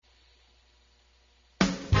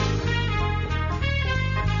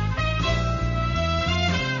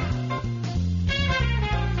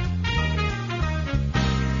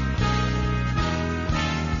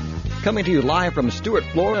Coming to you live from Stuart,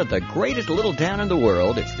 Florida, the greatest little town in the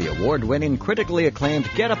world, it's the award-winning, critically acclaimed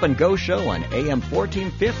Get Up and Go show on AM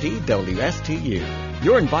 1450 WSTU.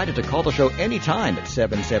 You're invited to call the show anytime at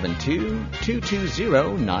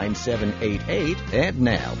 772-220-9788. And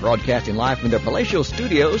now, broadcasting live from their palatial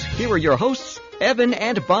studios, here are your hosts, Evan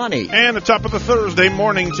and Bonnie. And the top of the Thursday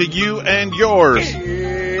morning to you and yours.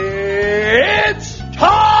 It's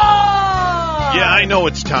time! Yeah, I know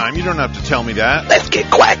it's time. You don't have to tell me that. Let's get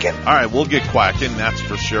quacking. All right, we'll get quacking, that's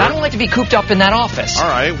for sure. I don't like to be cooped up in that office. All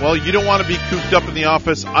right, well, you don't want to be cooped up in the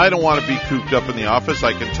office. I don't want to be cooped up in the office.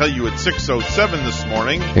 I can tell you it's 6:07 this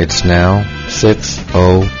morning. It's now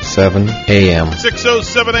 6:07 a.m.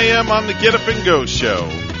 6:07 a.m. on the Get Up and Go show.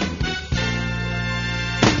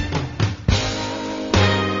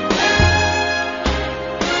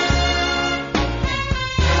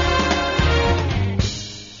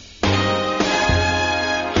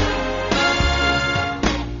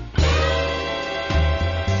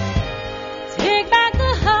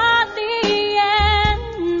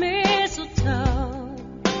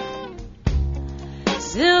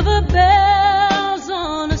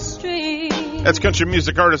 That's country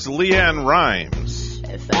music artist Leanne Rimes.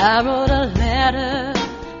 If I wrote a letter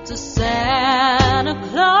to Santa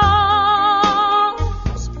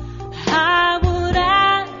Claus, I would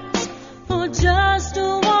ask for just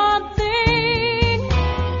one thing.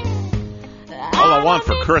 All I want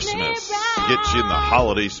for Christmas. Get you in the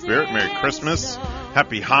holiday spirit. Merry Christmas,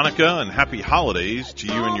 Happy Hanukkah, and Happy Holidays to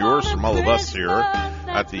you and yours from all of us here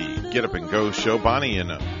at the Get Up and Go show. Bonnie,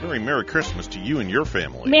 and a very Merry Christmas to you and your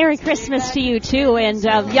family. Merry Christmas to you, too, and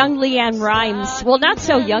young Leanne Rimes. Well, not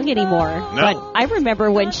so young anymore, but I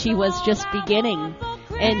remember when she was just beginning.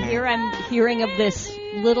 And here I'm hearing of this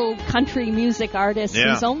little country music artist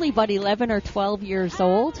who's only about 11 or 12 years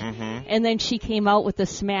old. Mm-hmm. And then she came out with a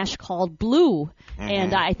smash called Blue. Mm-hmm.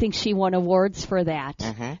 And I think she won awards for that.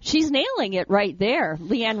 Mm-hmm. She's nailing it right there.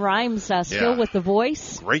 Leanne Rimes, still with the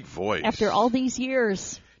voice. Great voice. After all these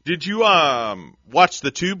years. Did you watch the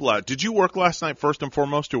Tube? Did you work last night first and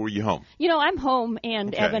foremost, or were you home? You know, I'm home,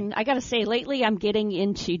 and Evan, I got to say, lately I'm getting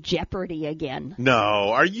into Jeopardy again. No,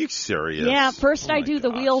 are you serious? Yeah, first I do the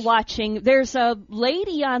wheel watching. There's a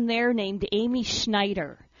lady on there named Amy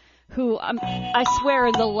Schneider, who I swear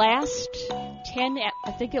in the last 10,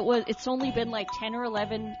 I think it's only been like 10 or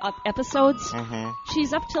 11 episodes. Mm-hmm.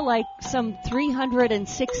 She's up to like some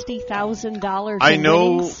 $360,000. I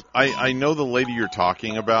know the lady you're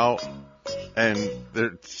talking about, and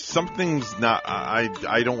something's not. I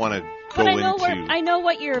don't want to go into. I know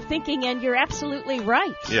what you're thinking, and you're absolutely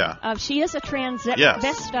right. Yeah. She is a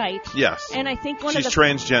transvestite. Yes. And I think she's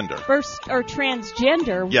transgender. First or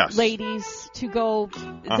transgender ladies to go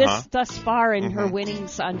thus far in her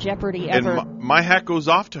winnings on Jeopardy ever. And my hat goes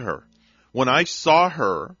off to her. When I saw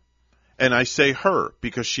her, and I say her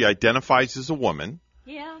because she identifies as a woman.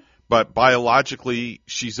 Yeah. But biologically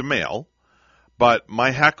she's a male. But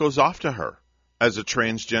my hat goes off to her as a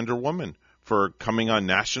transgender woman for coming on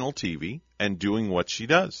national TV and doing what she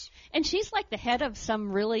does. And she's like the head of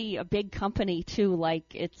some really big company, too.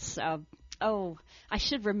 Like it's, I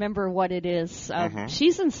should remember what it is.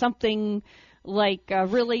 She's in something like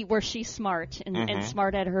really where she's smart and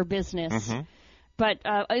smart at her business. Mm-hmm. But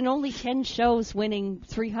in only 10 shows winning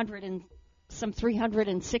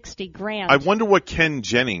 $360,000. I wonder what Ken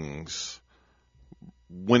Jennings'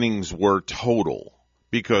 winnings were total.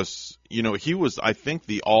 Because, you know, he was, I think,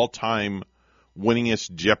 the all-time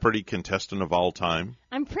winningest Jeopardy contestant of all time.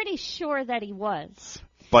 I'm pretty sure that he was.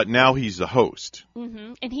 But now he's the host.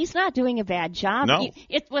 Mm-hmm. And he's not doing a bad job. No.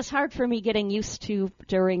 It was hard for me getting used to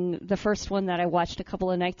during the first one that I watched a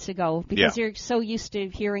couple of nights ago because you're so used to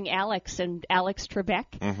hearing Alex and Alex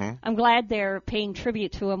Trebek. Mm-hmm. I'm glad they're paying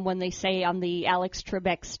tribute to him when they say on the Alex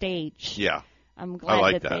Trebek stage. Yeah. I'm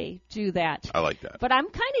glad that they do that. I like that. But I'm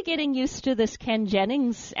kind of getting used to this Ken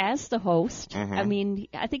Jennings as the host. Mm-hmm. I mean,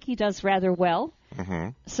 I think he does rather well. Mm-hmm.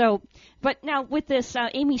 So, but now with this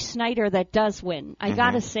Amy Schneider that does win, I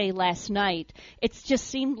got to say last night, it just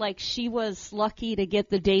seemed like she was lucky to get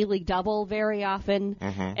the daily double very often.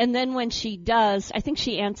 Mm-hmm. And then when she does, I think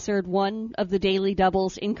she answered one of the daily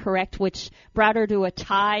doubles incorrect, which brought her to a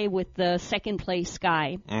tie with the second place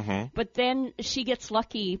guy. Mm-hmm. But then she gets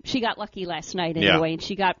lucky. She got lucky last night anyway, and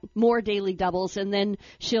she got more daily doubles. And then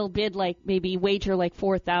she'll bid maybe wager like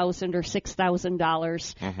 $4,000 or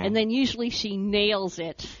 $6,000. And then usually she nails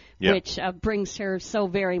it. Yep. Which brings her so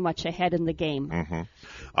very much ahead in the game.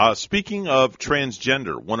 Mm-hmm. Speaking of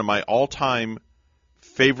transgender, one of my all-time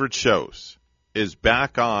favorite shows is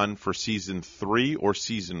back on for season 3 or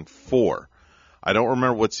season 4. I don't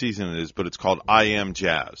remember what season it is, but it's called I Am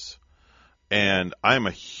Jazz. and I'm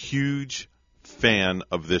a huge fan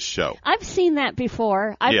of this show. I've seen that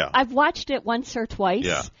before. I've watched it once or twice.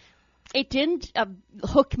 Yeah. It didn't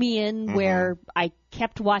hook me in where I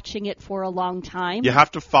kept watching it for a long time. You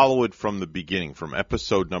have to follow it from the beginning, from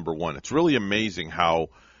episode number 1. It's really amazing how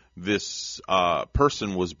this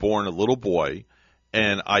person was born a little boy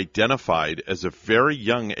and identified as a very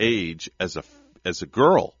young age as a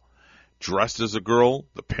girl, dressed as a girl.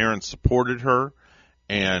 The parents supported her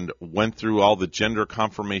and went through all the gender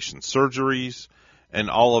confirmation surgeries and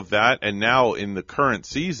all of that. And now in the current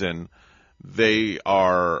season, they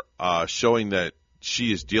are showing that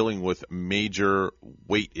she is dealing with major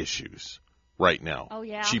weight issues right now. Oh,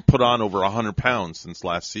 yeah. She put on over 100 pounds since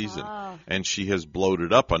last season, and she has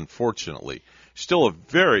bloated up, unfortunately. Still a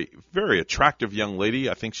very, very attractive young lady.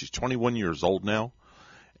 I think she's 21 years old now.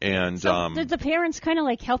 And so did the parents kind of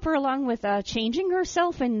like help her along with changing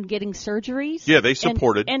herself and getting surgeries? Yeah, they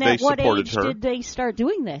supported. And they at what supported age her. did they start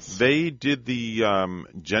doing this? They did the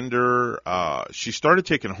gender. She started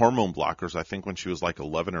taking hormone blockers, I think, when she was like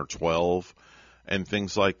 11 or 12, and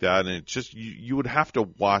things like that. And it just you would have to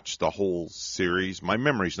watch the whole series. My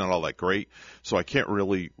memory's not all that great, so I can't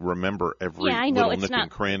really remember every little nook and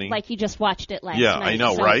cranny. Like you just watched it last yeah, night. I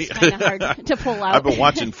know, so right? It's kind of hard to pull out. I've been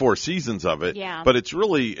watching 4 seasons of it. Yeah. But it's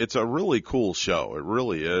a really cool show. It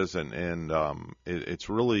really is, and it's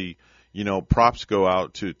really, props go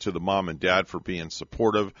out to the mom and dad for being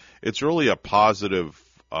supportive. It's really a positive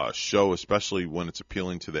show, especially when it's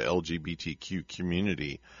appealing to the LGBTQ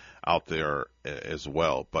community out there as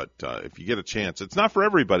well. But if you get a chance, it's not for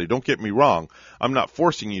everybody. Don't get me wrong. I'm not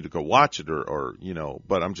forcing you to go watch it or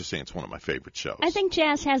but I'm just saying it's one of my favorite shows. I think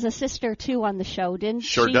Jazz has a sister too on the show, didn't she?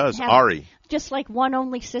 Sure does. Have Ari. Just like one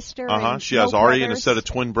only sister. She has Ari and a set of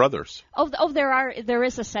twin brothers. There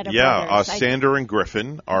is a set of brothers. Yeah, Sander and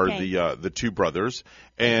Griffin are the 2 brothers,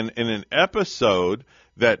 and in an episode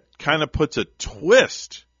that kind of puts a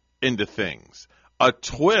twist into things.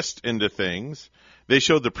 They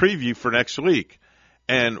showed the preview for next week,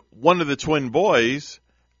 and one of the twin boys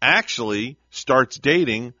actually starts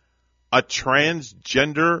dating a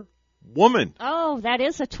transgender woman. Oh, that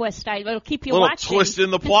is a twist. It'll keep you little watching. Twist in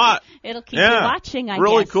the plot. It'll keep you watching, I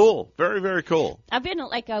really guess. Cool. Very, very cool. I've been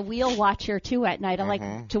like a Wheel watcher, too, at night. I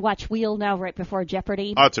like to watch Wheel now right before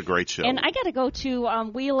Jeopardy. Oh, it's a great show. And I got to go to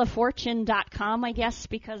wheeloffortune.com, I guess,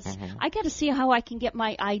 because I got to see how I can get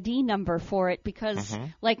my ID number for it, because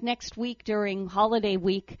like next week during holiday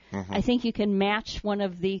week, I think you can match one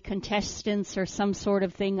of the contestants or some sort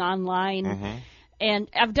of thing online. And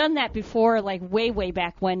I've done that before, like way, way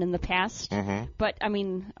back when in the past. But, I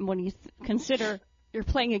mean, when you consider you're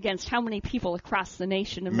playing against how many people across the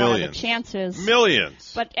nation and what are the chances?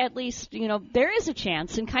 Millions. But at least, there is a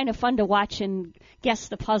chance, and kind of fun to watch and guess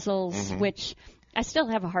the puzzles, which I still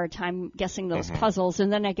have a hard time guessing those puzzles,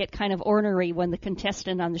 and then I get kind of ornery when the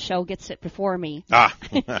contestant on the show gets it before me.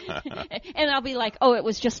 And I'll be like, oh, it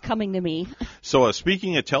was just coming to me. So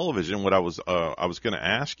speaking of television, what I was going to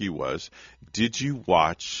ask you was, did you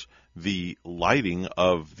watch the lighting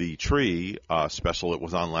of the tree special that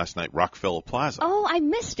was on last night, Rockefeller Plaza? Oh, I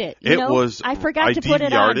missed it. I forgot to put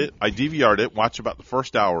it on. I DVR'd it, watched about the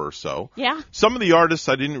first hour or so. Yeah. Some of the artists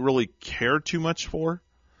I didn't really care too much for.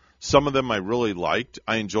 Some of them I really liked.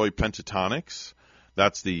 I enjoy Pentatonics.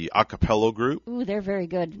 That's the a cappella group. Ooh, they're very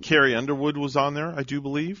good. Carrie Underwood was on there, I do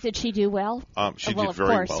believe. Did she do well? She did very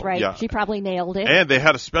well. Of course, right. Yeah. She probably nailed it. And they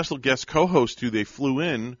had a special guest co-host who they flew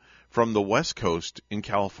in from the West Coast in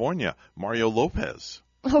California, Mario Lopez.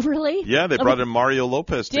 Oh, really? Yeah, they brought in Mario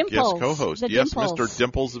Lopez to guest co-host. Yes, Mr.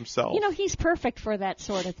 Dimples himself. He's perfect for that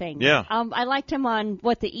sort of thing. Yeah. I liked him on,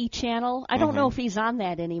 the E! Channel? I don't know if he's on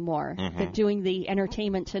that anymore, but doing the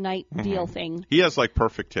Entertainment Tonight deal thing. He has,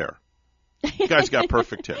 perfect hair. The guy's got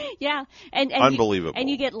perfect hair. Yeah. And unbelievable. And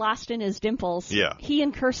you get lost in his dimples. Yeah. He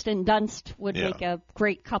and Kirsten Dunst would make a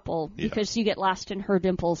great couple because you get lost in her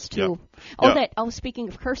dimples, too. Speaking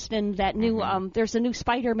of Kirsten, that new, there's a new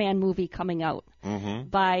Spider-Man movie coming out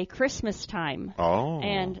by Christmas time. Oh.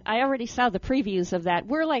 And I already saw the previews of that.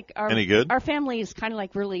 We're any good? Our family is kind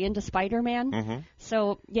of really into Spider-Man.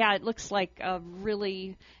 So, yeah, it looks like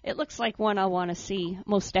one I want to see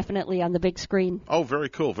most definitely on the big screen. Oh, very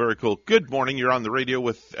cool, very cool. Good morning. You're on the radio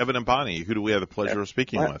with Evan and Bonnie. Who do we have the pleasure of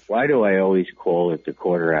speaking with? Why do I always call at the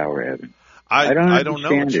quarter hour, Evan? I don't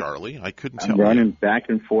know, Charlie. I couldn't tell I'm running back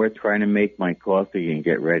and forth trying to make my coffee and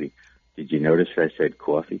get ready. Did you notice I said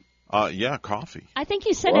coffee? Yeah, coffee. I think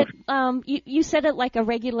you said it. You said it like a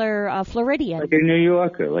regular Floridian. Like a New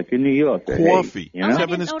Yorker, like a New Yorker. Coffee. Hey, you know? He's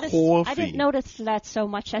having his coffee. I didn't notice that so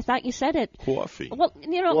much. I thought you said it. Coffee. Well,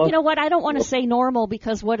 you know what? I don't want to say normal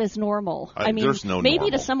because what is normal? I mean, there's no maybe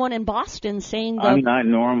normal. to someone in Boston saying I'm not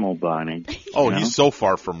normal, Bonnie. Oh, you know? he's so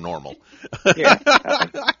far from normal. Yeah.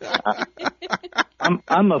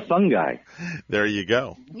 I'm a fun guy. There you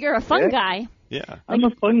go. You're a fun guy. Yeah. I'm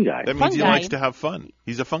a fun guy. That means he guy. likes to have fun.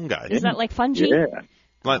 He's a fun guy. Is that like fungi? Yeah.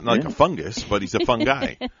 Not like a fungus, but he's a fun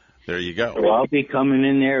guy. There you go. So I'll be coming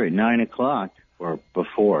in there at 9 o'clock, or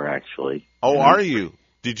before, actually. Oh, are you?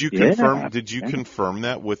 Did you confirm? Yeah. Did you confirm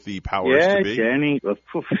that with the powers to be? Jenny.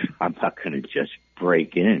 I'm not going to just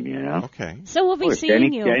break in, you know. Okay. So we'll be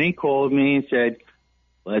seeing you. Jenny called me and said,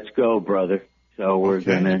 "Let's go, brother." So we're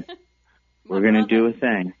gonna do a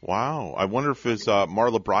thing. Wow. I wonder if his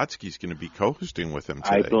Marla Brodsky's going to be co-hosting with him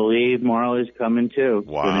today. I believe Marla's coming too.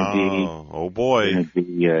 Wow. Oh boy. It's going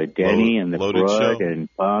to be Denny and the loaded Broad show. and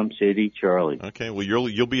Palm City Charlie. Okay. Well,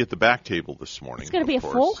 you'll be at the back table this morning. It's going to be a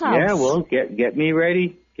course. full house. Yeah, well, get me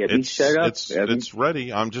ready. Get me set up. It's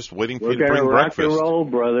ready. I'm just waiting for We're you to bring gonna rock breakfast. and roll,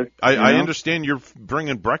 brother. I understand you're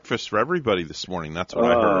bringing breakfast for everybody this morning. That's what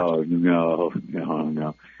I heard. Oh, no. Oh,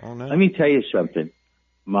 no. Let me tell you something.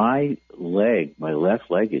 My left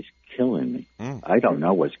leg is killing me. I don't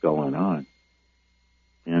know what's going on.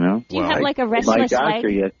 You know? Do you have like a restless my doctor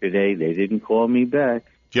leg? yesterday, they didn't call me back.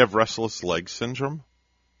 Do you have restless leg syndrome?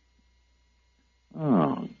 Oh,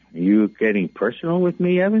 are you getting personal with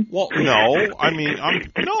me, Evan? Well, no. I mean,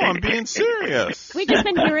 I'm being serious. We've just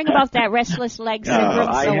been hearing about that restless leg syndrome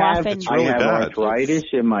often. It's really I have bad. arthritis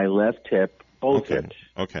in my left hip, both hips.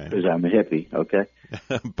 Okay. Because I'm a hippie, okay?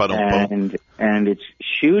 But and it's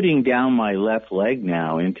shooting down my left leg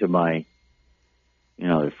now into my,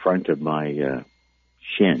 the front of my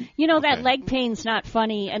shin. You know, that leg pain's not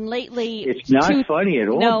funny, and lately... It's not funny at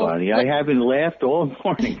all, Bonnie. I haven't laughed all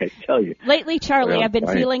morning, I tell you. Lately, Charlie, Well, I've been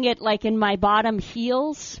right. feeling it like in my bottom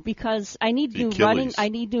heels because I need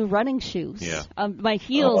new running shoes. Yeah. My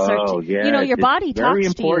heels are... yeah. Your body talks very to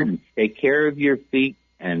important. Take care of your feet,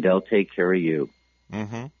 and they'll take care of you.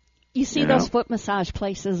 Mm-hmm. You see those foot massage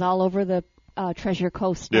places all over the Treasure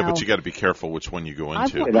Coast now. Yeah, but you got to be careful which one you go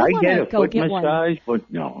into. Did I get a go foot get massage? But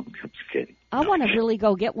no, I'm just kidding. I want to really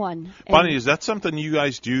go get one. Bonnie, is that something you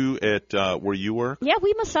guys do at where you work? Yeah,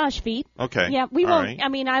 we massage feet. Okay. Yeah, we All won't. right. I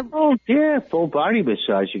mean, Oh, yeah, full body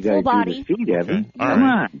massage. You got to do the feet, Evan. Okay. All Come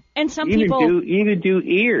right. on. And some even people do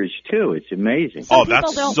ears, too. It's amazing. Some Oh, people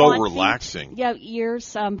that's don't so want relaxing. Feet. Yeah,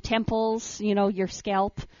 ears, temples, your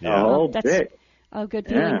scalp. Yeah. A whole that's bit. a good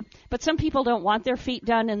feeling. Yeah. But some people don't want their feet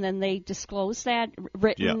done, and then they disclose that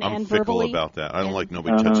written Yeah, I'm and fickle verbally. about that. I don't like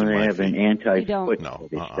nobody touching They my have an feet. anti-foot. No,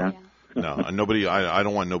 fetish, No, nobody. I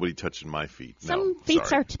don't want nobody touching my feet. Some no, feet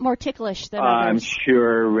sorry. are more ticklish than I'm others.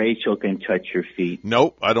 sure Rachel can touch your feet.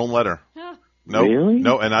 Nope, I don't let her. Nope. Really?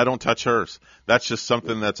 No, and I don't touch hers. That's just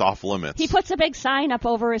something that's off limits. He puts a big sign up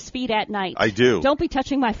over his feet at night. I do. Don't be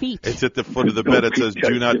touching my feet. It's at the foot of the bed. It says,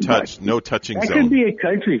 "Do not touch. No touching That zone." could be a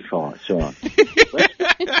country song.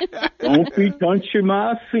 Don't be touching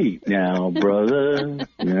my feet now, brother.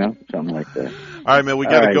 Something like that. All right, man. We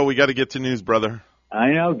got to go. We got to get to news, brother.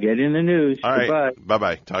 I know. Get in the news. All right. Goodbye.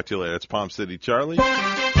 Bye-bye. Talk to you later. It's Palm City Charlie.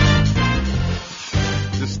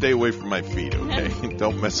 Just stay away from my feet, okay?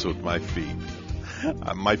 Don't mess with my feet.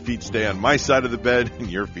 My feet stay on my side of the bed, and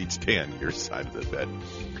your feet stay on your side of the bed.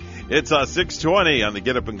 It's 6:20 on the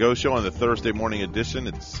Get Up and Go show on the Thursday morning edition.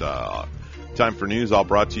 It's time for news, all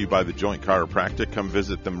brought to you by the Joint Chiropractic. Come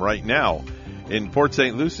visit them right now in Port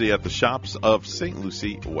St. Lucie at the shops of St.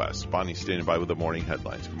 Lucie West. Bonnie standing by with the morning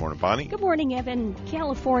headlines. Good morning, Bonnie. Good morning, Evan.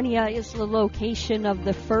 California is the location of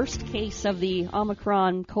the first case of the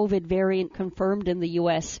Omicron COVID variant confirmed in the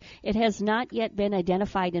U.S. It has not yet been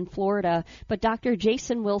identified in Florida, but Dr.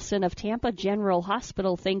 Jason Wilson of Tampa General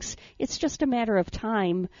Hospital thinks it's just a matter of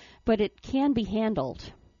time, but it can be handled.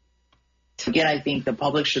 Again, I think the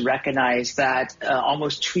public should recognize that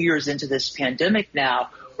almost 2 years into this pandemic now,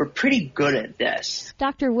 we're pretty good at this.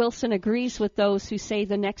 Dr. Wilson agrees with those who say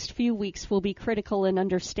the next few weeks will be critical in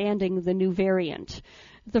understanding the new variant.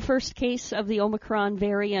 The first case of the Omicron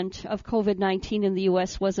variant of COVID-19 in the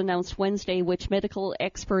U.S. was announced Wednesday, which medical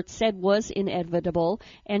experts said was inevitable,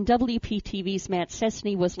 and WPTV's Matt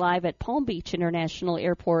Cessny was live at Palm Beach International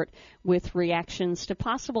Airport with reactions to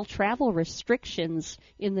possible travel restrictions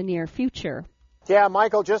in the near future. Yeah,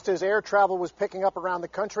 Michael, just as air travel was picking up around the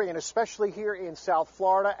country, and especially here in South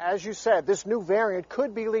Florida, as you said, this new variant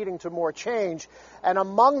could be leading to more change. And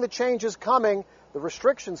among the changes coming, the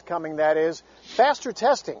restrictions coming, that is, faster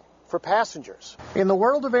testing for passengers. In the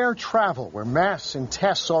world of air travel, where masks and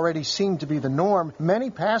tests already seem to be the norm, many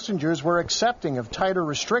passengers were accepting of tighter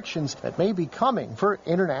restrictions that may be coming for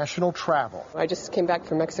international travel. I just came back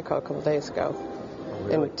from Mexico a couple of days ago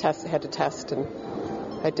and had to test, and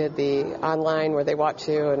I did the online where they watch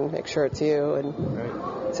you and make sure it's you,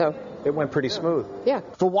 and so it went pretty smooth. Yeah.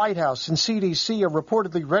 The White House and CDC are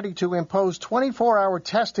reportedly ready to impose 24-hour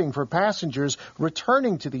testing for passengers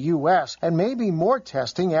returning to the U.S. and maybe more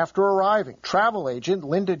testing after arriving. Travel agent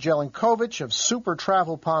Linda Jelenkovich of Super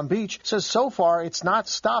Travel Palm Beach says so far it's not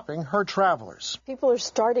stopping her travelers. People are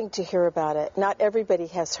starting to hear about it. Not everybody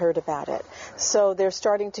has heard about it. So they're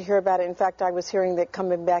starting to hear about it. In fact, I was hearing that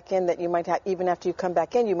coming back in that you might have, even after you come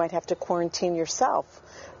back in, you might have to quarantine yourself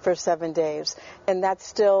for 7 days. And that's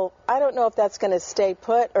still, I don't know if that's going to stay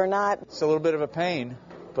put or not. It's a little bit of a pain,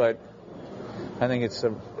 but I think it's the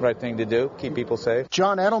right thing to do, keep people safe.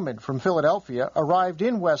 John Edelman from Philadelphia arrived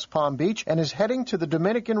in West Palm Beach and is heading to the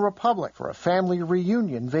Dominican Republic for a family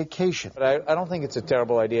reunion vacation. But I don't think it's a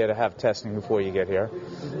terrible idea to have testing before you get here.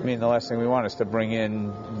 I mean, the last thing we want is to bring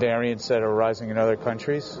in variants that are rising in other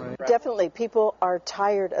countries. Definitely, people are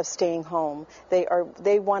tired of staying home.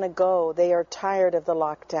 They want to go. They are tired of the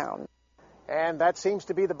lockdown. And that seems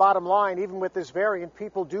to be the bottom line. Even with this variant,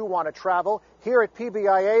 people do want to travel. Here at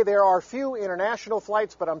PBIA, there are few international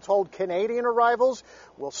flights, but I'm told Canadian arrivals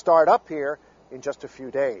will start up here in just a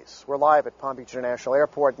few days. We're live at Palm Beach International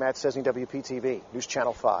Airport. Matt Sesney, WPTV, News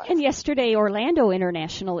Channel 5. And yesterday, Orlando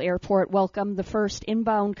International Airport welcomed the first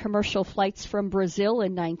inbound commercial flights from Brazil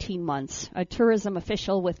in 19 months. A tourism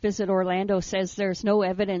official with Visit Orlando says there's no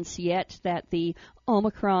evidence yet that the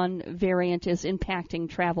Omicron variant is impacting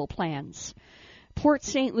travel plans. Port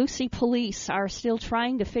St. Lucie police are still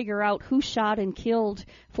trying to figure out who shot and killed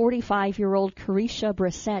 45-year-old Carisha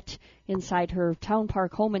Brissett inside her Town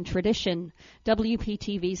Park home in Tradition.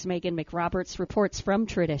 WPTV's Megan McRoberts reports from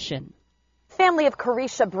Tradition. Family of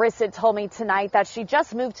Carisha Brissett told me tonight that she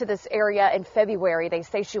just moved to this area in February. They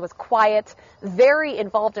say she was quiet, very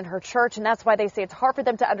involved in her church, and that's why they say it's hard for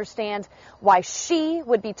them to understand why she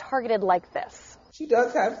would be targeted like this. She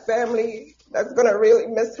does have family that's going to really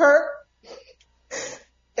miss her.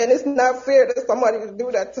 And it's not fair to somebody to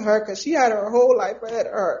do that to her because she had her whole life ahead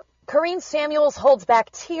of her. Corrine Samuels holds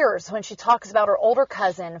back tears when she talks about her older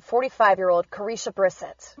cousin, 45-year-old Carisha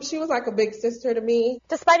Brissett. She was like a big sister to me.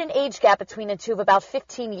 Despite an age gap between the two of about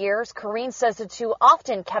 15 years, Corrine says the two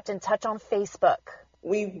often kept in touch on Facebook.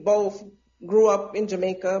 We both grew up in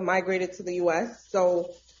Jamaica, migrated to the U.S.,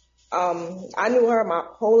 so I knew her my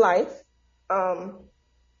whole life.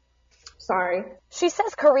 She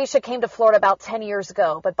says Carisha came to Florida about 10 years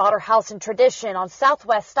ago, but bought her house in Tradition on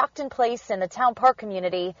Southwest Stockton Place in the Town Park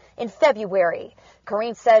community in February.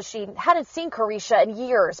 Corrine says she hadn't seen Carisha in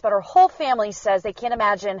years, but her whole family says they can't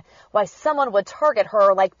imagine why someone would target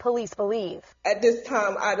her like police believe. At this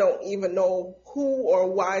time, I don't even know who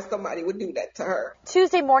or why somebody would do that to her.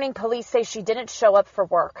 Tuesday morning, police say she didn't show up for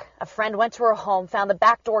work. A friend went to her home, found the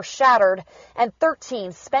back door shattered, and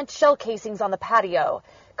 13 spent shell casings on the patio.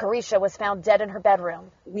 Carisha was found dead in her bedroom.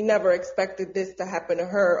 We never expected this to happen to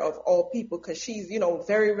her, of all people, because she's,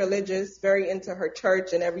 very religious, very into her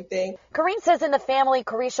church and everything. Corrine says in the family,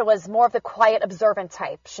 Carisha was more of the quiet, observant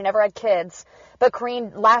type. She never had kids, but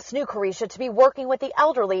Corrine last knew Carisha to be working with the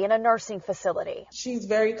elderly in a nursing facility. She's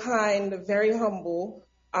very kind, very humble.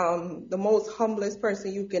 The most humblest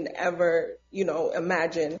person you can ever,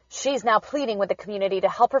 imagine. She's now pleading with the community to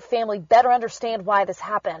help her family better understand why this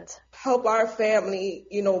happened. Help our family,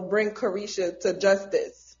 bring Carisha to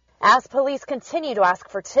justice. As police continue to ask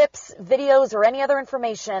for tips, videos, or any other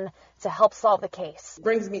information to help solve the case.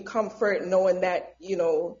 Brings me comfort knowing that,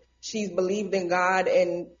 she's believed in God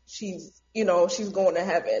and she's going to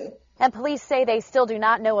heaven. And police say they still do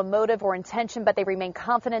not know a motive or intention, but they remain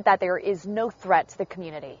confident that there is no threat to the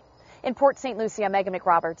community. In Port St. Lucie, I'm Megan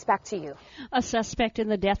McRoberts. Back to you. A suspect in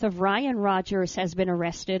the death of Ryan Rogers has been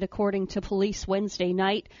arrested, according to police Wednesday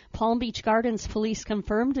night. Palm Beach Gardens police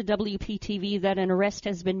confirmed to WPTV that an arrest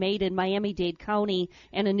has been made in Miami-Dade County,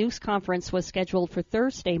 and a news conference was scheduled for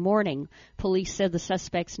Thursday morning. Police said the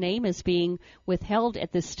suspect's name is being withheld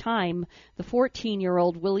at this time. The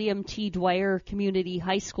 14-year-old William T. Dwyer Community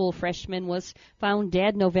High School freshman was found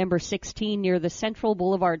dead November 16 near the Central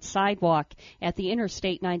Boulevard sidewalk at the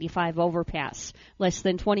Interstate 95 overpass. Less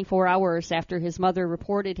than 24 hours after his mother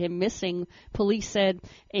reported him missing, police said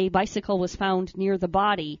a bicycle was found near the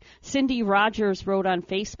body. Cindy Rogers wrote on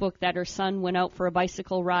Facebook that her son went out for a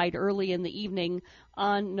bicycle ride early in the evening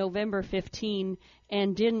on November 15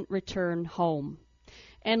 and didn't return home.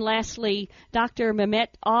 And lastly, Dr. Mehmet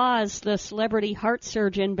Oz, the celebrity heart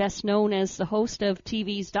surgeon best known as the host of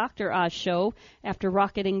TV's Dr. Oz show, after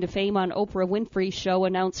rocketing to fame on Oprah Winfrey's show,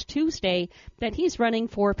 announced Tuesday that he's running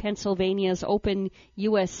for Pennsylvania's open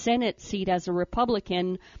U.S. Senate seat as a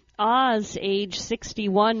Republican. Oz, age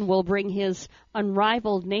 61, will bring his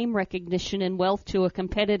unrivaled name recognition and wealth to a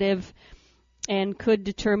competitive and could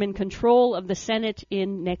determine control of the Senate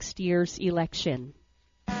in next year's election.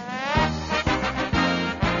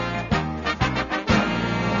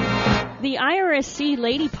 The IRSC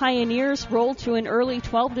Lady Pioneers rolled to an early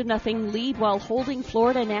 12-0 lead while holding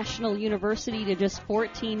Florida National University to just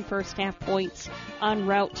 14 first-half points en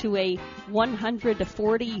route to a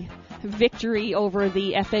 100-40 victory over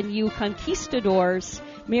the FNU Conquistadors.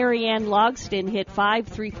 Marianne Logston hit 5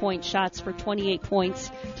 3-point shots for 28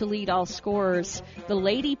 points to lead all scorers. The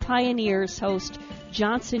Lady Pioneers host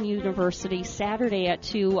Johnson University Saturday at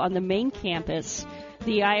 2 on the main campus.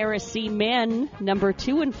 The IRSC men, number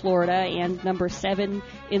 2 in Florida and number 7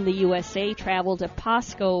 in the USA, travel to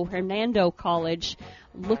Pasco Hernando College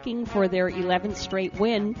looking for their 11th straight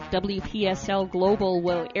win. WPSL Global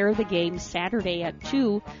will air the game Saturday at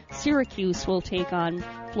 2. Syracuse will take on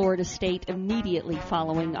Florida State immediately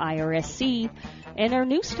following IRSC. And our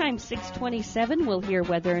news time, 6:27, we'll hear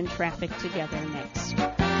weather and traffic together next.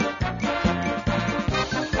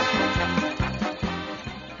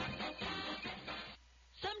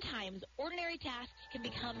 Ordinary tasks can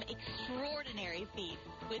become extraordinary feats.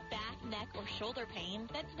 With back, neck, or shoulder pain,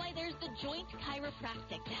 that's why there's The Joint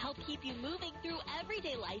Chiropractic to help keep you moving through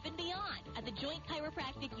everyday life and beyond. At The Joint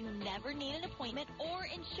Chiropractic, you never need an appointment or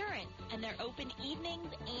insurance, and they're open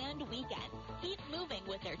evenings and weekends. Keep moving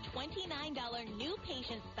with their $29 new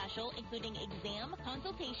patient special, including exam,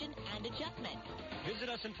 consultation, and adjustment. Visit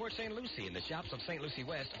us in Port St. Lucie in the shops of St. Lucie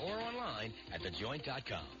West or online at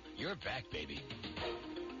thejoint.com. You're back, baby.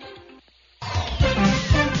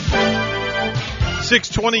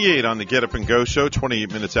 6:28 on the Get Up and Go show,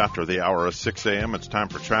 28 minutes after the hour of 6 a.m. It's time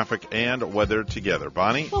for traffic and weather together.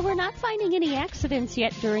 Bonnie? Well, we're not finding any accidents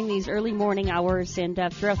yet during these early morning hours, and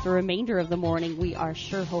throughout the remainder of the morning, we are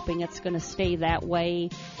sure hoping it's going to stay that way.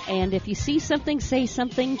 And if you see something, say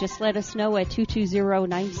something. Just let us know at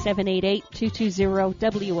 220-9788,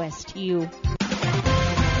 220-WSTU.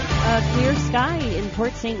 Clear sky in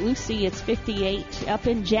Port St. Lucie, it's 58. Up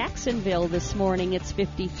in Jacksonville this morning, it's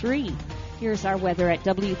 53. Here's our weather at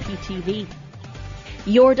WPTV.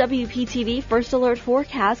 Your WPTV First Alert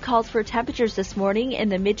forecast calls for temperatures this morning in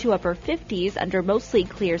the mid to upper 50s under mostly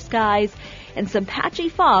clear skies and some patchy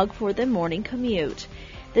fog for the morning commute.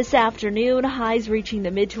 This afternoon, highs reaching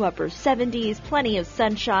the mid to upper 70s, plenty of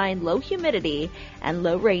sunshine, low humidity, and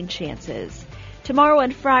low rain chances. Tomorrow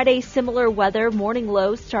and Friday, similar weather, morning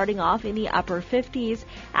lows starting off in the upper 50s,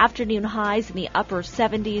 afternoon highs in the upper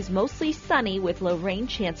 70s, mostly sunny with low rain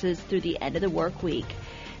chances through the end of the work week.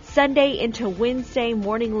 Sunday into Wednesday,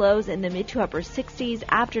 morning lows in the mid to upper 60s,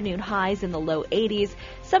 afternoon highs in the low 80s.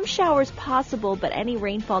 Some showers possible, but any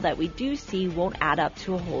rainfall that we do see won't add up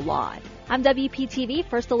to a whole lot. I'm WPTV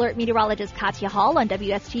First Alert meteorologist Katya Hall on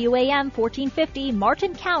WSTU AM 1450,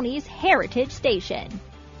 Martin County's Heritage Station.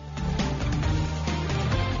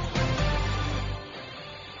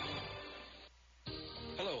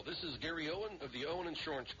 This is Gary Owen of the Owen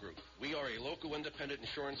Insurance Group. We are a local independent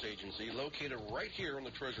insurance agency located right here on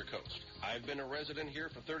the Treasure Coast. I've been a resident here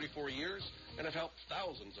for 34 years and have helped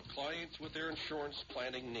thousands of clients with their insurance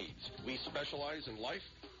planning needs. We specialize in life,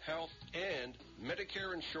 health, and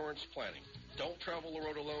Medicare insurance planning. Don't travel the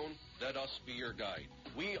road alone. Let us be your guide.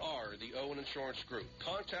 We are the Owen Insurance Group.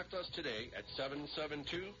 Contact us today at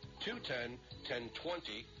 772-210-1020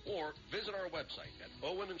 or visit our website at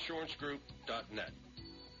oweninsurancegroup.net.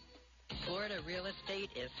 Florida real estate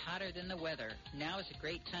is hotter than the weather. Now is a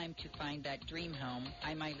great time to find that dream home.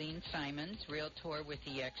 I'm Eileen Simons, Realtor with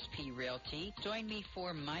eXp Realty. Join me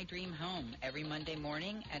for My Dream Home every Monday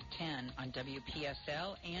morning at 10 on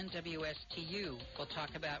WPSL and WSTU. We'll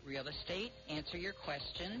talk about real estate, answer your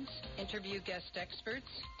questions, interview guest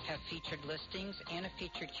experts, have featured listings, and a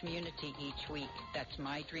featured community each week. That's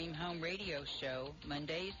My Dream Home radio show,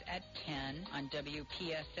 Mondays at 10 on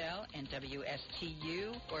WPSL and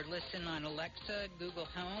WSTU, or listen on Alexa, Google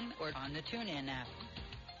Home, or on the TuneIn app.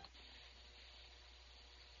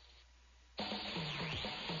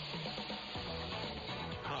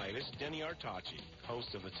 Hi, this is Denny Artachi,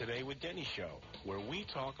 host of the Today with Denny show, where we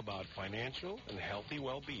talk about financial and healthy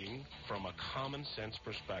well-being from a common sense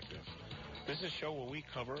perspective. This is a show where we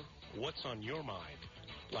cover what's on your mind,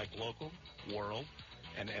 like local, world,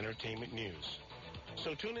 and entertainment news.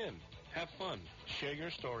 So tune in. Have fun. Share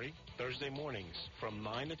your story Thursday mornings from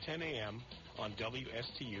 9 to 10 a.m. on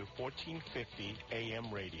WSTU 1450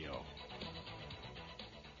 AM radio.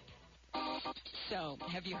 So,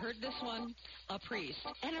 have you heard this one? A priest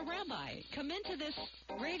and a rabbi come into this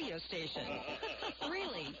radio station.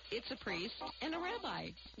 Really, it's a priest and a rabbi.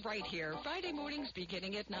 Right here, Friday mornings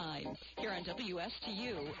beginning at 9. Here on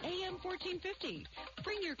WSTU, AM 1450.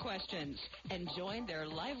 Bring your questions and join their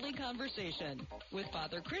lively conversation with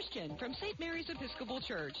Father Christian from St. Mary's Episcopal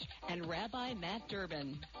Church and Rabbi Matt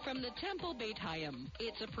Durbin from the Temple Beit Hayim.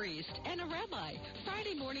 It's a priest and a rabbi.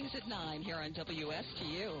 Friday mornings at 9 here on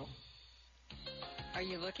WSTU. Are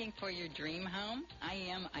you looking for your dream home? I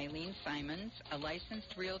am Eileen Simons, a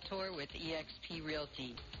licensed realtor with eXp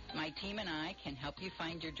Realty. My team and I can help you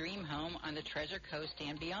find your dream home on the Treasure Coast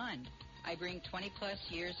and beyond. I bring 20-plus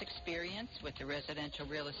years experience with the residential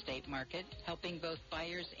real estate market, helping both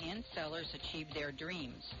buyers and sellers achieve their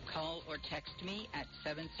dreams. Call or text me at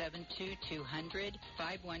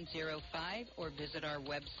 772-200-5105 or visit our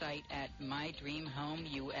website at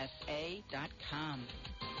mydreamhomeusa.com.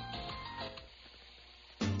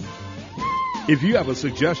 If you have a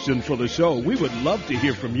suggestion for the show, we would love to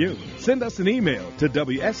hear from you. Send us an email to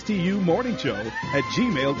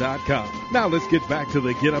WSTUmorningshow@gmail.com. Now let's get back to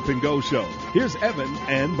the Get Up and Go show. Here's Evan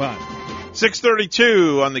and Bonnie.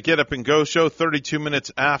 6:32 on the Get Up and Go show, 32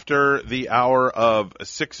 minutes after the hour of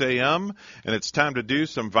 6 a.m., and it's time to do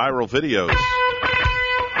some viral videos.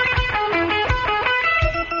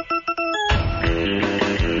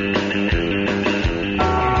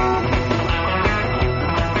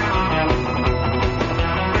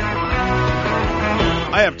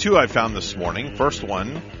 I have two I found this morning. First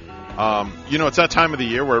one, it's that time of the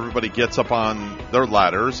year where everybody gets up on their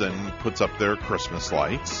ladders and puts up their Christmas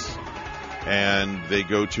lights. And they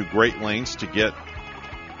go to great lengths to get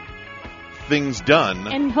things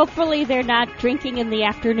done. And hopefully they're not drinking in the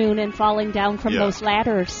afternoon and falling down from those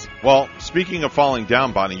ladders. Well, speaking of falling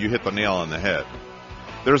down, Bonnie, you hit the nail on the head.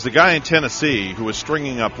 There's a guy in Tennessee who was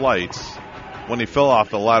stringing up lights when he fell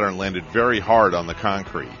off the ladder and landed very hard on the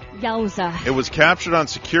concrete. Yowza. It was captured on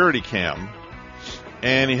security cam,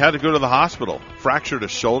 and he had to go to the hospital. Fractured a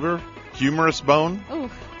shoulder, humerus bone,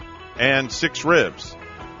 and 6 ribs.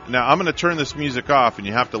 Now, I'm going to turn this music off, and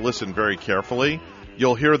you have to listen very carefully.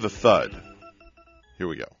 You'll hear the thud. Here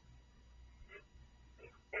we go.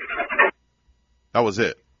 That was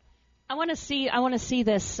it. I want to see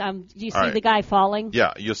this. Do you see right. the guy falling?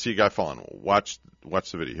 Yeah, you'll see a guy falling. Watch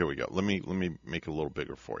the video. Here we go. Let me make it a little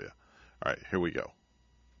bigger for you. All right, here we go.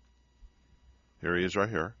 Here he is right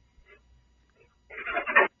here.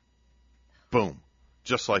 Boom.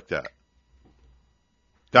 Just like that.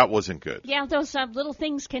 That wasn't good. Yeah, those little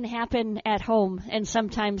things can happen at home, and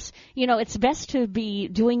sometimes, it's best to be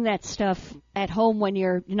doing that stuff at home when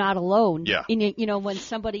you're not alone. Yeah. And, when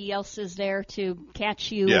somebody else is there to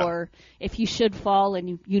catch you, or if you should fall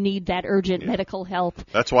and you need that urgent medical help.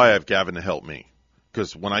 That's why I have Gavin to help me.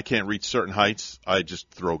 Because when I can't reach certain heights, I just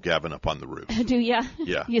throw Gavin up on the roof. Do you?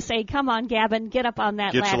 Yeah. You say, come on, Gavin, get up on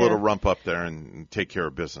that ladder. Get your little rump up there and take care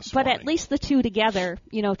of business. But at least the two together,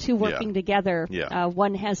 two working together,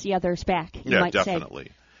 one has the other's back, you might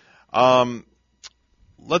definitely.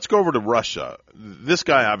 Let's go over to Russia. This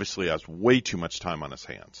guy obviously has way too much time on his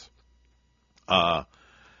hands.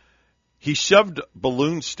 He shoved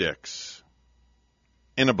balloon sticks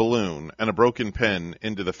in a balloon and a broken pen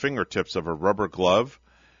into the fingertips of a rubber glove,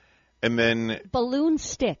 and then... Balloon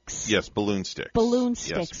sticks? Yes, balloon sticks. Balloon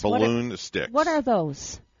sticks. Yes, balloon sticks. What are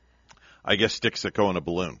those? I guess sticks that go in a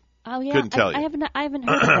balloon. Oh, yeah? Couldn't tell you. I haven't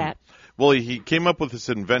heard of that. Well, he came up with this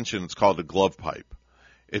invention. It's called a glove pipe.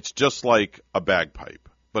 It's just like a bagpipe,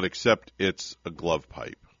 but except it's a glove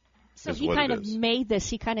pipe. So he kind of made this.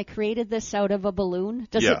 He kind of created this out of a balloon.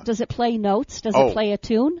 Does it play notes? Does it play a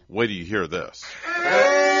tune? Wait till you hear this.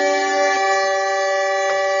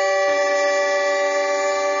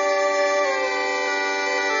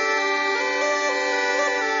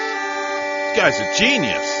 This guy's a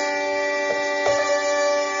genius.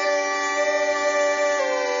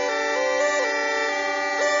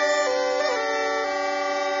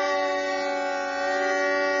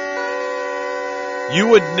 You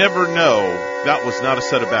would never know that was not a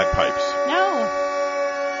set of bagpipes.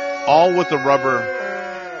 No. All with the rubber.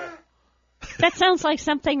 That sounds like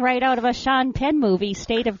something right out of a Sean Penn movie,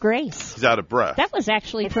 State of Grace. He's out of breath. That was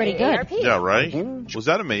actually pretty good. Yeah, right? Was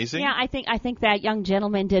that amazing? Yeah, I think that young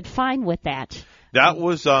gentleman did fine with that. That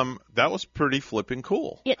was pretty flipping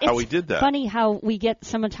cool how he did that. It's funny how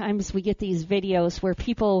sometimes we get these videos where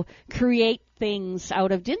people create things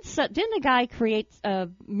out of didn't a guy create a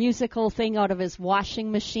musical thing out of his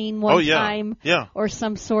washing machine one time? Yeah. Or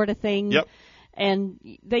some sort of thing? Yep. and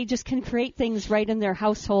they just can create things right in their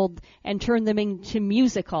household and turn them into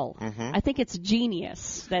musical. I think it's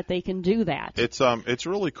genius that they can do that. It's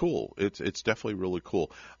really cool. It's definitely really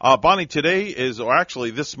cool. Bonnie, today is, or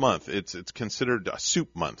actually this month, it's considered a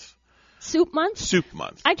soup month. Soup month? Soup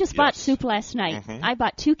month. I just bought soup last night. I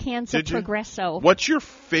bought 2 cans of Progresso. What's your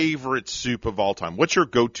favorite soup of all time? What's your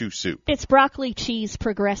go-to soup? It's broccoli cheese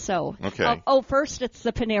Progresso. Okay. First it's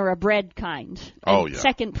the Panera Bread kind. Oh, yeah.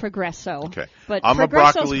 Second Progresso. Okay. But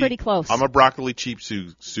Progresso's pretty close. I'm a broccoli cheese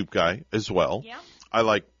soup guy as well. Yeah. I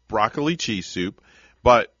like broccoli cheese soup,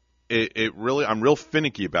 but it really, I'm real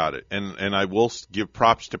finicky about it, and I will give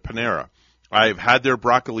props to Panera. I've had their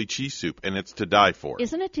broccoli cheese soup, and it's to die for.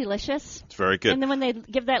 Isn't it delicious? It's very good. And then when they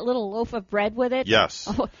give that little loaf of bread with it,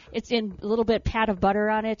 yes, it's in a little bit pat of butter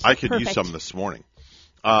on it. I could use some this morning.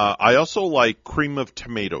 I also like cream of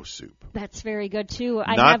tomato soup. That's very good too.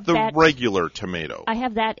 Not the regular tomato. I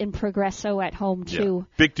have that in Progresso at home too.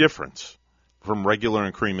 Yeah. Big difference from regular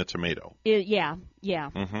and cream of tomato. Yeah.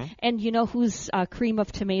 And you know whose cream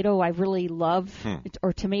of tomato I really love,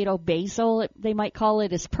 or tomato basil, they might call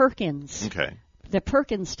it, is Perkins. Okay. The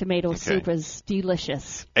Perkins tomato soup is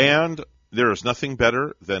delicious. And there is nothing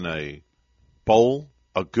better than a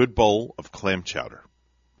good bowl of clam chowder.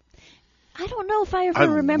 I don't know if I ever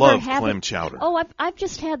remember love having clam chowder. Oh, I've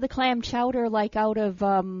just had the clam chowder like out of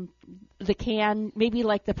the can, maybe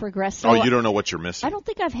like the Progresso. Oh, you don't know what you're missing. I don't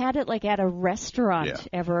think I've had it like at a restaurant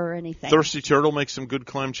ever or anything. Thirsty Turtle makes some good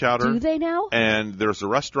clam chowder. Do they now? And there's a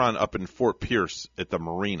restaurant up in Fort Pierce at the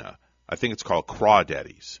marina. I think it's called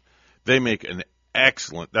Crawdaddy's. They make an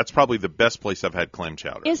excellent, that's probably the best place I've had clam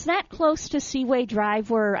chowder. Is that close to Seaway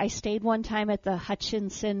Drive where I stayed one time at the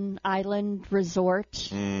Hutchinson Island Resort?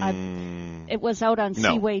 It was out on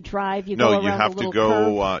Seaway Drive. You go around you have a little to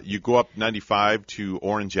go, curve. you go up 95 to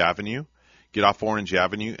Orange Avenue, get off Orange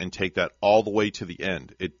Avenue, and take that all the way to the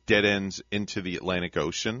end. It dead ends into the Atlantic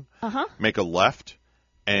Ocean. Make a left.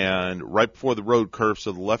 And right before the road curves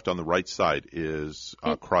to the left on the right side is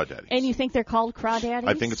Crawdaddy's. And you think they're called Crawdaddy's?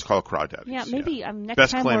 I think it's called Crawdaddy's. Yeah, maybe next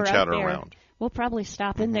best time clam we're chowder out there, around. We'll probably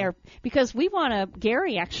stop in there because we want to.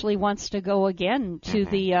 Gary actually wants to go again to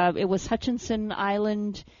the. It was Hutchinson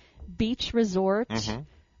Island Beach Resort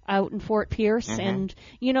out in Fort Pierce, and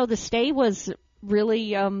the stay was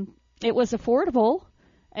really. It was affordable.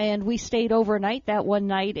 And we stayed overnight that one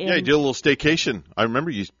night. And yeah, you did a little staycation. I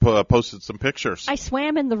remember you posted some pictures. I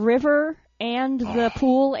swam in the river and the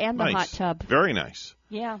pool and the hot tub. Very nice.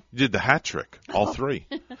 Yeah. You did the hat trick, all three.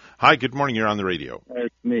 Hi, good morning. You're on the radio.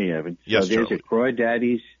 It's me, Evan. Yes, so there's Charlie. a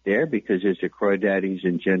Crawdaddy's there because there's a Crawdaddy's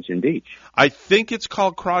in Jensen Beach. I think it's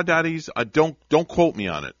called Crawdaddy's. Don't quote me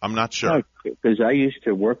on it. I'm not sure. Because I used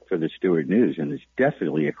to work for the Stewart News, and there's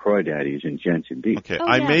definitely a Crawdaddy's in Jensen Beach. Okay,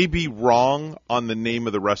 I may be wrong on the name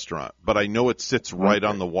of the restaurant, but I know it sits right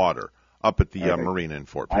on the water up at the marina in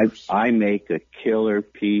Fort Pierce. I make a killer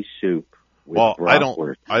pea soup with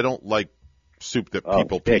bratwurst. I don't like soup that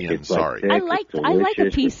people pee in. Sorry. I like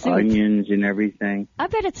a pea soup. Onions and everything. I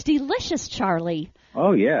bet it's delicious, Charlie.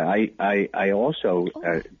 Oh yeah, I also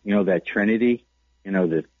that Trinity,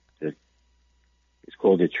 it's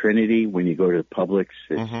called a Trinity when you go to Publix.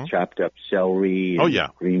 It's chopped up celery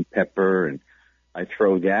and green pepper, and I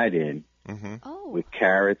throw that in with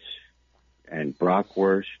carrots and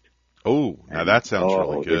bratwurst. Oh, now that sounds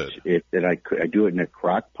really good. I do it in a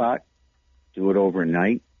crock pot, do it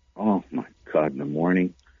overnight. Oh my God, in the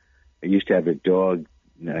morning. I used to have a dog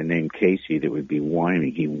named Casey that would be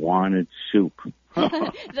whining. He wanted soup.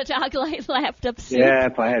 The dog laughed up soup. Yeah,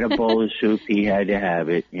 if I had a bowl of soup, he had to have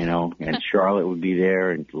it, and Charlotte would be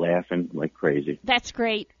there and laughing like crazy. That's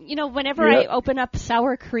great. Whenever I open up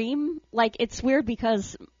sour cream, it's weird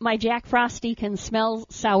because my Jack Frosty can smell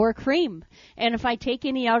sour cream. And if I take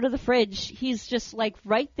any out of the fridge, he's just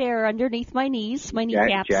right there underneath my knees, my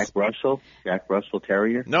kneecaps. Jack Russell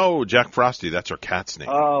Terrier? No, Jack Frosty. That's our cat's name.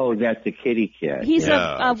 Oh, that's the kitty cat. He's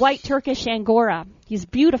a white Turkish Angora. He's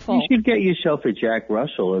beautiful. You should get yourself a Jack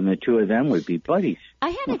Russell, and the two of them would be buddies.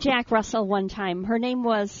 I had a Jack Russell one time. Her name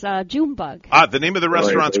was Junebug. The name of the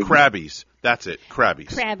restaurant's Krabby's. That's it,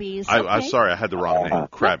 Krabby's. Krabby's. Okay. I'm sorry, I had the wrong name.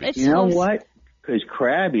 Krabby's. You know what? Because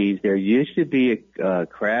Krabby's, there used to be a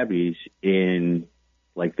Krabby's in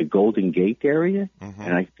the Golden Gate area,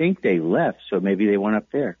 and I think they left, so maybe they went up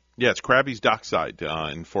there. Yeah, it's Krabby's Dockside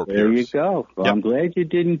in Fort Pierce. There you go. Well, I'm glad you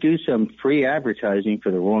didn't do some free advertising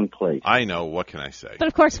for the wrong place. I know. What can I say? But,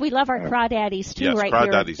 of course, we love our Crawdaddy's, too, right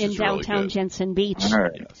Crawdaddy's here in downtown really Jensen Beach. All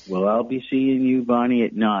right. Yes. Well, I'll be seeing you, Bonnie,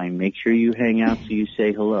 at 9. Make sure you hang out so you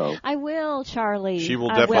say hello. I will, Charlie. She will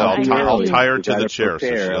definitely. I'll tie her to the chair so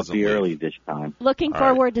she doesn't I'll be leave. early this time. Looking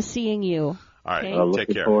forward to seeing you. All right, Looking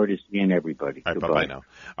take care. forward to seeing everybody. All right, bye-bye now.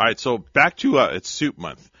 All right, so back to it's Soup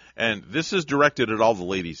Month, and this is directed at all the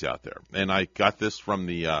ladies out there. And I got this from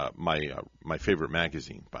the my favorite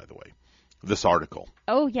magazine, by the way, this article.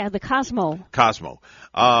 Oh, yeah, the Cosmo.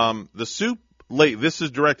 The soup, this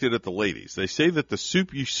is directed at the ladies. They say that the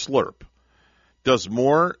soup you slurp does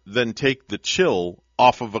more than take the chill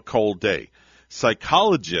off of a cold day.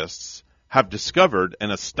 Psychologists have discovered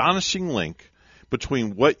an astonishing link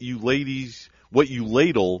between what you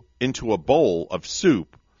ladle into a bowl of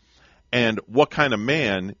soup and what kind of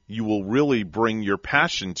man you will really bring your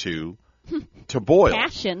passion to boil.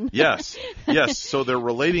 Passion? Yes. So they're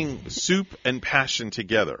relating soup and passion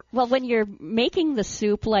together. Well, when you're making the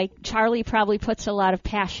soup, like Charlie probably puts a lot of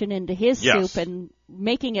passion into his soup and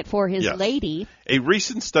making it for his lady. A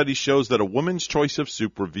recent study shows that a woman's choice of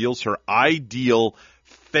soup reveals her ideal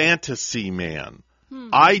fantasy man.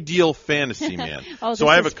 Ideal fantasy man. So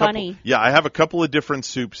I have funny. I have a couple of different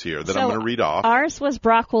soups here that I'm going to read off. Ours was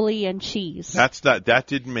broccoli and cheese. That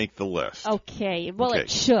didn't make the list. Okay. Well, it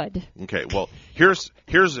should. Okay. Well,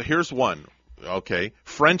 here's one. Okay.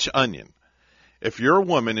 French onion. If you're a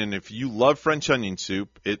woman and if you love French onion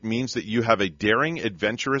soup, it means that you have a daring,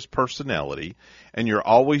 adventurous personality and you're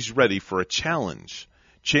always ready for a challenge.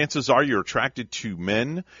 Chances are you're attracted to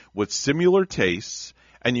men with similar tastes,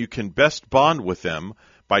 and you can best bond with them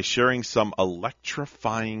by sharing some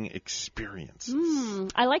electrifying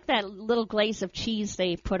experiences. I like that little glaze of cheese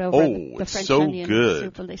they put over the French onion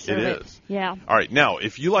soup when they serve it. It is. Yeah. All right. Now,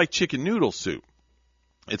 if you like chicken noodle soup,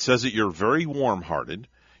 it says that you're very warm-hearted.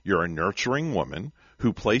 You're a nurturing woman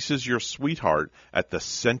who places your sweetheart at the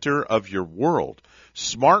center of your world.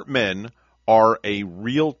 Smart men are a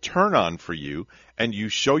real turn-on for you, and you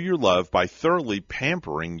show your love by thoroughly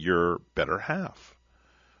pampering your better half.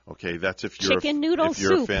 Okay, that's if you're a fan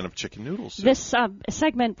of chicken noodle soup. This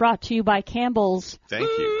segment brought to you by Campbell's. Thank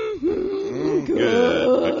you.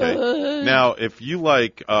 Good. Okay. Now, if you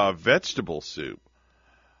like vegetable soup,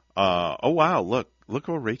 oh wow, look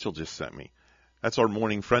what Rachel just sent me. That's our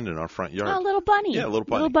morning friend in our front yard. Oh, little bunny. Yeah, little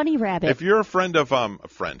bunny. Little bunny rabbit. If you're a friend of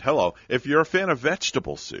hello. If you're a fan of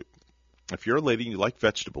vegetable soup. If you're a lady and you like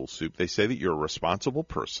vegetable soup, they say that you're a responsible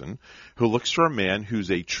person who looks for a man who's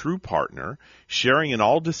a true partner, sharing in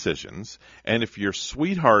all decisions, and if your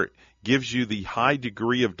sweetheart gives you the high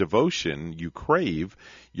degree of devotion you crave,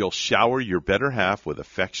 you'll shower your better half with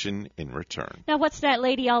affection in return. Now, what's that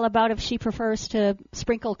lady all about if she prefers to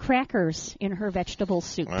sprinkle crackers in her vegetable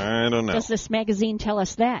soup? I don't know. Does this magazine tell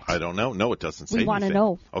us that? I don't know. No, it doesn't say anything. We want to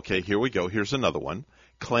know. Okay, here we go. Here's another one.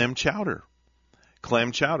 Clam chowder.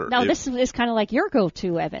 Clam chowder. Now, this is kind of like your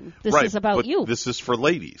go-to, Evan. This is about you. This is for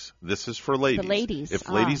ladies. The ladies. If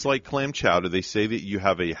ladies like clam chowder, they say that you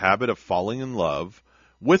have a habit of falling in love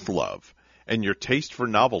with love, and your taste for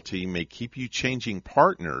novelty may keep you changing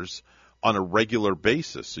partners on a regular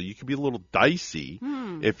basis. So you can be a little dicey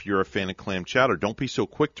if you're a fan of clam chowder. Don't be so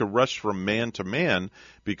quick to rush from man to man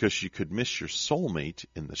because you could miss your soulmate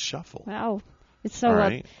in the shuffle. Wow. It's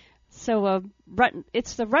so...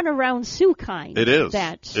 it's the runaround Sue kind. It is.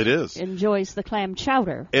 That it is. Enjoys the clam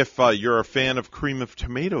chowder. If you're a fan of cream of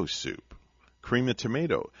tomato soup,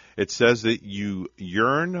 it says that you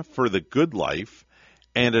yearn for the good life,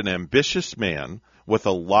 and an ambitious man with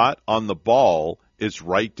a lot on the ball is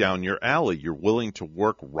right down your alley. You're willing to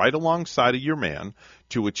work right alongside of your man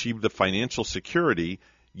to achieve the financial security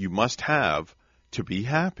you must have to be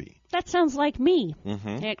happy. That sounds like me.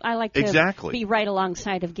 Mm-hmm. I like to be right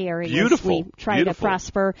alongside of Gary as we try to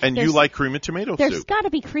prosper. And you like cream of tomato soup. There's got to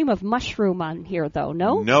be cream of mushroom on here, though,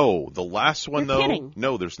 no? No. The last one, You're kidding.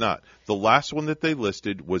 No, there's not. The last one that they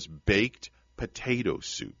listed was baked potato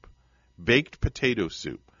soup. Baked potato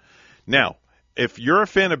soup. Now, if you're a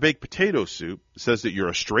fan of baked potato soup, it says that you're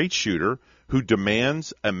a straight shooter who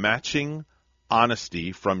demands a matching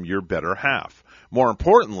honesty from your better half. More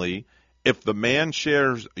importantly, if the man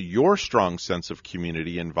shares your strong sense of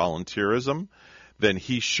community and volunteerism, then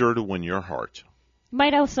he's sure to win your heart.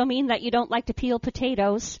 Might also mean that you don't like to peel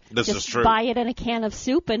potatoes. This is true. Buy it in a can of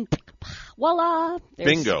soup and voila.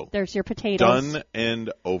 Bingo. There's your potatoes. Done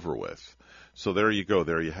and over with. So there you go.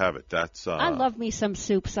 There you have it. That's. I love me some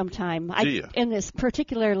soup sometime. Do you?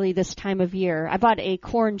 Particularly this time of year. I bought a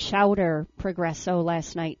corn chowder Progresso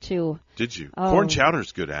last night too. Did you? Oh. Corn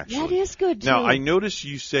chowder's good, actually. That is good too. Now I notice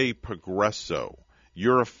you say Progresso.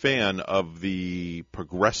 You're a fan of the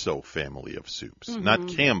Progresso family of soups, not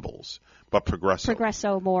Campbell's, But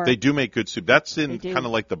Progresso more. They do make good soup. That's in kind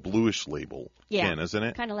of like the bluish label can, isn't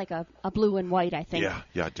it? Kind of like a blue and white, I think.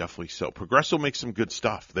 Yeah, definitely so. Progresso makes some good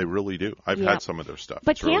stuff. They really do. I've had some of their stuff.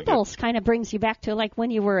 But it's Campbell's really kind of brings you back to like when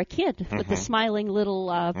you were a kid with the smiling little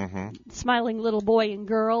boy and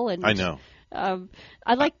girl. And I know.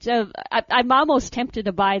 I like I'm almost tempted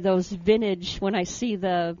to buy those vintage when I see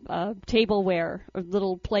the tableware or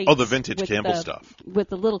little plates. Oh, the vintage Campbell stuff with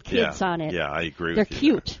the little kids on it. Yeah, I agree. They're with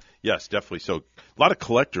you. They're cute. Yes, definitely. So a lot of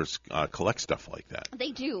collectors collect stuff like that.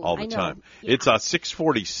 They do. All the I know. time. Yeah. It's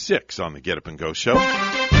 6:46 on the Get Up and Go show.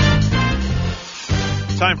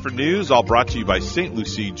 Time for news, all brought to you by St.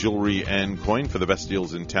 Lucie Jewelry and Coin. For the best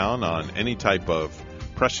deals in town on any type of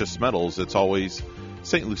precious metals, it's always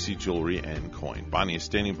St. Lucie Jewelry and Coin. Bonnie is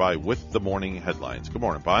standing by with the morning headlines. Good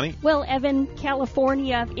morning, Bonnie. Well, Evan,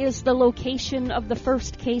 California is the location of the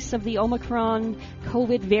first case of the Omicron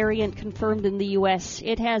COVID variant confirmed in the U.S.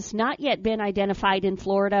 It has not yet been identified in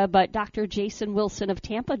Florida, but Dr. Jason Wilson of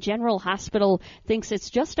Tampa General Hospital thinks it's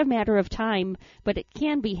just a matter of time, but it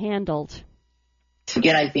can be handled.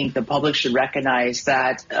 Again, I think the public should recognize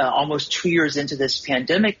that almost 2 years into this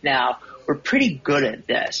pandemic now, we're pretty good at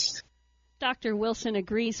this. Dr. Wilson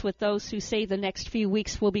agrees with those who say the next few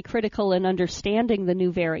weeks will be critical in understanding the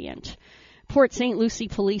new variant. Port St. Lucie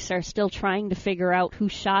police are still trying to figure out who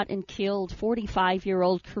shot and killed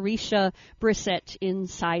 45-year-old Carisha Brissett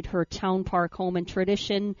inside her Town Park home in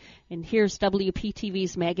Tradition. And here's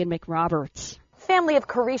WPTV's Megan McRoberts. Family of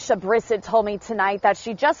Carisha Brissett told me tonight that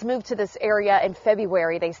she just moved to this area in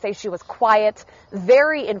February. They say she was quiet,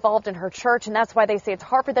 very involved in her church, and that's why they say it's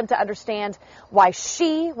hard for them to understand why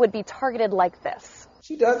she would be targeted like this.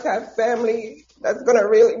 She does have family that's going to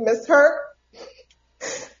really miss her,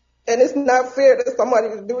 and it's not fair to somebody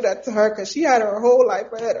to do that to her because she had her whole life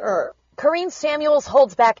ahead of her. Corrine Samuels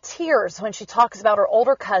holds back tears when she talks about her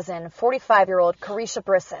older cousin, 45-year-old Carisha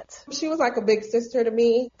Brissett. She was like a big sister to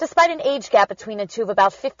me. Despite an age gap between the two of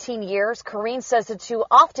about 15 years, Corrine says the two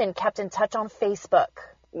often kept in touch on Facebook.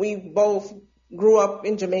 We both grew up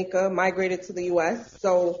in Jamaica, migrated to the U.S.,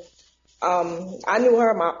 so I knew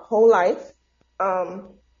her my whole life.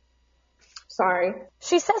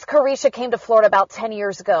 She says Carisha came to Florida about 10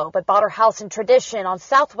 years ago, but bought her house in Tradition on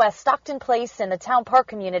Southwest Stockton Place in the Town Park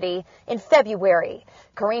community in February.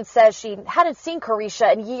 Corrine says she hadn't seen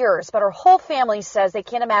Carisha in years, but her whole family says they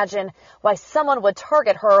can't imagine why someone would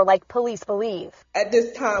target her like police believe. At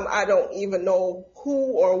this time, I don't even know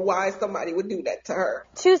who or why somebody would do that to her.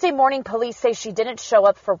 Tuesday morning, police say she didn't show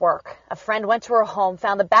up for work. A friend went to her home,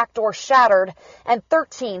 found the back door shattered, and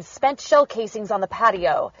 13 spent shell casings on the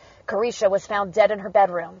patio. Carisha was found dead in her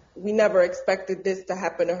bedroom. We never expected this to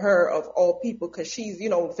happen to her, of all people, because she's,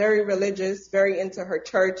 very religious, very into her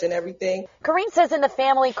church and everything. Corrine says in the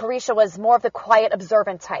family, Carisha was more of the quiet,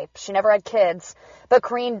 observant type. She never had kids, but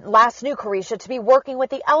Corrine last knew Carisha to be working with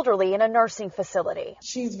the elderly in a nursing facility.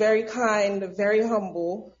 She's very kind, very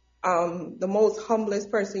humble. The most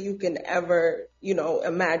humblest person you can ever,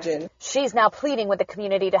 imagine. She's now pleading with the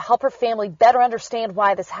community to help her family better understand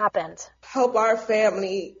why this happened. Help our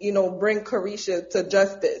family, bring Carisha to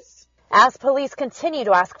justice. As police continue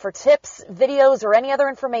to ask for tips, videos, or any other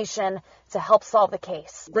information to help solve the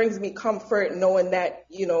case. Brings me comfort knowing that,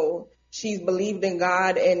 she's believed in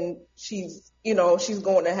God and she's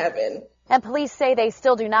going to heaven. And police say they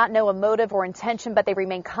still do not know a motive or intention, but they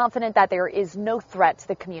remain confident that there is no threat to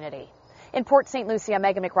the community. In Port St. Lucie, I'm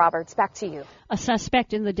Megan McRoberts. Back to you. A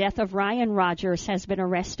suspect in the death of Ryan Rogers has been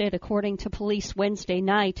arrested, according to police Wednesday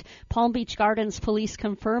night. Palm Beach Gardens police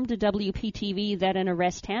confirmed to WPTV that an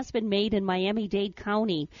arrest has been made in Miami-Dade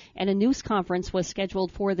County, and a news conference was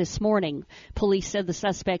scheduled for this morning. Police said the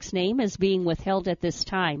suspect's name is being withheld at this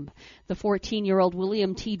time. The 14-year-old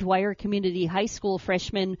William T. Dwyer Community High School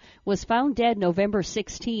freshman was found dead November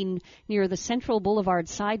 16 near the Central Boulevard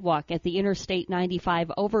sidewalk at the Interstate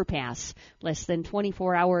 95 overpass. Less than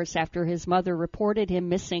 24 hours after his mother reported him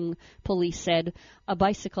missing, police said a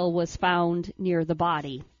bicycle was found near the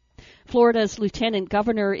body. Florida's lieutenant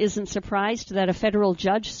governor isn't surprised that a federal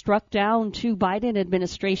judge struck down two Biden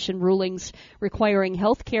administration rulings requiring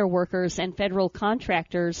health care workers and federal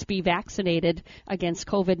contractors be vaccinated against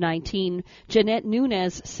COVID-19. Jeanette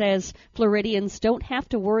Nunez says Floridians don't have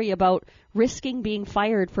to worry about risking being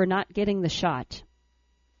fired for not getting the shot.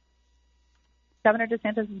 Governor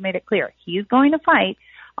DeSantis has made it clear he's going to fight,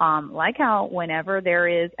 like how whenever there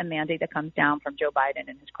is a mandate that comes down from Joe Biden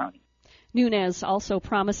and his cronies. Nunez also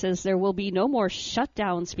promises there will be no more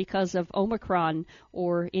shutdowns because of Omicron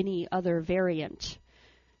or any other variant.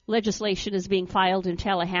 Legislation is being filed in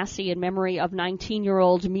Tallahassee in memory of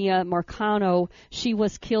 19-year-old Mia Marcano. She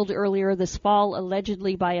was killed earlier this fall,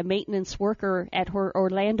 allegedly by a maintenance worker at her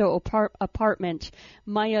Orlando apartment.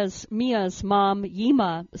 Mia's mom,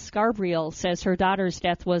 Yima Scarbriel, says her daughter's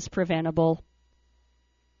death was preventable.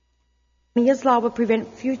 Mia's law will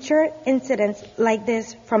prevent future incidents like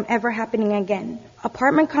this from ever happening again.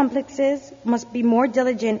 Apartment complexes must be more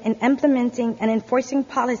diligent in implementing and enforcing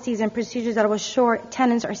policies and procedures that will ensure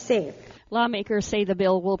tenants are safe. Lawmakers say the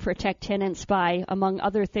bill will protect tenants by, among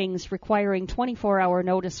other things, requiring 24-hour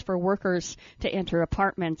notice for workers to enter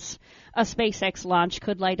apartments. A SpaceX launch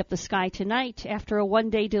could light up the sky tonight. After a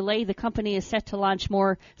one-day delay, the company is set to launch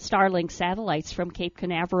more Starlink satellites from Cape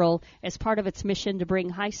Canaveral as part of its mission to bring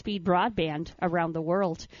high-speed broadband around the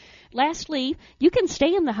world. Lastly, you can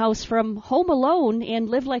stay in the house from home alone and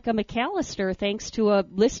live like a McAllister thanks to a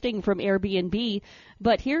listing from Airbnb.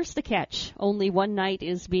 But here's the catch. Only one night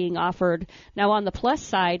is being offered. Now, on the plus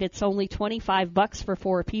side, it's only $25 for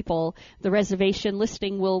 4 people. The reservation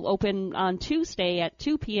listing will open on Tuesday at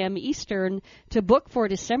 2 p.m. Eastern to book for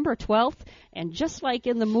December 12th. And just like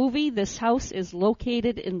in the movie, this house is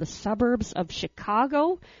located in the suburbs of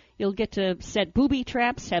Chicago. You'll get to set booby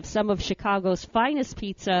traps, have some of Chicago's finest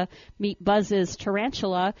pizza, meet Buzz's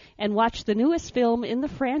tarantula, and watch the newest film in the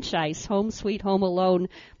franchise, Home Sweet Home Alone.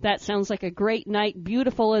 That sounds like a great night,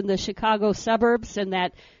 beautiful in the Chicago suburbs, and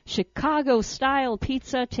that Chicago-style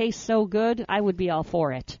pizza tastes so good, I would be all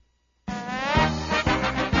for it.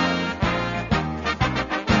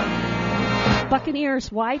 Buccaneers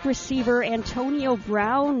wide receiver Antonio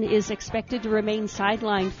Brown is expected to remain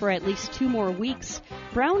sidelined for at least 2 more weeks.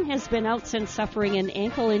 Brown has been out since suffering an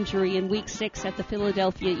ankle injury in Week 6 at the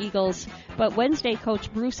Philadelphia Eagles, but Wednesday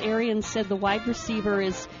coach Bruce Arians said the wide receiver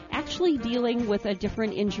is actually dealing with a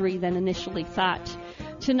different injury than initially thought.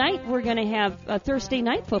 Tonight we're going to have Thursday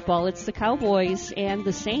night football. It's the Cowboys and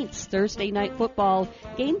the Saints. Thursday night football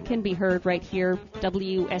game can be heard right here,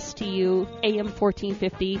 WSTU AM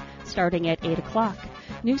 1450, starting at 8 o'clock.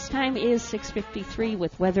 News time is 6:53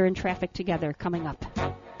 with weather and traffic together coming up.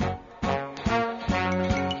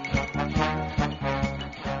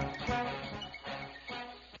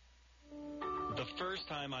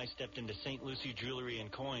 I stepped into St. Lucie Jewelry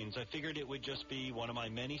and Coins, I figured it would just be one of my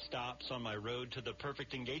many stops on my road to the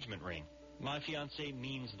perfect engagement ring. My fiancée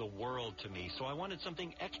means the world to me, so I wanted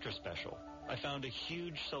something extra special. I found a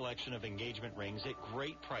huge selection of engagement rings at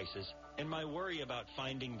great prices, and my worry about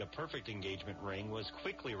finding the perfect engagement ring was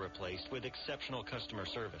quickly replaced with exceptional customer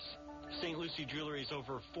service. St. Lucie Jewelry's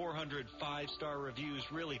over 400 5-star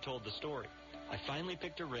reviews really told the story. I finally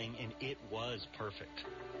picked a ring, and it was perfect.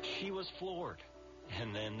 She was floored.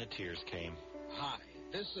 And then the tears came. Hi,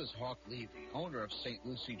 this is Hawk Levy, owner of St.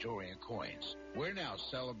 Lucie Jewelry and Coins. We're now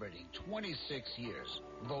celebrating 26 years,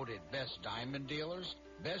 voted best diamond dealers,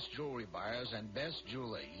 best jewelry buyers, and best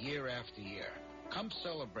jeweler year after year. Come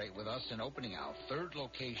celebrate with us in opening our 3rd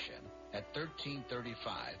location at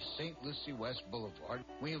 1335 St. Lucie West Boulevard.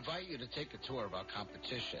 We invite you to take a tour of our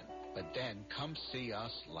competition, but then come see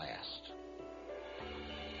us last.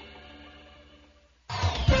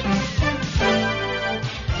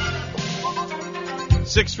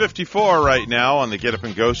 6:54 right now on the Get Up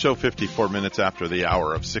and Go Show, 54 minutes after the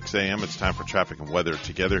hour of 6 a.m. It's time for traffic and weather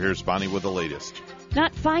together. Here's Bonnie with the latest.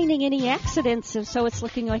 Not finding any accidents, so it's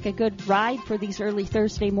looking like a good ride for these early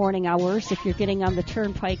Thursday morning hours. If you're getting on the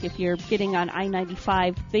Turnpike, if you're getting on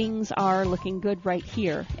I-95, things are looking good right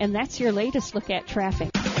here. And that's your latest look at traffic.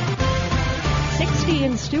 60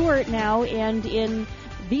 in Stewart now, and in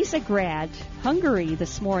Visegrad, Hungary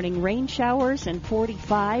this morning, rain showers and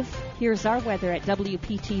 45. Here's our weather at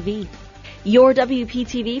WPTV. Your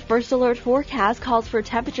WPTV First Alert forecast calls for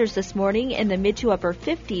temperatures this morning in the mid to upper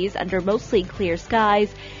 50s under mostly clear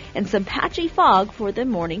skies and some patchy fog for the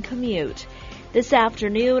morning commute. This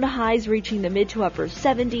afternoon, highs reaching the mid to upper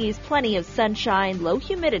 70s, plenty of sunshine, low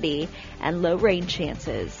humidity, and low rain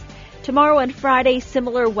chances. Tomorrow and Friday,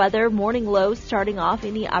 similar weather, morning lows starting off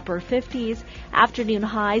in the upper 50s, afternoon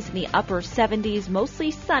highs in the upper 70s, mostly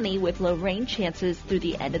sunny with low rain chances through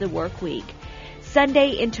the end of the work week.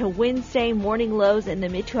 Sunday into Wednesday, morning lows in the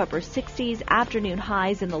mid to upper 60s, afternoon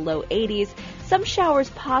highs in the low 80s. Some showers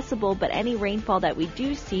possible, but any rainfall that we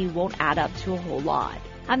do see won't add up to a whole lot.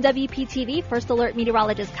 I'm WPTV First Alert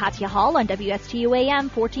meteorologist Katya Hall on WSTU AM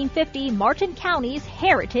 1450, Martin County's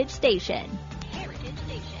Heritage Station.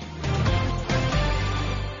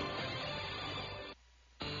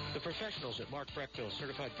 The professional professionals at Mark Breckville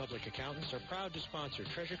Certified Public Accountants are proud to sponsor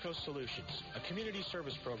Treasure Coast Solutions, a community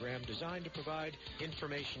service program designed to provide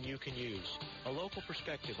information you can use, a local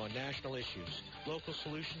perspective on national issues, local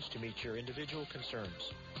solutions to meet your individual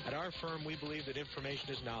concerns. At our firm, we believe that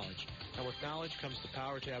information is knowledge, and with knowledge comes the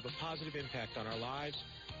power to have a positive impact on our lives,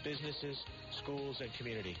 businesses, schools, and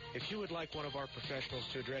community. If you would like one of our professionals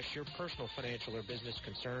to address your personal financial or business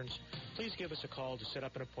concerns, please give us a call to set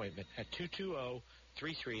up an appointment at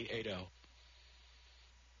 220-3380.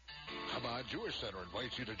 Chabad Jewish Center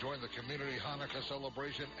invites you to join the community Hanukkah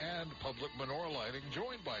celebration and public menorah lighting,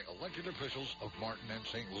 joined by elected officials of Martin and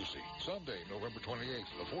St. Lucie. Sunday, November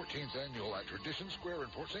 28th, the 14th annual at Tradition Square in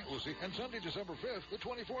Port St. Lucie, and Sunday, December 5th, the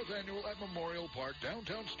 24th annual at Memorial Park,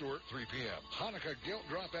 downtown Stuart, 3 p.m. Hanukkah Guilt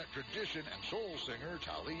Drop at Tradition and soul singer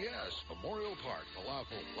Tali Yes. Memorial Park,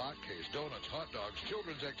 falafel, latkes, donuts, hot dogs,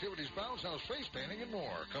 children's activities, bounce house, face painting, and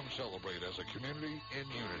more. Come celebrate as a community in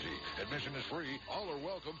unity. Admission is free. All are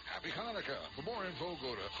welcome. Happy Hanukkah. For more info,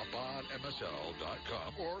 go to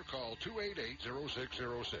chabadmsl.com or call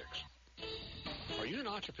 288-0606. Are you an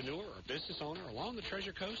entrepreneur or business owner along the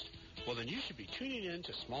Treasure Coast? Well, then you should be tuning in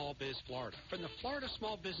to Small Biz Florida from the Florida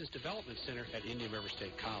Small Business Development Center at Indian River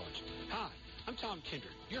State College. Hi, I'm Tom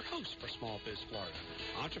Kindred, your host for Small Biz Florida.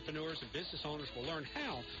 Entrepreneurs and business owners will learn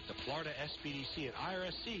how the Florida SBDC and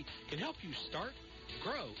IRSC can help you start,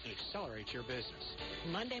 grow, and accelerate your business.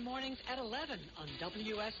 Monday mornings at 11 on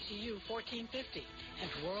WSTU 1450 and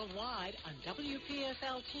worldwide on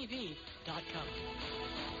WPFLTV.com.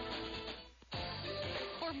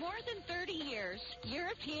 For more than 30 years,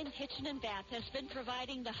 European Kitchen and Bath has been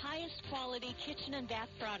providing the highest quality kitchen and bath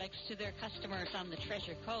products to their customers on the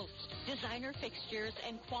Treasure Coast. Designer fixtures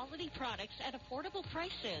and quality products at affordable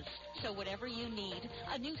prices. So whatever you need,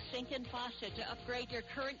 a new sink and faucet to upgrade your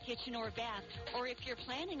current kitchen or bath, or if you're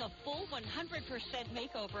planning a full 100%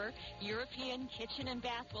 makeover, European Kitchen and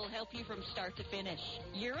Bath will help you from start to finish.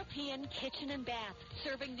 European Kitchen and Bath,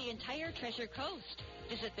 serving the entire Treasure Coast.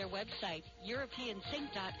 Visit their website,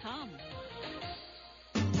 EuropeanSink.com.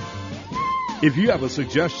 If you have a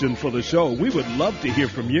suggestion for the show, we would love to hear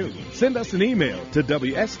from you. Send us an email to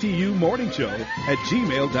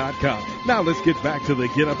WSTUmorningshow@gmail.com. Now let's get back to the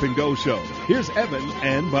Get Up and Go show. Here's Evan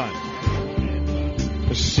and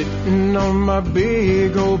Bonnie. Sitting on my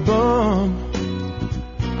big old bum,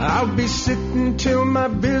 I'll be sitting till my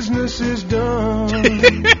business is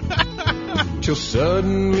done. Till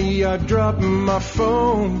suddenly I drop my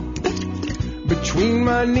phone between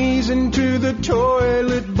my knees into the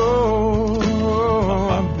toilet bowl.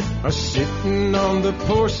 I'm sitting on the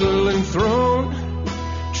porcelain throne,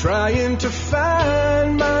 trying to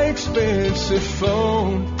find my expensive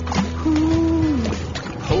phone. Ooh,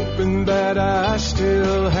 hoping that I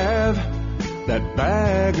still have that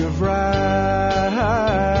bag of rice.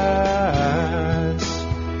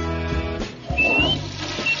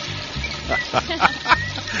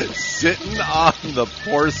 Sitting on the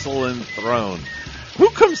porcelain throne. Who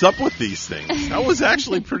comes up with these things? That was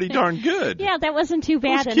actually pretty darn good. Yeah, that wasn't too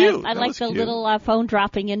bad. That was cute. I like the little phone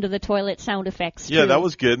dropping into the toilet sound effects, too. Yeah, that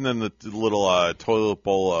was good. And then the little toilet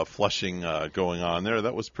bowl flushing going on there.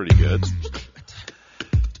 That was pretty good.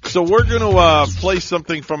 So we're going to play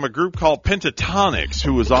something from a group called Pentatonics,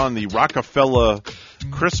 who was on the Rockefeller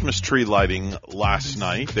Christmas tree lighting last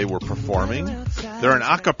night. They were performing. They're an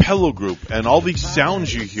a cappella group, and all these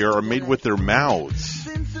sounds you hear are made with their mouths.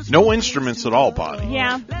 No instruments at all, Bonnie.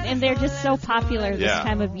 Yeah, and they're just so popular this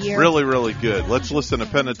time of year. Really, really good. Let's listen to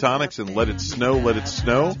Pentatonics and Let It Snow, Let It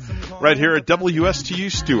Snow, right here at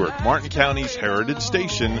WSTU Stuart, Martin County's Heritage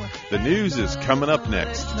Station. The news is coming up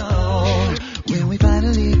next. When we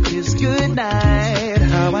finally kiss goodnight,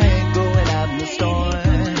 how I ain't going out in the storm.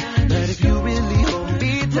 But if you really hold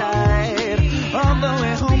me tight, on the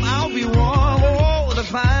way home I'll be warm. Oh, the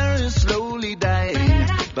fire is slowly dying,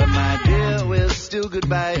 but my dear, we're still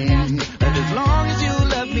goodbye. And as long as you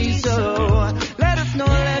love me so, let it snow,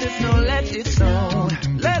 let it snow, let it snow.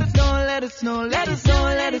 Let it snow, let it snow, let it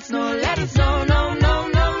snow, let it snow, let it snow. No, no,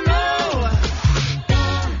 no, no.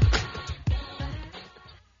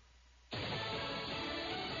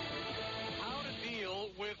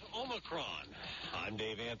 I'm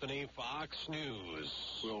Dave Anthony, Fox News.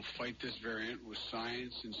 We'll fight this variant with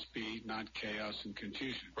science and speed, not chaos and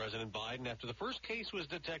confusion. President Biden, after the first case was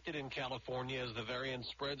detected in California as the variant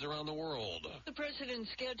spreads around the world. The president's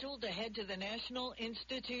scheduled to head to the National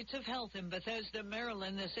Institutes of Health in Bethesda,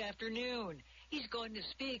 Maryland this afternoon. He's going to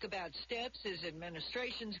speak about steps his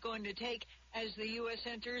administration's going to take as the U.S.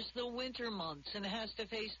 enters the winter months and has to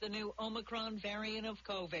face the new Omicron variant of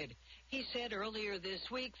COVID. He said earlier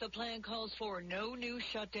this week the plan calls for no new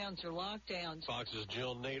shutdowns or lockdowns. Fox's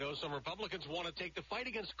Jill Nato. Some Republicans want to take the fight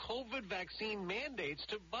against COVID vaccine mandates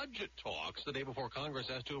to budget talks the day before Congress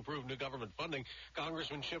has to approve new government funding.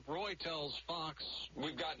 Congressman Chip Roy tells Fox,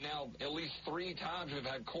 we've got now at least 3 times we've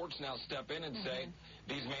had courts now step in and say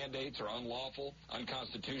these mandates are unlawful,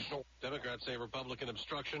 unconstitutional. Democrats say Republican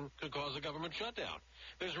obstruction could cause a government shutdown.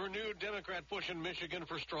 There's renewed Democrat push in Michigan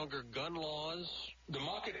for stronger gun laws. The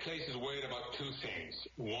market case is worried about 2 things.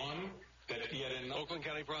 One, that yet in Oakland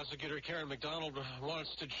County Prosecutor Karen McDonald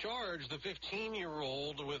wants to charge the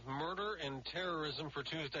 15-year-old with murder and terrorism for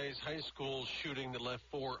Tuesday's high school shooting that left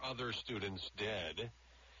 4 other students dead.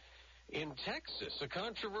 In Texas, a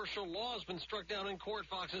controversial law has been struck down in court.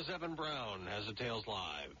 Fox's Evan Brown has details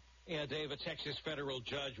live. Yeah, Dave, a Texas federal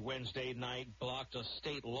judge Wednesday night blocked a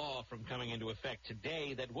state law from coming into effect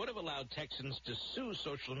today that would have allowed Texans to sue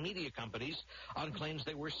social media companies on claims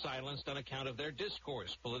they were silenced on account of their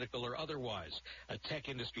discourse, political or otherwise. A tech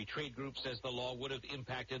industry trade group says the law would have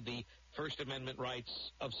impacted the First Amendment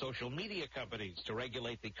rights of social media companies to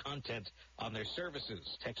regulate the content on their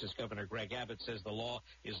services. Texas Governor Greg Abbott says the law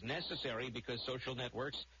is necessary because social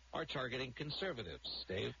networks are targeting conservatives.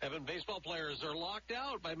 Dave? Evan, baseball players are locked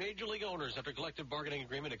out by major league owners after collective bargaining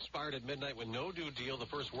agreement expired at midnight with no due deal, the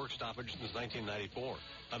first work stoppage since 1994.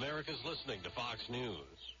 America's listening to Fox News.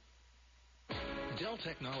 Dell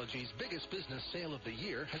Technologies' biggest business sale of the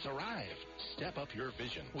year has arrived. Step up your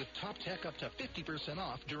vision with top tech up to 50%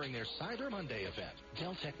 off during their Cyber Monday event.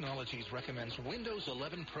 Dell Technologies recommends Windows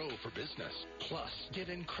 11 Pro for business. Plus, get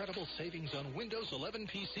incredible savings on Windows 11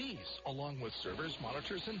 PCs, along with servers,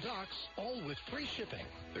 monitors, and docks, all with free shipping.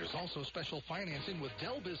 There's also special financing with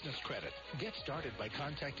Dell Business Credit. Get started by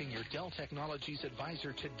contacting your Dell Technologies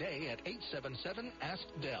advisor today at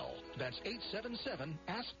 877-ASK-DELL. That's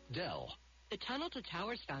 877-ASK-DELL. The Tunnel to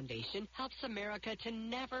Towers Foundation helps America to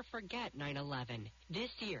never forget 9/11. This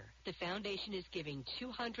year, the foundation is giving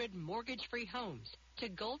 200 mortgage-free homes to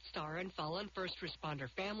Gold Star and fallen first responder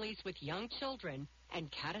families with young children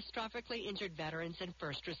and catastrophically injured veterans and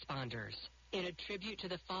first responders. In a tribute to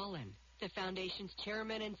the fallen, the foundation's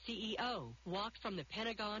chairman and CEO walked from the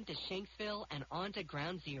Pentagon to Shanksville and on to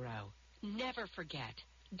Ground Zero. Never forget.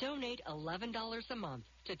 Donate $11 a month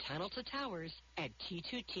to Tunnel to Towers at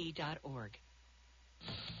T2T.org.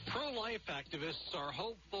 Pro-life activists are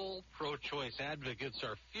hopeful. Pro-choice advocates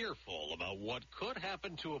are fearful about what could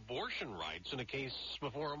happen to abortion rights in a case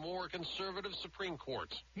before a more conservative Supreme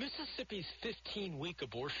Court. Mississippi's 15-week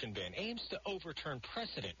abortion ban aims to overturn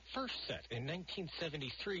precedent first set in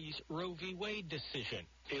 1973's Roe v. Wade decision.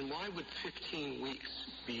 And why would 15 weeks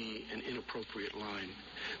be an inappropriate line?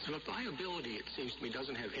 So viability, it seems to me,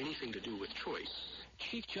 doesn't have anything to do with choice.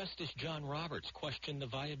 Chief Justice John Roberts questioned the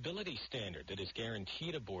viability standard that has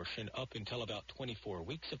guaranteed abortion up until about 24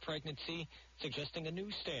 weeks of pregnancy, suggesting a new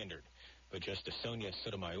standard. But Justice Sonia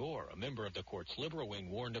Sotomayor, a member of the court's liberal wing,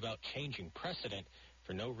 warned about changing precedent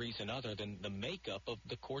for no reason other than the makeup of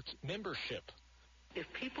the court's membership.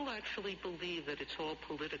 If people actually believe that it's all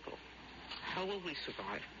political, how will we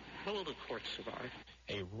survive? How will the court survive?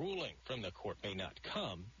 A ruling from the court may not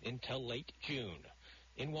come until late June.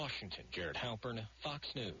 In Washington, Jared Halpern,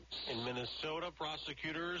 Fox News. In Minnesota,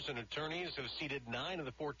 prosecutors and attorneys have seated 9 of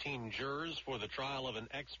the 14 jurors for the trial of an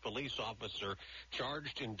ex-police officer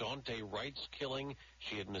charged in Daunte Wright's killing.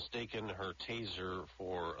 She had mistaken her taser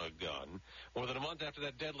for a gun. More than a month after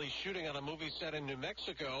that deadly shooting on a movie set in New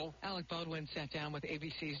Mexico, Alec Baldwin sat down with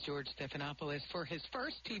ABC's George Stephanopoulos for his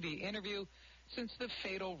first TV interview since the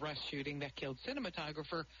fatal Rush shooting that killed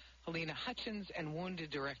cinematographer Helena Hutchins and wounded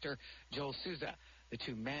director Joel Souza. The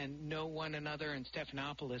two men know one another, and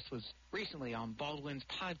Stephanopoulos was recently on Baldwin's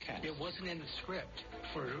podcast. It wasn't in the script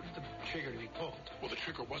for the trigger to be pulled. Well, the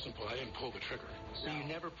trigger wasn't pulled. I didn't pull the trigger. So you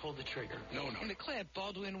never pulled the trigger? No. In the clip,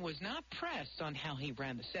 Baldwin was not pressed on how he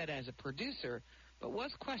ran the set as a producer, but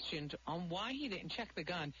was questioned on why he didn't check the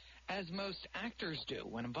gun, as most actors do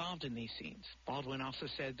when involved in these scenes. Baldwin also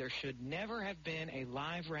said there should never have been a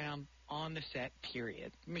live round on the set,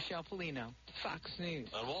 period. Michelle Polino, Fox News.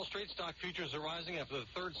 On Wall Street, stock futures are rising after the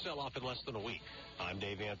third sell-off in less than a week. I'm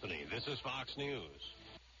Dave Anthony. This is Fox News.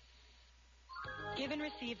 Give and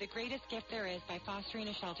receive the greatest gift there is by fostering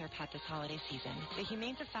a shelter pet this holiday season. The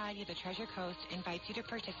Humane Society of the Treasure Coast invites you to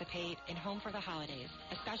participate in Home for the Holidays,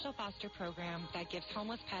 a special foster program that gives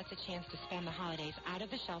homeless pets a chance to spend the holidays out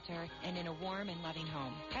of the shelter and in a warm and loving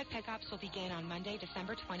home. Pet pickups will begin on Monday,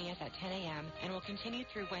 December 20th at 10 a.m. and will continue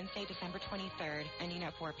through Wednesday, December 23rd, ending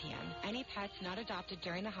at 4 p.m. Any pets not adopted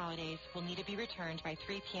during the holidays will need to be returned by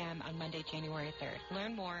 3 p.m. on Monday, January 3rd.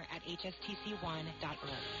 Learn more at hstc1.org.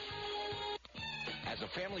 As a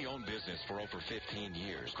family-owned business for over 15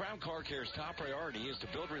 years, Crown Car Care's top priority is to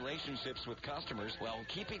build relationships with customers while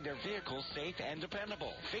keeping their vehicles safe and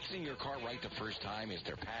dependable. Fixing your car right the first time is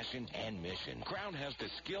their passion and mission. Crown has the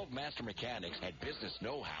skilled master mechanics and business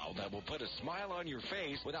know-how that will put a smile on your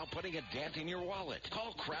face without putting a dent in your wallet.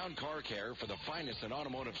 Call Crown Car Care for the finest in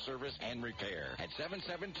automotive service and repair at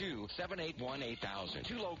 772-781-8000.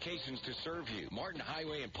 2 locations to serve you: Martin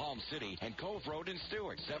Highway in Palm City and Cove Road in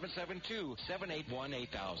Stewart. 772-781-8000.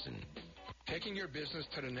 Taking your business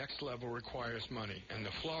to the next level requires money, and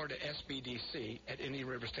the Florida SBDC at Indian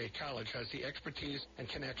River State College has the expertise and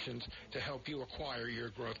connections to help you acquire your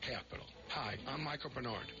growth capital. Hi, I'm Michael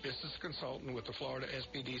Bernard, business consultant with the Florida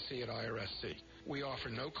SBDC at IRSC. We offer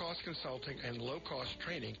no-cost consulting and low-cost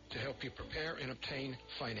training to help you prepare and obtain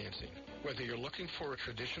financing. Whether you're looking for a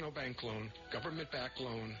traditional bank loan, government-backed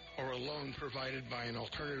loan, or a loan provided by an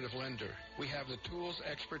alternative lender, we have the tools,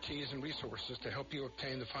 expertise, and resources to help you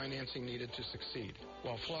obtain the financing needed to succeed.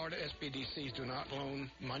 While Florida SBDCs do not loan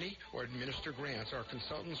money or administer grants, our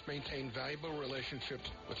consultants maintain valuable relationships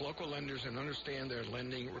with local lenders and understand their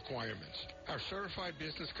lending requirements. Our certified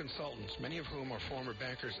business consultants, many of whom are former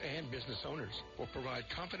bankers and business owners, will provide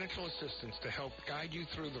confidential assistance to help guide you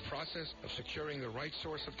through the process of securing the right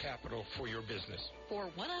source of capital for your business. For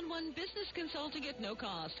one-on-one business consulting at no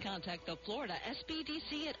cost, contact the Florida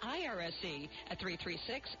SBDC at IRSC at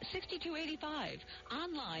 336-6285.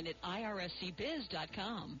 Online at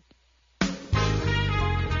irscbiz.com.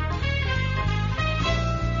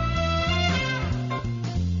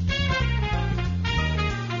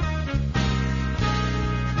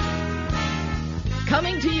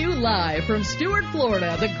 Coming to you live from Stuart,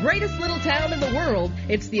 Florida, the greatest little town in the world,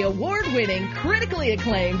 it's the award-winning, critically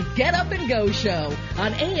acclaimed Get Up and Go show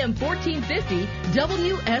on AM 1450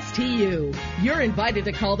 WSTU. You're invited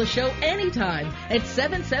to call the show anytime at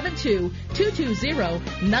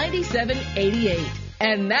 772-220-9788.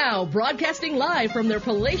 And now, broadcasting live from their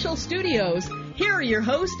palatial studios, here are your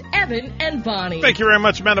hosts, Evan and Bonnie. Thank you very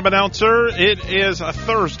much, Madam Announcer. It is a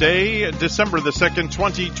Thursday, December the 2nd,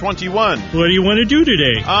 2021. What do you want to do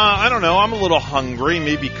today? I don't know. I'm a little hungry.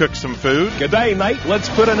 Maybe cook some food. Good day, mate. Let's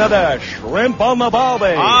put another shrimp on the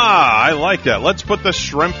barbie. I like that. Let's put the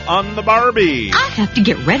shrimp on the barbie. I have to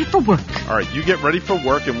get ready for work. All right, you get ready for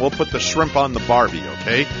work, and we'll put the shrimp on the barbie,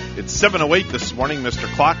 okay? It's 7:08 this morning. Mr.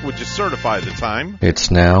 Clock, would you certify the time? It's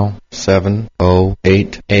now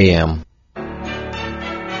 7:08 a.m.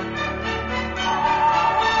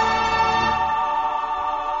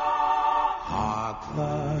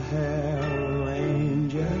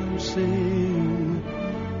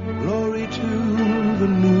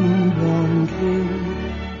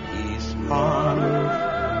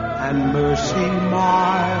 Mercy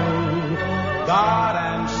mild, God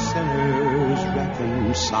and sinners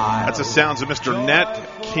reconciled. That's the sounds of Mr. Nat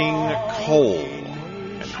King Cole.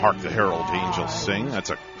 And Hark the Herald Angels Sing. That's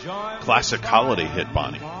a classic holiday hit,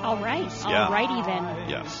 Bonnie. All right. Yeah. All righty then.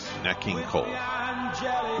 Yes, Nat King Cole.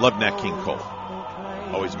 Love Nat King Cole.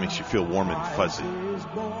 Always makes you feel warm and fuzzy.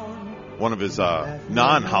 One of his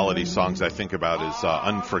non-holiday songs I think about is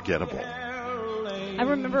Unforgettable. I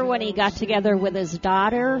remember when he got together with his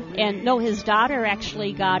daughter, and no, his daughter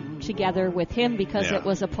actually got together with him because it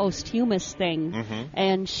was a posthumous thing,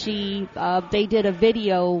 and they did a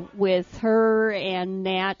video with her and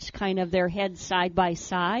Nat, kind of their heads side by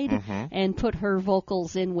side, and put her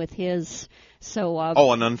vocals in with his. So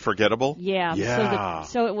an Unforgettable? Yeah.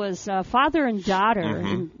 So it was father and daughter.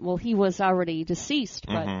 And, well, he was already deceased,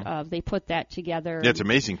 but they put that together. Yeah, it's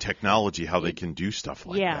amazing technology how they can do stuff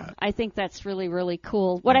like that. Yeah, I think that's really, really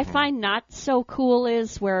cool. What I find not so cool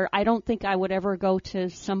is where I don't think I would ever go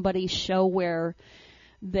to somebody's show where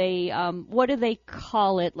they, what do they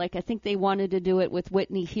call it? Like, I think they wanted to do it with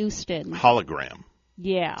Whitney Houston. Hologram.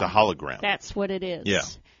 Yeah. It's a hologram. That's what it is. Yeah.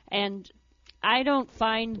 And I don't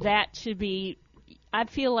find that to be, I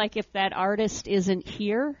feel like if that artist isn't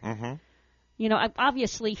here, you know,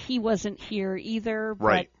 obviously he wasn't here either,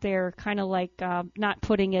 but they're kind of like not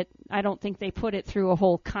putting it, I don't think they put it through a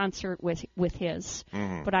whole concert with his.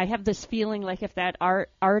 But I have this feeling like if that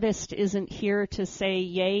artist isn't here to say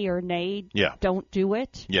yay or nay, don't do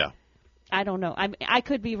it. Yeah. I don't know. I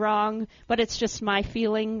could be wrong, but it's just my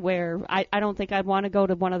feeling where I don't think I'd want to go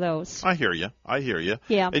to one of those. I hear you.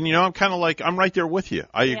 Yeah. And I'm kind of like, I'm right there with you.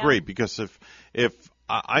 I agree, because if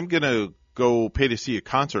I'm going to go pay to see a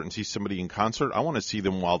concert and see somebody in concert, I want to see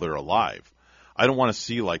them while they're alive. I don't want to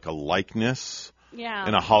see like a likeness in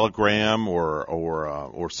a hologram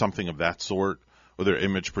or something of that sort, or their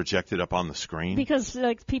image projected up on the screen. Because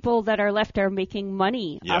like people that are left are making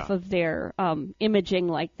money off of their imaging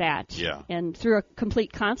like that. Yeah. And through a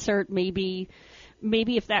complete concert, maybe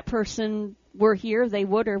if that person were here, they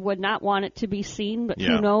would or would not want it to be seen, but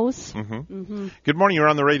who knows? Mm-hmm. Mm-hmm. Good morning. You're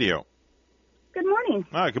on the radio. Good morning.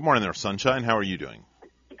 Good morning there, Sunshine. How are you doing?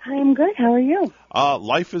 I'm good. How are you?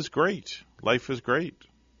 Life is great. Life is great.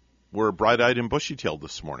 We're bright-eyed and bushy-tailed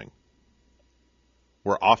this morning.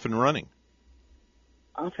 We're off and running.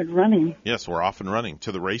 Off and running? Yes, we're off and running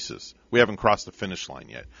to the races. We haven't crossed the finish line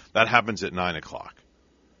yet. That happens at 9 o'clock.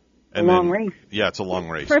 And a long race. Yeah, it's a long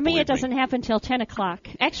race. For me, it doesn't happen till 10 o'clock.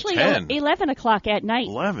 Actually, 11 o'clock at night.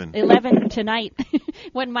 11 tonight,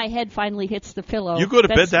 when my head finally hits the pillow. You go to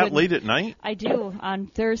bed that late at night? I do, on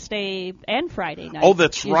Thursday and Friday night. Oh,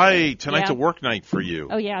 that's right. Tonight's a work night for you.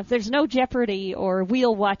 Oh, yeah. There's no Jeopardy or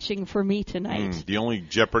wheel watching for me tonight. The only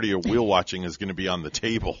Jeopardy or wheel watching is going to be on the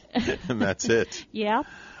table, and that's it. Yeah.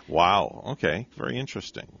 Wow. Okay. Very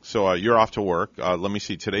interesting. So you're off to work. Let me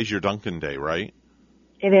see. Today's your Dunkin' Day, right?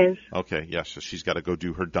 It is. Okay, yes, so she's got to go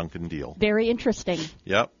do her Dunkin' deal. Very interesting.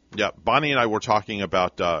 Yep. Bonnie and I were talking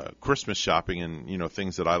about Christmas shopping and,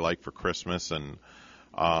 things that I like for Christmas, and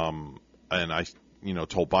I,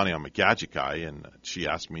 told Bonnie I'm a gadget guy, and she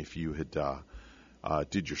asked me if you had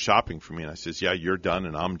did your shopping for me, and I says, yeah, you're done,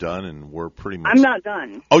 and I'm done, and we're pretty much... I'm not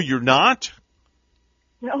done. Oh, you're not?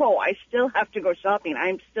 No, I still have to go shopping.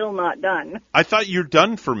 I'm still not done. I thought you're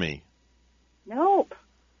done for me. Nope.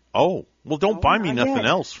 Oh, well, don't buy me nothing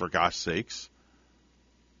else, for gosh sakes.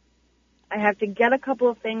 I have to get a couple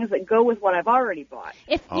of things that go with what I've already bought.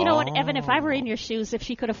 If you know what, Evan, if I were in your shoes, if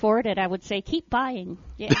she could afford it, I would say keep buying.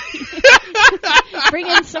 Yeah. Bring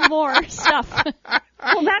in some more stuff.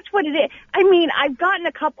 Well, that's what it is. I mean, I've gotten,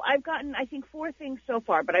 I think, 4 things so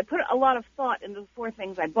far, but I put a lot of thought into the 4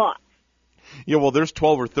 things I bought. Yeah, well, there's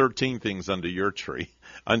 12 or 13 things under your tree,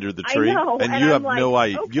 under the tree, I know, and you have no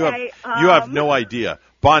idea. Okay, you have no idea,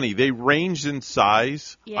 Bonnie. They range in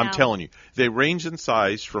size. Yeah. I'm telling you, they range in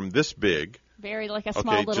size from this big, very like a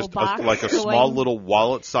small little just box, like a small little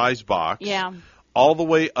wallet-sized box, yeah, all the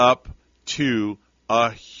way up to a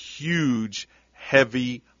huge,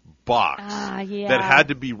 heavy box that had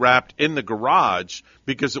to be wrapped in the garage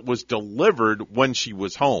because it was delivered when she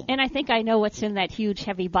was home. And I think I know what's in that huge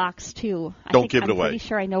heavy box too. Don't give it away. I'm pretty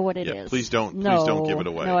sure I know what it is. Please don't give it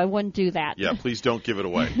away. No, I wouldn't do that. Yeah, please don't give it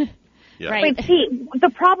away. Yeah. Right. But see,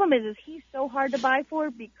 the problem is he's so hard to buy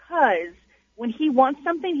for because when he wants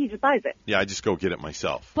something, he just buys it. Yeah, I just go get it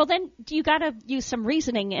myself. Well, then you got to use some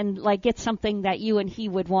reasoning and like get something that you and he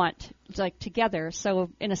would want like together.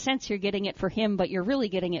 So in a sense, you're getting it for him, but you're really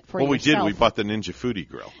getting it for yourself. Well, we did. We bought the Ninja Foodie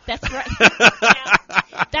Grill. That's right.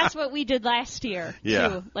 Yeah. That's what we did last year. Yeah.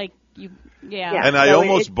 Too. Like you. Yeah. And I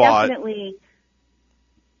almost bought. Definitely.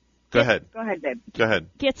 Go ahead. Go ahead, babe. Go ahead.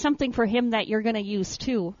 Get something for him that you're going to use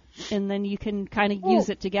too, and then you can kind of use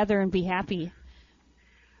it together and be happy.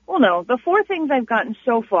 Well, no. The 4 things I've gotten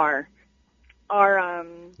so far are...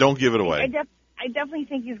 Don't give it away. I definitely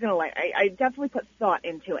think he's going to like I definitely put thought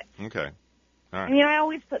into it. Okay. All right. I mean, I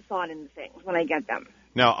always put thought into things when I get them.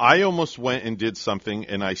 Now, I almost went and did something,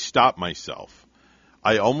 and I stopped myself.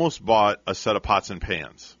 I almost bought a set of pots and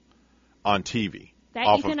pans on TV. That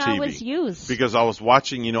off you can of TV, always use. Because I was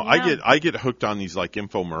watching, I get hooked on these, like,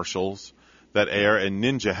 infomercials that air, and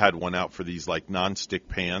Ninja had one out for these, like, non-stick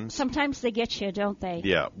pans. Sometimes they get you, don't they?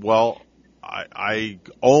 Yeah. Well, I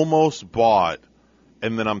almost bought,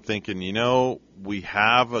 and then I'm thinking, we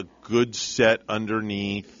have a good set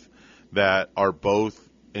underneath that are both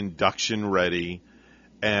induction ready,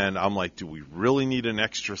 and I'm like, do we really need an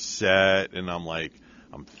extra set? And I'm like,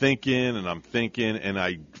 I'm thinking,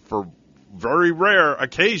 and for very rare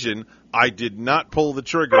occasion, I did not pull the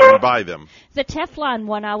trigger and buy them. The Teflon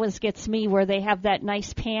one always gets me, where they have that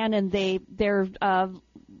nice pan and they're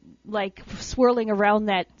like swirling around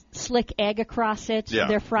that slick egg across it. Yeah,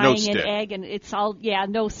 they're frying no an stick. egg, and it's all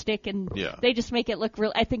no stick, and they just make it look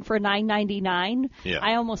real. I think for $9.99,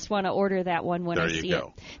 I almost want to order that one when I see it.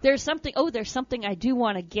 There's something. Oh, there's something I do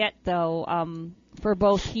want to get though, for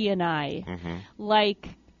both he and I. Mm-hmm. Like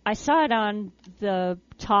I saw it on the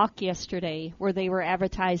Talk yesterday, where they were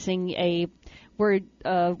advertising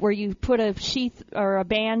where you put a sheath or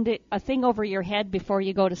a thing over your head before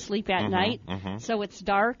you go to sleep at night, so it's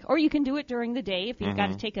dark. Or you can do it during the day if you've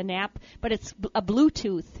got to take a nap. But it's a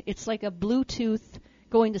Bluetooth. It's like a Bluetooth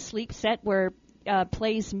going to sleep set where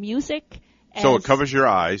plays music. So it covers your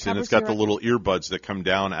eyes, and it's got the little earbuds that come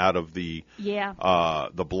down out of the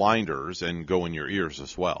blinders and go in your ears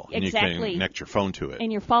as well. And you can connect your phone to it.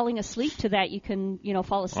 And you're falling asleep to that. You can,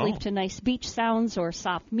 fall asleep to nice beach sounds or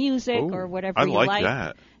soft music or whatever you like. I like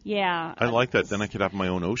that. Yeah. I like that. Then I could have my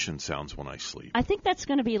own ocean sounds when I sleep. I think that's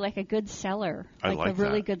going to be like a good seller. I like a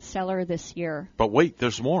really good seller this year. But wait,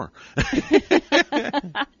 there's more.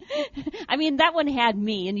 I mean, that one had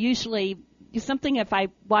me, and usually if I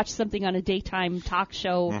watch something on a daytime talk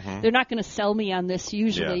show, they're not going to sell me on this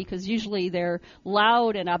usually, because usually they're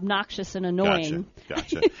loud and obnoxious and annoying.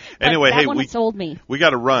 Gotcha. Anyway, that one sold me. We got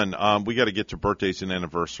to run. We got to get to birthdays and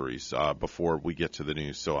anniversaries before we get to the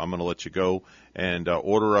news. So I'm going to let you go and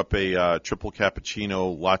order up a triple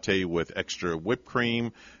cappuccino latte with extra whipped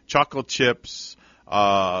cream, chocolate chips,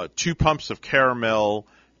 2 pumps of caramel,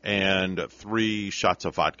 and 3 shots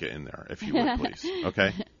of vodka in there, if you would, please.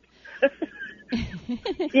 Okay?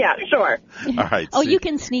 Yeah, sure. All right. Oh, you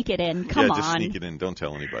can sneak it in. Come on. Yeah, just sneak it in. Don't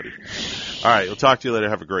tell anybody. All right. We'll talk to you later.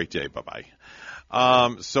 Have a great day. Bye-bye.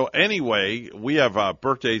 So anyway, we have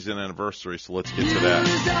birthdays and anniversaries, so let's get to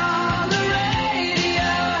that.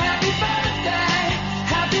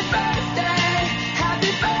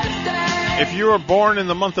 If you were born in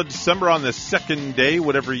the month of December on the second day,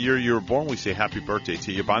 whatever year you were born, we say happy birthday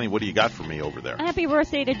to you. Bonnie, what do you got for me over there? Happy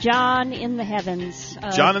birthday to John in the heavens.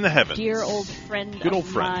 John in the heavens. Dear old friend Good old of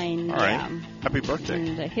friend. mine. All right. Happy birthday.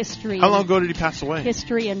 And history. How long ago did he pass away?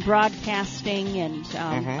 History and broadcasting, and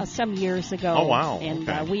some years ago. Oh, wow. And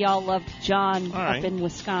okay. We all loved John up in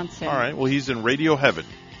Wisconsin. All right. Well, he's in radio heaven.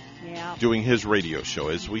 Yeah. Doing his radio show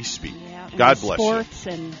as we speak. Yeah. God bless sports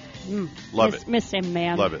you. And love it. Miss him,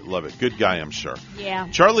 man. Love it. Good guy, I'm sure. Yeah.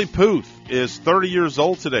 Charlie Puth is 30 years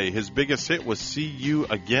old today. His biggest hit was See You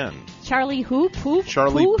Again. Charlie who? Puth?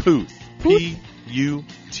 Charlie Puth.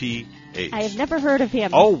 P-U-T-H. I have never heard of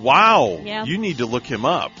him. Oh, wow. Yeah. You need to look him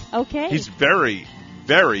up. Okay. He's very,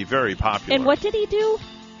 very, very popular. And what did he do?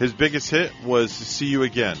 His biggest hit was See You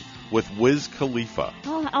Again with Wiz Khalifa.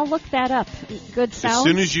 Oh, I'll look that up. Good sound. As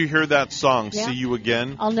soon as you hear that song, See You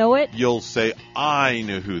Again, I'll know it. You'll say, I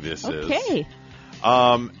know who this is. Okay.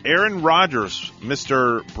 Aaron Rodgers,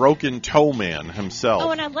 Mr. Broken Toe Man himself.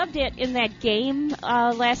 Oh, and I loved it in that game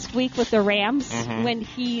last week with the Rams when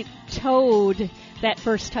he towed that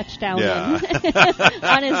first touchdown in on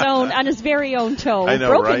his very own toe. I know,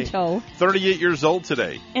 broken right? toe. 38 years old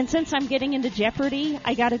today. And since I'm getting into Jeopardy,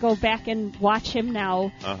 I got to go back and watch him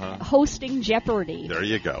now hosting Jeopardy. There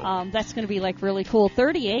you go. That's going to be like really cool.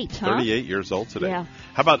 38, huh? 38 years old today. Yeah.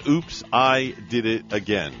 How about Oops, I Did It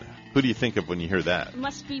Again? Who do you think of when you hear that? It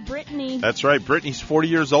must be Brittany. That's right. Brittany's 40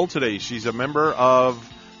 years old today. She's a member of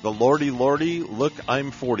the Lordy Look I'm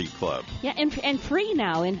 40 Club. Yeah, and free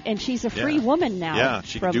now, and she's a free woman now. Yeah,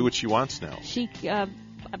 she can do what she wants now. She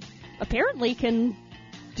apparently can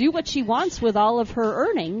do what she wants with all of her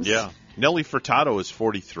earnings. Yeah. Nelly Furtado is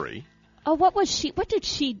 43. Oh, what did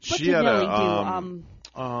Nelly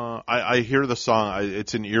do? I hear the song.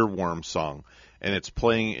 It's an earworm song, and it's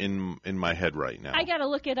playing in my head right now. I got to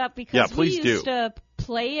look it up because we used to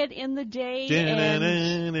play it in the day.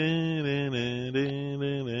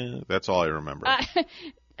 That's all I remember.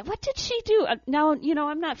 What did she do? Now,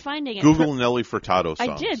 I'm not finding it. Google Nelly Furtado songs.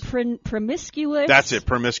 I did. Promiscuous. That's it,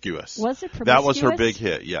 Promiscuous. Was it Promiscuous? That was her big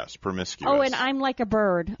hit, yes, Promiscuous. Oh, and I'm Like a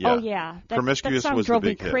Bird. Yeah. Oh, yeah. Promiscuous that song was drove the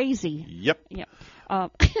big me hit. crazy. Yep.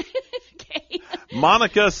 Okay.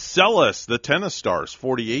 Monica Seles, the tennis star, is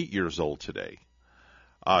 48 years old today.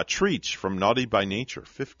 Treach from Naughty by Nature,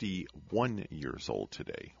 51 years old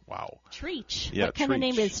today. Wow. Treach? Yeah, what kind of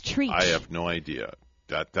name is Treach? I have no idea.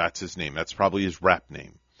 That's his name. That's probably his rap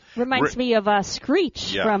name. Reminds me of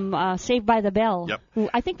Screech from Saved by the Bell. Yep. Who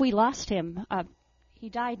I think we lost him. He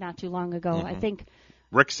died not too long ago, I think.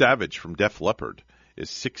 Rick Savage from Def Leppard is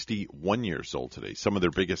 61 years old today. Some of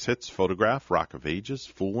their biggest hits: Photograph, Rock of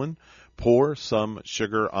Ages, Foolin', Pour Some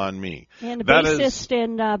Sugar on Me. And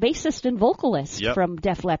bassist and vocalist from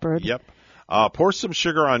Def Leppard. Yep. Pour Some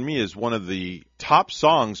Sugar on Me is one of the top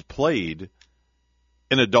songs played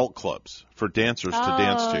in adult clubs for dancers to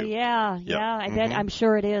dance to. Yeah. I bet. I'm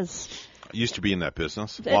sure it is. I used to be in that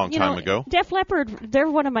business a long time ago. Def Leppard, they're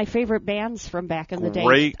one of my favorite bands from back in the day.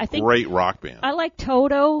 Great rock band. I like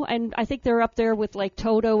Toto, and I think they're up there with like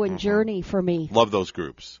Toto and Journey for me. Love those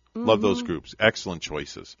groups. Love those groups. Excellent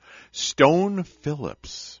choices. Stone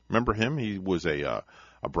Phillips. Remember him? He was a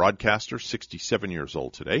a broadcaster, 67 years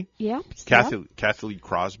old today. Yep. Kathleen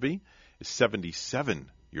Crosby is 77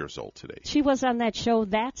 years old today. She was on that show,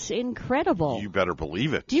 That's Incredible. You better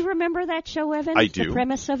believe it. Do you remember that show, Evan? I do. The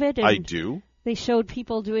premise of it? And I do. They showed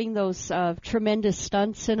people doing those tremendous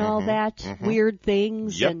stunts and all that, weird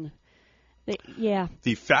things. Yep. And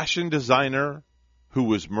the fashion designer who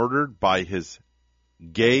was murdered by his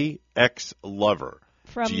gay ex-lover,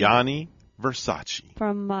 Gianni Versace.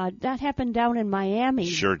 From that happened down in Miami.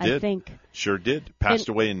 Sure did. I think. Sure did. Passed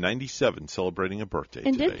away in 97, celebrating a birthday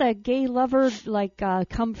and today. Did the gay lover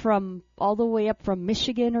come from all the way up from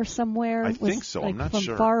Michigan or somewhere? I think so. I'm not from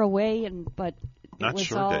sure. From far away, but not it was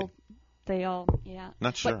sure. all. They all,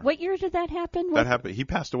 Not sure. What year did that happen? That happened. He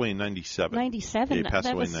passed away in 97. 97. Yeah, he passed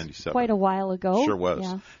that away was in 97. Quite a while ago. Sure was.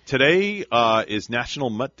 Yeah. Today is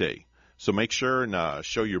National Mutt Day, so make sure and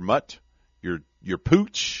show your mutt, your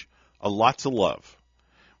pooch, lots of love.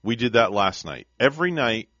 We did that last night. Every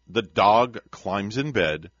night, the dog climbs in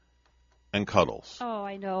bed and cuddles. Oh,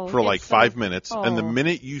 I know. For like 5 minutes, and the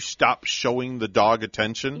minute you stop showing the dog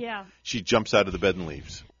attention, she jumps out of the bed and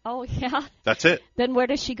leaves. Oh, yeah. That's it. Then where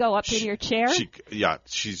does she go? Up in your chair?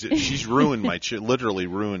 She's ruined my chair. Literally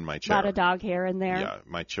ruined my chair. A lot of dog hair in there. Yeah,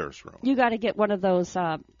 my chair's ruined. You got to get one of those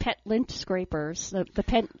pet lint scrapers. The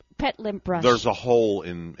pet lint brush. There's a hole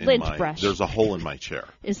in lint my brush. There's a hole in my chair.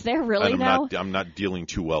 Is there really and now? I'm not dealing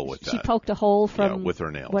too well with that. She poked a hole from with her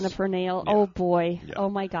nails. One of her nails. Yeah. Oh boy. Yeah. Oh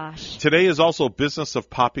my gosh. Today is also Business of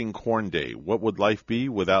Popping Corn Day. What would life be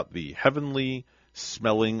without the heavenly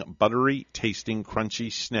smelling, buttery tasting,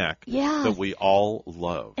 crunchy snack that we all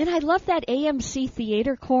love? And I love that AMC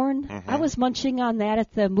theater corn. I was munching on that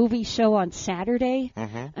at the movie show on Saturday,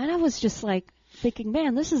 and I was just like thinking,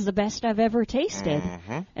 man, this is the best I've ever tasted.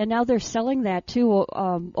 And now they're selling that too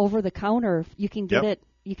over the counter. You can get it.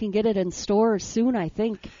 You can get it in stores soon, I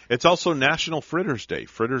think. It's also National Fritters Day.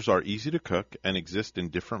 Fritters are easy to cook and exist in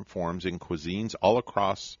different forms in cuisines all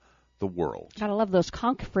across the world. Gotta love those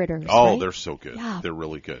conch fritters. Oh, right? They're so good. Yeah. They're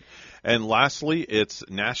really good. And lastly, it's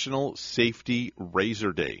National Safety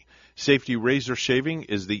Razor Day. Safety razor shaving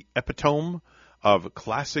is the epitome of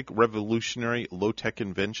classic revolutionary low-tech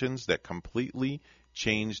inventions that completely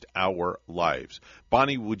changed our lives.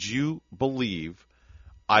 Bonnie, would you believe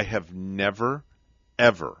I have never,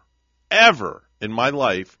 ever, ever in my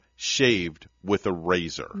life shaved with a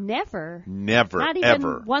razor? Never. Not even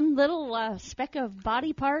ever. One little speck of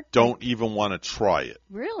body part? Don't even want to try it.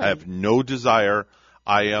 Really? I have no desire.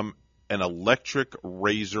 I am an electric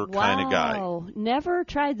razor kind of guy. Wow. Never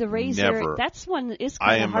tried the razor. Never. That's one is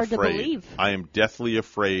kind of hard to believe. I am deathly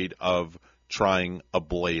afraid of trying a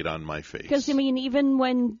blade on my face. Because, I mean, even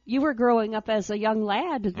when you were growing up as a young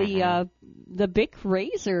lad, the Bic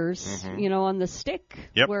razors, on the stick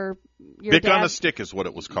were your Bic dad, on a stick is what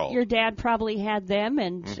it was called. Your dad probably had them,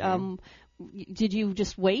 and did you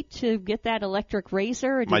just wait to get that electric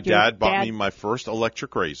razor? Or did my dad bought me my first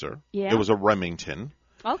electric razor. Yeah. It was a Remington.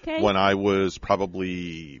 Okay. When I was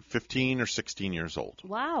probably 15 or 16 years old.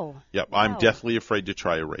 Wow. Yep, wow. I'm deathly afraid to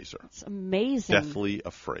try a razor. It's amazing. Deathly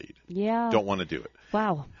afraid. Yeah. Don't want to do it.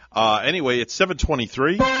 Wow. Anyway, it's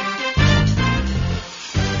 7:23.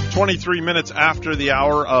 23 minutes after the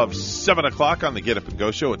hour of 7 o'clock on the Get Up and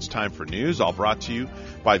Go Show. It's time for news, all brought to you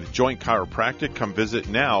by the Joint Chiropractic. Come visit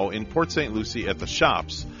now in Port St. Lucie at the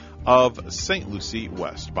shops of St. Lucie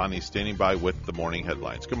West. Bonnie's standing by with the morning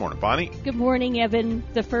headlines. Good morning, Bonnie. Good morning, Evan.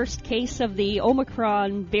 The first case of the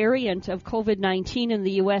Omicron variant of COVID-19 in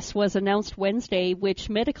the U.S. was announced Wednesday,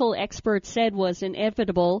 which medical experts said was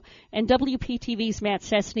inevitable. And WPTV's Matt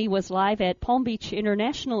Cessny was live at Palm Beach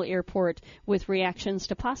International Airport with reactions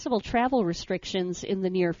to possible travel restrictions in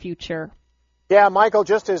the near future. Yeah, Michael,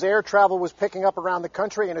 just as air travel was picking up around the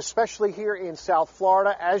country, and especially here in South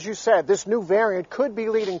Florida, as you said, this new variant could be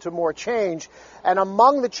leading to more change. And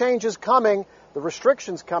among the changes coming, the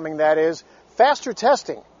restrictions coming, that is, faster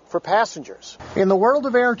testing for passengers. In the world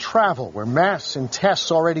of air travel, where masks and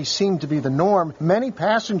tests already seem to be the norm, many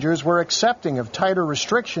passengers were accepting of tighter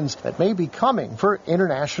restrictions that may be coming for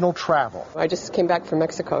international travel. I just came back from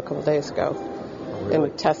Mexico a couple days ago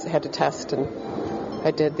and had to test, and I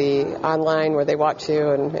did the online where they watch you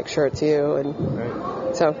and make sure it's you,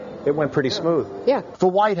 and so it went pretty smooth. Yeah. The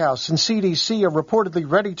White House and CDC are reportedly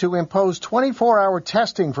ready to impose 24-hour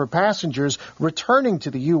testing for passengers returning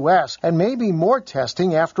to the U.S. and maybe more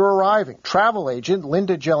testing after arriving. Travel agent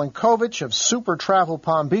Linda Jelenkovich of Super Travel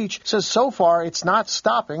Palm Beach says so far it's not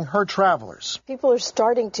stopping her travelers. People are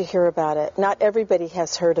starting to hear about it. Not everybody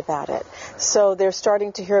has heard about it. So they're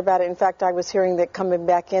starting to hear about it. In fact, I was hearing that coming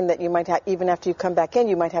back in that you might have, even after you come back in,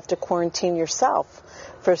 you might have to quarantine yourself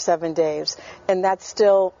for 7 days. And that's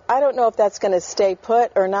still, I don't know if that's going to stay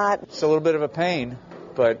put or not. It's a little bit of a pain,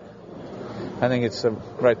 but I think it's the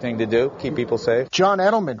right thing to do, keep people safe. John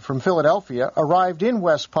Edelman from Philadelphia arrived in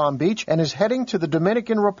West Palm Beach and is heading to the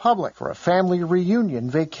Dominican Republic for a family reunion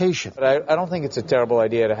vacation. But I don't think it's a terrible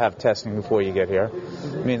idea to have testing before you get here.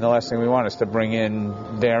 I mean, the last thing we want is to bring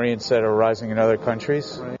in variants that are rising in other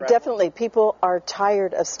countries. Definitely, people are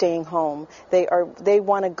tired of staying home. They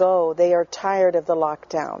want to go. They are tired of the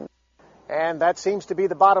lockdown. And that seems to be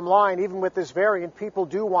the bottom line. Even with this variant, people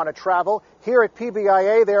do want to travel. Here at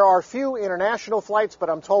PBIA, there are few international flights, but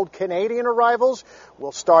I'm told Canadian arrivals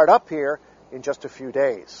will start up here in just a few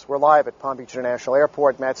days. We're live at Palm Beach International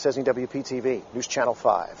Airport. Matt Sesni, WPTV, News Channel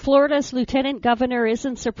 5. Florida's lieutenant governor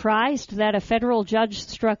isn't surprised that a federal judge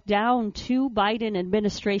struck down 2 Biden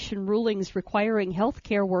administration rulings requiring health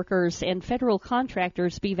care workers and federal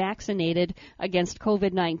contractors be vaccinated against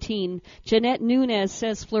COVID-19. Jeanette Nunez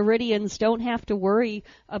says Floridians don't have to worry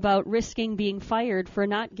about risking being fired for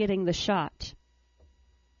not getting the shot.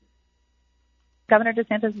 Governor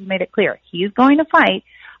DeSantis has made it clear he's going to fight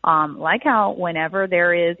like how whenever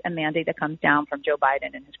there is a mandate that comes down from Joe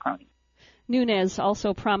Biden and his cronies. Nunez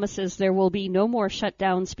also promises there will be no more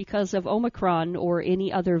shutdowns because of Omicron or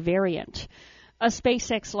any other variant. A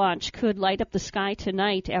SpaceX launch could light up the sky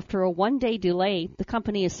tonight after a one-day delay. The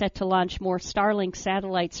company is set to launch more Starlink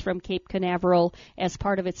satellites from Cape Canaveral as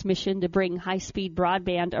part of its mission to bring high-speed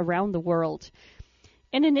broadband around the world.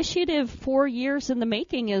 An initiative 4 years in the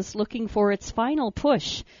making is looking for its final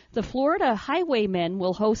push. The Florida Highwaymen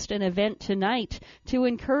will host an event tonight to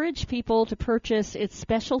encourage people to purchase its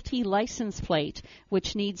specialty license plate,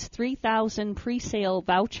 which needs 3,000 pre-sale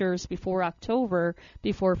vouchers before October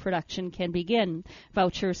before production can begin.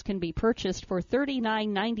 Vouchers can be purchased for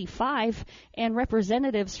 $39.95, and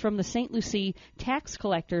representatives from the St. Lucie Tax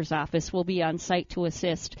Collector's Office will be on site to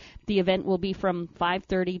assist. The event will be from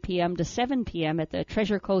 5:30 p.m. to 7 p.m. at the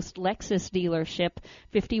Treasure Coast Lexus dealership,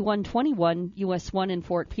 5121 US 1 in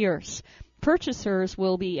Fort Pierce. Purchasers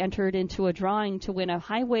will be entered into a drawing to win a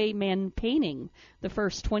Highwayman painting. The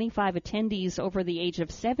first 25 attendees over the age of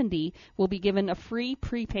 70 will be given a free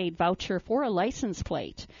prepaid voucher for a license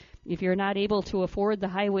plate. If you're not able to afford the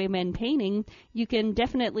Highwayman painting, you can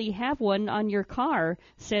definitely have one on your car,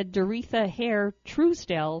 said Doretha Hare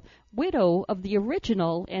Truesdell, widow of the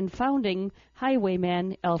original and founding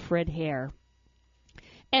Highwayman Alfred Hare.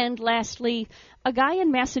 And lastly, a guy in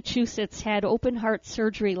Massachusetts had open heart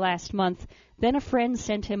surgery last month. Then a friend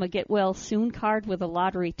sent him a get-well-soon card with a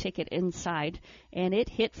lottery ticket inside, and it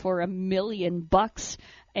hit for $1 million.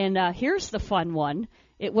 And here's the fun one.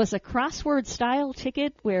 It was a crossword-style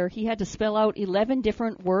ticket where he had to spell out 11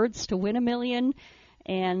 different words to win $1 million.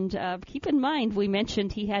 And keep in mind, we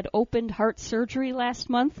mentioned he had open heart surgery last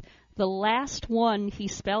month. The last one he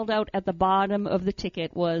spelled out at the bottom of the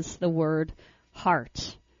ticket was the word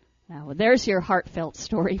heart. Now, there's your heartfelt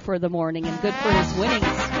story for the morning, and good for his winnings.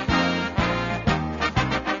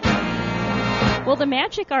 Well, the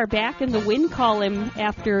Magic are back in the win column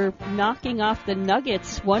after knocking off the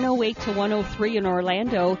Nuggets 108-103 in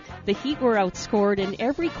Orlando. The Heat were outscored in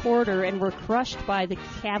every quarter and were crushed by the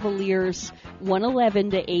Cavaliers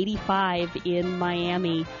 111-85 in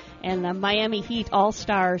Miami. And the Miami Heat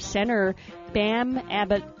All-Star center Bam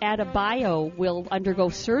Adebayo will undergo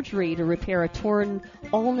surgery to repair a torn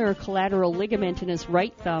ulnar collateral ligament in his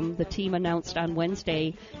right thumb, the team announced on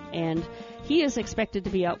Wednesday. And he is expected to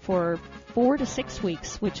be out for 4 to 6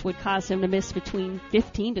 weeks, which would cause him to miss between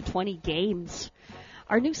 15 to 20 games.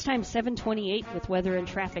 Our news time 7:28 with weather and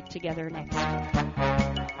traffic together next.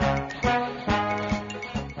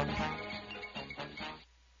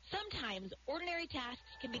 Sometimes ordinary tasks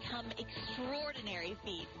can become extraordinary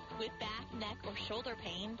feats. With back, neck, or shoulder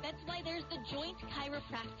pain, that's why there's the Joint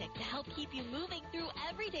Chiropractic to help keep you moving through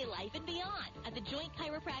everyday life and beyond. At the Joint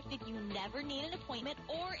Chiropractic, you never need an appointment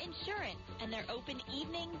or insurance, and they're open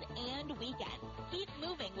evenings and weekends. Keep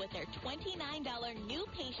moving with their $29 new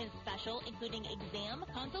patient special, including exam,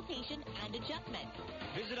 consultation, and adjustment.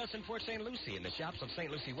 Visit us in Port St. Lucie in the shops of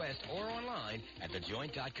St. Lucie West or online at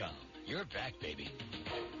thejoint.com. You're back, baby.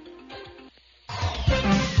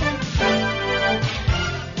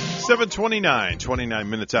 7:29, 29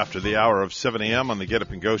 minutes after the hour of 7 a.m. on the Get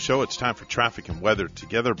Up and Go show. It's time for traffic and weather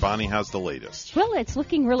together. Bonnie has the latest. Well, it's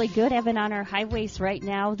looking really good, Evan, on our highways right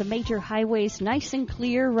now. The major highways nice and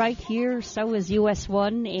clear right here. So is US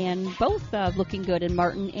 1, and both looking good in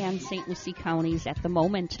Martin and St. Lucie counties at the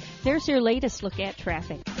moment. There's your latest look at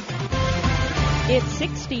traffic. It's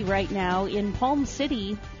 60 right now in Palm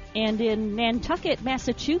City. And in Nantucket,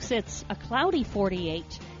 Massachusetts, a cloudy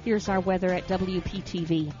 48. Here's our weather at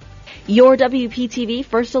WPTV. Your WPTV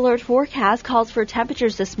First Alert forecast calls for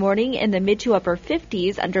temperatures this morning in the mid to upper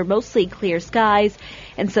 50s under mostly clear skies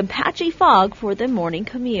and some patchy fog for the morning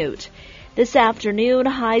commute. This afternoon,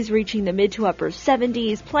 highs reaching the mid to upper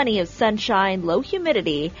 70s, plenty of sunshine, low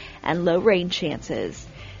humidity, and low rain chances.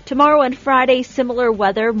 Tomorrow and Friday, similar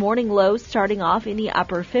weather, morning lows starting off in the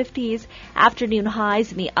upper 50s, afternoon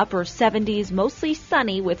highs in the upper 70s, mostly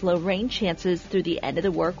sunny with low rain chances through the end of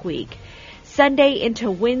the work week. Sunday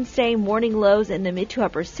into Wednesday, morning lows in the mid to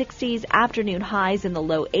upper 60s, afternoon highs in the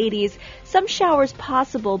low 80s. Some showers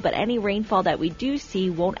possible, but any rainfall that we do see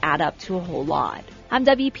won't add up to a whole lot. I'm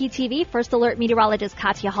WPTV First Alert meteorologist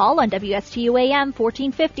Katya Hall on WSTU AM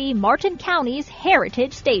 1450, Martin County's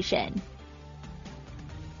Heritage Station.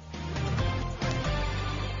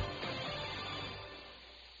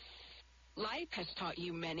 Life has taught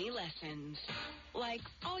you many lessons. Like,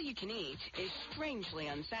 all you can eat is strangely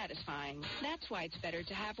unsatisfying. That's why it's better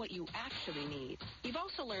to have what you actually need. You've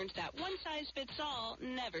also learned that one size fits all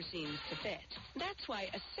never seems to fit. That's why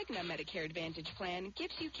a Cigna Medicare Advantage plan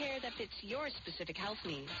gives you care that fits your specific health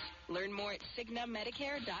needs. Learn more at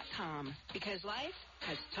CignaMedicare.com, because life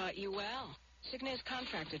has taught you well. Cigna is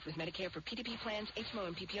contracted with Medicare for PDP plans, HMO,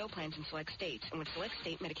 and PPO plans in select states, and with select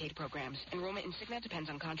state Medicaid programs. Enrollment in Cigna depends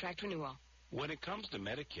on contract renewal. When it comes to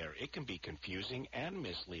Medicare, it can be confusing and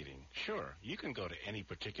misleading. Sure, you can go to any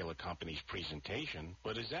particular company's presentation,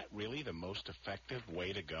 but is that really the most effective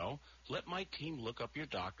way to go? Let my team look up your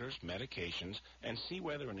doctors, medications, and see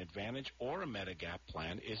whether an Advantage or a Medigap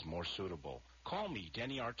plan is more suitable. Call me,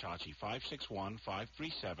 Denny Artachi,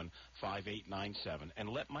 561-537-5897, and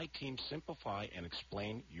let my team simplify and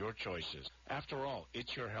explain your choices. After all,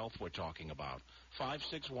 it's your health we're talking about.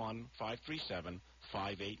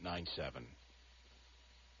 561-537-5897.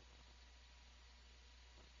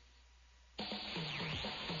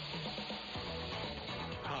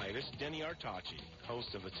 Hi, this is Denny Artachi,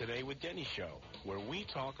 host of the Today with Denny show, where we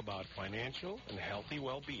talk about financial and healthy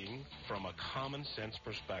well-being from a common sense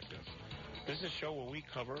perspective. This is a show where we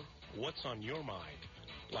cover what's on your mind,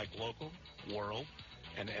 like local, world,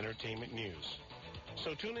 and entertainment news.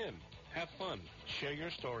 So tune in, have fun, share your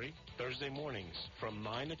story Thursday mornings from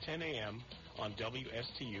 9 to 10 a.m. on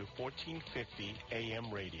WSTU 1450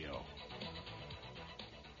 AM radio.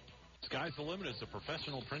 Sky's the Limit is a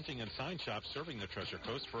professional printing and sign shop serving the Treasure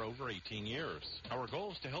Coast for over 18 years. Our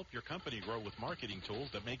goal is to help your company grow with marketing tools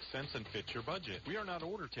that make sense and fit your budget. We are not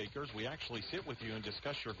order takers. We actually sit with you and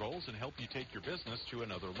discuss your goals and help you take your business to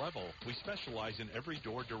another level. We specialize in every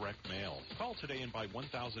door direct mail. Call today and buy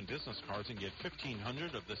 1,000 business cards and get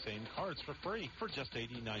 1,500 of the same cards for free for just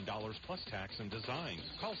 $89 plus tax and design.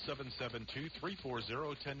 Call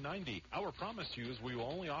 772-340-1090. Our promise to you is we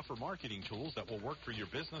will only offer marketing tools that will work for your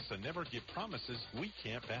business and never give promises we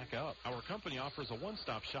can't back up. Our company offers a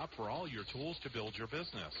one-stop shop for all your tools to build your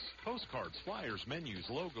business. Postcards, flyers, menus,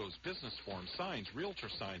 logos, business forms, signs, realtor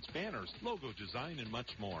signs, banners, logo design, and much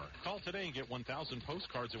more. Call today and get 1,000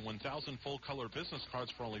 postcards and 1,000 full-color business cards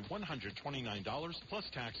for only $129 plus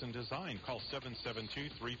tax and design. Call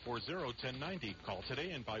 772-340-1090. Call today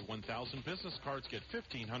and buy 1,000 business cards, get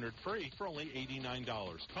 1,500 free for only $89.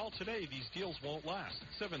 Call today. These deals won't last.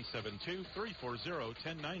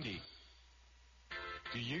 772-340-1090.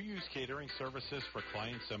 Do you use catering services for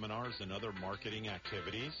client seminars and other marketing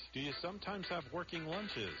activities? Do you sometimes have working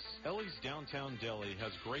lunches? Ellie's Downtown Deli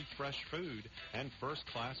has great fresh food and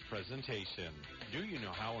first-class presentation. Do you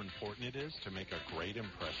know how important it is to make a great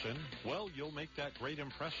impression? Well, you'll make that great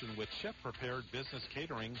impression with chef-prepared business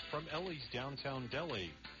catering from Ellie's Downtown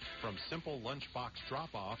Deli. From simple lunchbox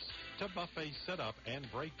drop-offs to buffet setup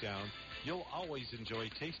and breakdown, you'll always enjoy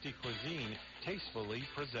tasty cuisine tastefully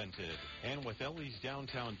presented. And with Ellie's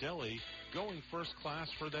Downtown Deli, going first class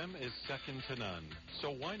for them is second to none.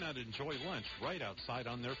 So why not enjoy lunch right outside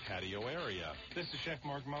on their patio area? This is Chef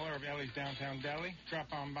Mark Muller of Ellie's Downtown Deli.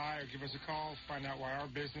 Drop on by or give us a call. Find out why our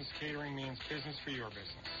business catering means business for your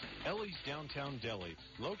business. Ellie's Downtown Deli,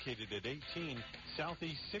 located at 18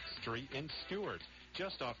 Southeast 6th Street in Stewart,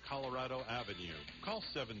 just off Colorado Avenue. Call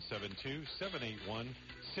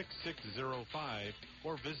 772-781-6605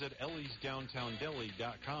 or visit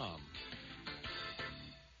elliesdowntowndeli.com.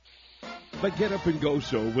 The Get Up and Go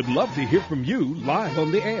Show would love to hear from you live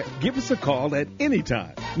on the air. Give us a call at any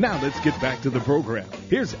time. Now let's get back to the program.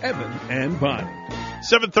 Here's Evan and Bonnie.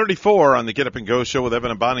 7:34 on the Get Up and Go show with Evan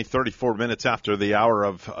and Bonnie, 34 minutes after the hour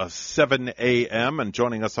of 7 a.m. And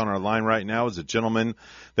joining us on our line right now is a gentleman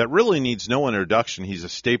that really needs no introduction. He's a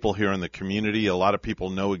staple here in the community. A lot of people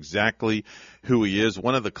know exactly who he is.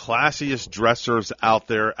 One of the classiest dressers out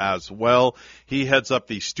there as well. He heads up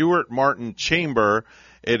the Stuart Martin Chamber.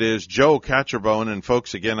 It is Joe Catcherbone, and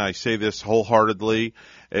folks, again, I say this wholeheartedly.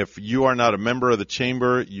 If you are not a member of the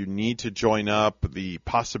chamber, you need to join up. The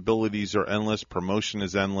possibilities are endless. Promotion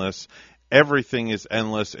is endless. Everything is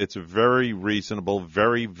endless. It's very reasonable,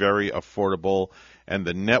 very, very affordable, and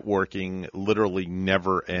the networking literally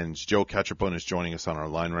never ends. Joe Catcherbone is joining us on our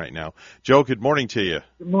line right now. Joe, good morning to you.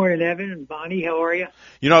 Good morning, Evan and Bonnie. How are you?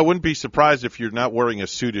 You know, I wouldn't be surprised if you're not wearing a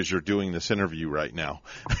suit as you're doing this interview right now.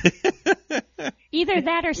 Either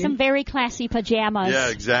that or some very classy pajamas. Yeah,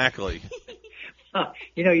 exactly.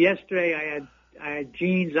 Yesterday I had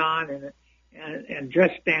jeans on and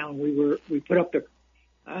dressed down. We put up the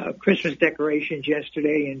Christmas decorations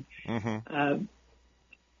yesterday, and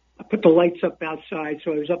I put the lights up outside,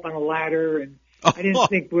 so I was up on a ladder, and I didn't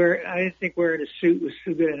think wearing a suit was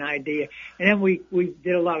too good an idea. And then we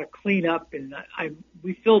did a lot of cleanup, and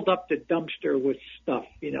we filled up the dumpster with stuff,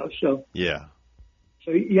 So yeah. So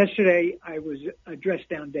yesterday I was a dress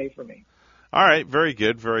down day for me. All right, very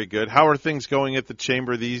good, very good. How are things going at the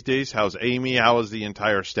chamber these days? How's Amy? How is the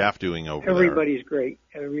entire staff doing over there? Everybody's great.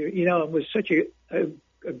 It was such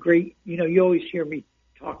a great. You always hear me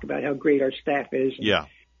talk about how great our staff is. Yeah.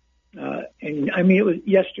 And I mean, it was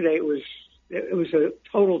yesterday. It was a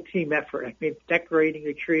total team effort. I mean, decorating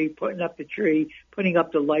the tree, putting up the tree, putting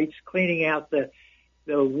up the lights, cleaning out the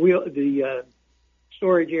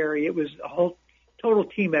storage area. It was a whole total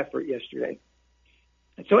team effort yesterday.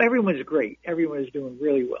 And so everyone's great. Everyone is doing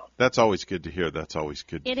really well. That's always good to hear. That's always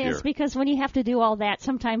good to hear. It is, because when you have to do all that,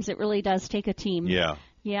 sometimes it really does take a team. Yeah.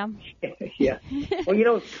 Yeah. Yeah.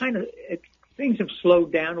 Well, things have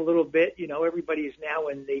slowed down a little bit. Everybody is now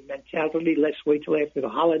in the mentality, let's wait till after the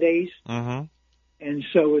holidays. Mm-hmm. And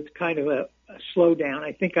so it's kind of a slowdown.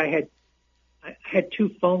 I think I had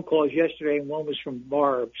 2 phone calls yesterday, and one was from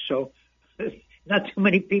Barb. So not too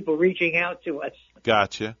many people reaching out to us.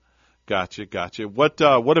 Gotcha.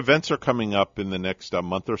 What events are coming up in the next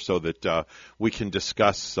month or so that we can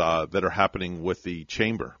discuss that are happening with the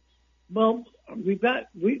chamber? Well, we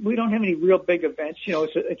don't have any real big events.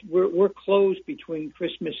 We're closed between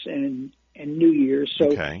Christmas and New Year's,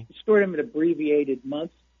 so it's sort of an abbreviated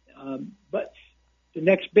month. But the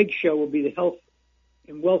next big show will be the Health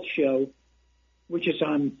and Wealth Show, which is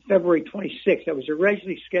on February 26th. That was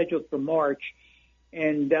originally scheduled for March,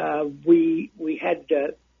 and we had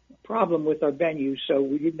a problem with our venue, so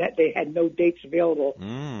they had no dates available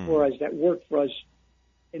for us that worked for us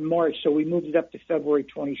in March, so we moved it up to February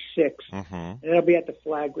 26th. And that'll be at the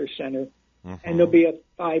Flagler Center, and there'll be a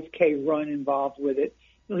 5K run involved with it.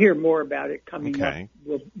 You'll hear more about it coming up.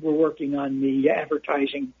 We're working on the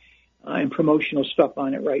advertising and promotional stuff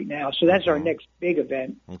on it right now, so that's our next big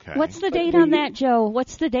event. Okay. What's the date on that, Joe?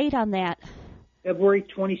 What's the date on that? February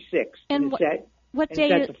 26th. And what day?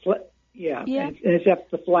 And it's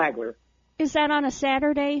at the Flagler. Is that on a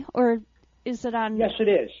Saturday, or is it on? Yes, it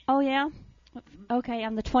is. Oh, yeah? Okay,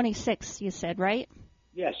 on the 26th, you said, right?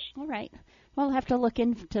 Yes. All right. Well, I'll have to look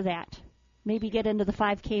into that. Maybe get into the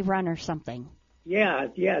 5K run or something. Yeah.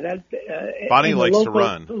 That Bonnie likes to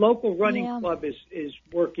run. The local running club is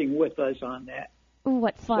working with us on that. Ooh,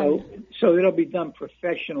 what fun. So it'll be done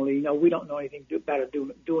professionally. We don't know anything about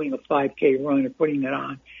doing a 5K run or putting it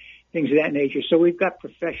on, things of that nature. So we've got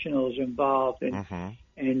professionals involved, and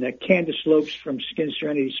Candace Lopes from Skin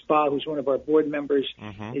Serenity Spa, who's one of our board members,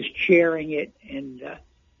 is chairing it, and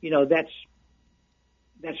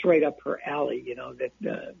that's right up her alley.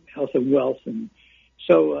 That health and wealth, and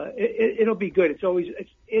so it'll be good.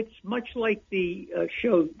 It's much like the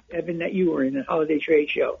show, Evan, that you were in, the Holiday Trade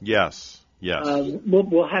Show. Yes.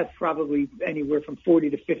 We'll have probably anywhere from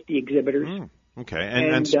 40 to 50 exhibitors. Okay,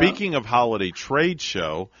 and speaking of Holiday Trade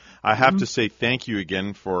Show, I have to say thank you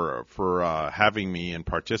again for having me and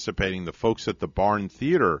participating. The folks at the Barn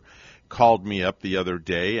Theater called me up the other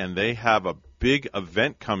day, and they have a big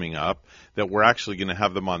event coming up that we're actually going to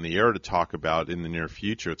have them on the air to talk about in the near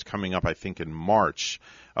future. It's coming up, I think, in March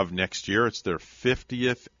of next year. It's their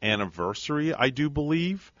 50th anniversary, I do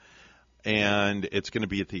believe. And it's going to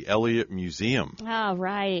be at the Elliott Museum. Oh,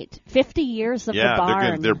 right. 50 years of the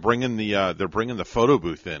barn. They're bringing the photo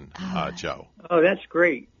booth in, Joe. Oh, that's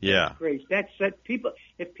great. Yeah. That's great. That people,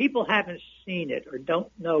 if people haven't seen it or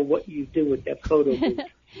don't know what you do with that photo booth,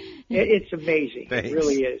 it's amazing. Thanks. It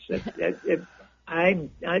really is. That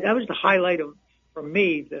was the highlight of from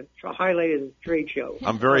me, the highlight of the trade show.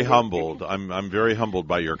 I'm very humbled. I'm very humbled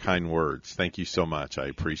by your kind words. Thank you so much. I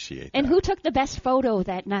appreciate that. And who took the best photo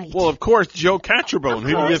that night? Well, of course, Joe Catcherbone.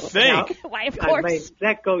 Who do you think? Why, of course.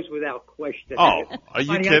 That goes without question. Oh, are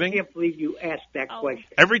you kidding? I can't believe you asked that question.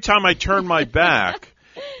 Every time I turn my back,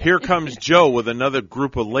 here comes Joe with another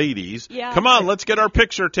group of ladies. Yeah. Come on, let's get our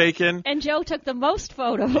picture taken. And Joe took the most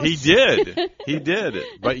photos. He did. He did.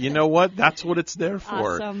 But you know what? That's what it's there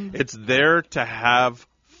for. Awesome. It's there to have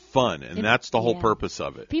fun, and that's the whole purpose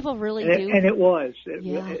of it. People really do. And it was.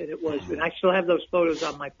 Yeah. It was. And I still have those photos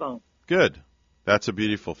on my phone. Good. That's a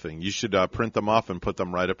beautiful thing. You should print them off and put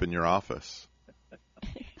them right up in your office.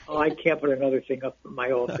 Oh, I can't put another thing up in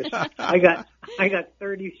my office. I got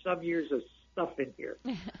 30-some years of stuff in here.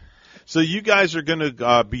 So you guys are going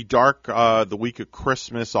to be dark the week of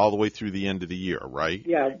Christmas all the way through the end of the year, right?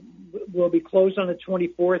 Yeah, we'll be closed on the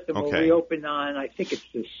 24th, and we'll reopen on, I think it's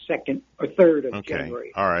the 2nd or 3rd of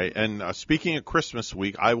January. All right. And speaking of Christmas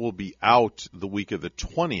week, I will be out the week of the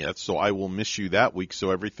 20th, so I will miss you that week,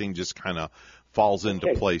 so everything just kind of falls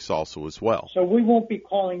into place also as well. So we won't be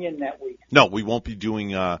calling in that week? No, we won't be doing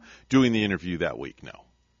the interview that week, no.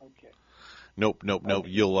 Nope.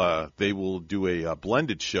 They will do a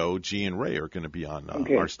blended show. G and Ray are going to be on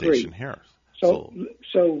our station here. So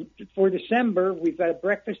for December, we've got a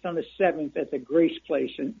breakfast on the 7th at the Grace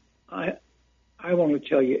Place, and I want to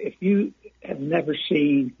tell you, if you have never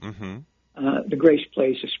seen the Grace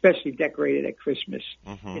Place, especially decorated at Christmas,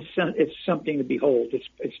 it's something to behold.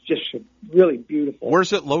 It's just really beautiful.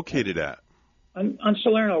 Where's it located at? On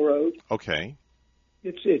Salerno Road. Okay.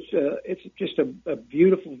 It's just a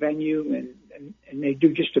beautiful venue, and they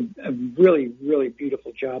do just a really, really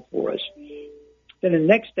beautiful job for us. Then the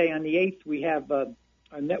next day, on the 8th, we have a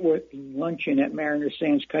networking luncheon at Mariner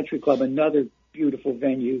Sands Country Club, another beautiful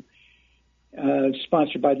venue,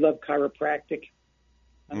 sponsored by Love Chiropractic.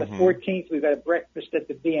 On the 14th, we've got a breakfast at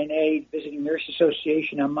the VNA, Visiting Nurse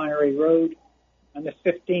Association on Monterey Road. On the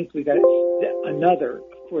 15th, we've got another,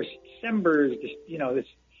 of course, December is just, this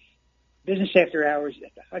business after hours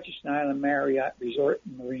at the Hutchinson Island Marriott Resort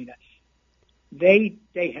and Marina. They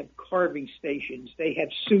have carving stations. They have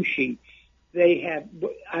sushi. They have,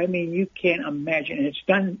 you can't imagine. And it's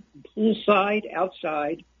done poolside,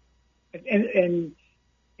 outside, and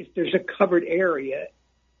if there's a covered area.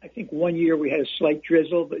 I think one year we had a slight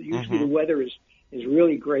drizzle, but usually the weather is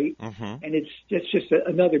really great. And it's just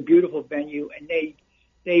another beautiful venue, and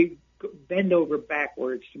they bend over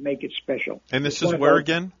backwards to make it special. And this is where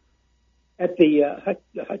again? At the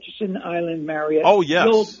Hutchinson Island Marriott. Oh,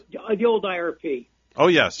 yes. The old IRP. Oh,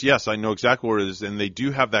 yes, I know exactly where it is, and they do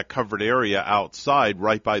have that covered area outside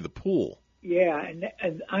right by the pool. Yeah,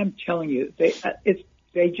 and I'm telling you,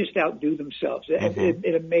 they just outdo themselves.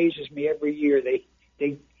 It amazes me every year.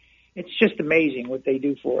 It's just amazing what they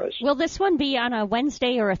do for us. Will this one be on a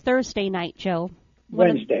Wednesday or a Thursday night, Joe?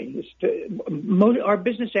 Wednesday. Our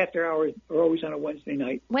business after hours are always on a Wednesday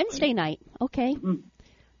night. Wednesday night, okay.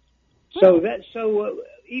 So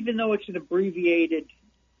even though it's an abbreviated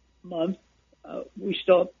month, we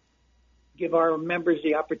still give our members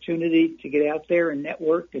the opportunity to get out there and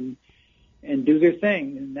network and do their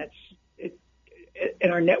thing, and that's it.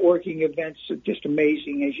 And our networking events are just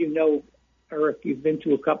amazing, as you know, Eric. You've been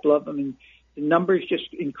to a couple of them, and the numbers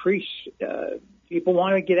just increase. People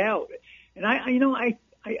want to get out, and I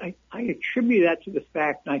attribute that to the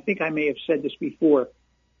fact, and I think I may have said this before.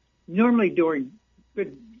 Normally during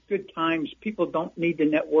good times, people don't need to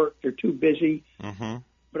network; they're too busy.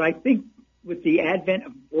 But I think with the advent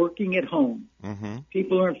of working at home,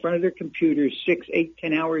 people are in front of their computers 6, 8,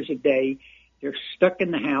 10 hours a day. They're stuck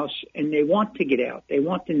in the house, and they want to get out. They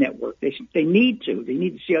want to network. They need to. They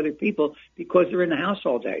need to see other people because they're in the house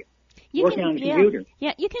all day, working on the computer.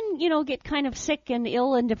 Yeah, you can, get kind of sick and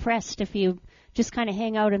ill and depressed if you just kind of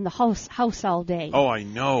hang out in the house all day. Oh, I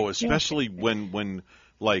know, especially when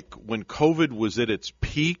COVID was at its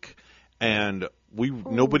peak and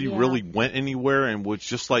nobody really went anywhere, and was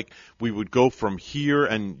just like we would go from here,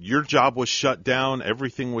 and your job was shut down,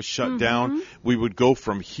 everything was shut down. We would go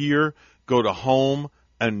from here, go to home,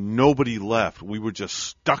 and nobody left. We were just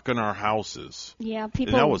stuck in our houses. Yeah,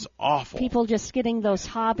 and that was awful. People just getting those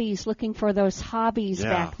hobbies, looking for those hobbies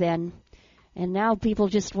back then. And now people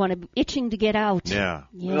just itching to get out. Yeah.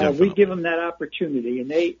 We give them that opportunity,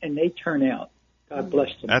 and they turn out. God bless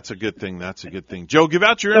them. That's a good thing. Joe, give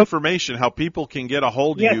out your information, how people can get a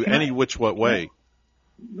hold of you any which way.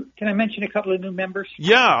 Can I mention a couple of new members?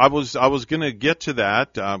 Yeah, I was going to get to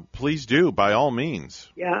that. Please do, by all means.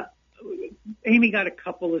 Yeah. Amy got a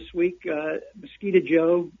couple this week. Mosquito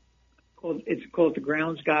Joe, it's called the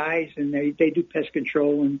Grounds Guys, and they do pest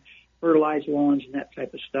control, and fertilize lawns and that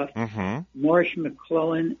type of stuff. Marsh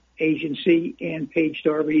McClellan Agency, and Paige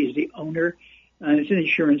Darby is the owner. It's an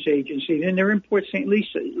insurance agency. And they're in Port St.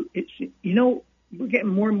 Lucie. We're getting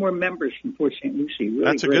more and more members from Port St. Lucie. Really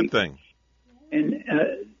That's a great. good thing. And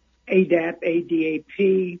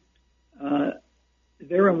ADAP,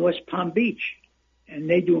 they're in West Palm Beach, and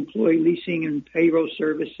they do employee leasing and payroll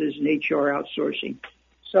services and HR outsourcing.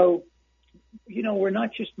 So, we're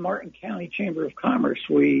not just Martin County Chamber of Commerce.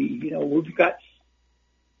 We've got,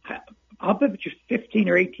 I'll bet you 15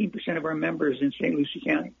 or 18% of our members in St. Lucie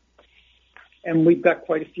County. And we've got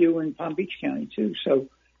quite a few in Palm Beach County, too. So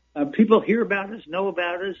people hear about us, know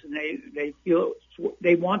about us, and they feel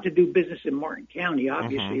they want to do business in Martin County,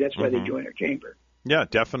 obviously. That's why they join our chamber. Yeah,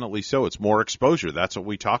 definitely so. It's more exposure. That's what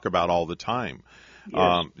we talk about all the time.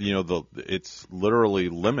 Yes. It's literally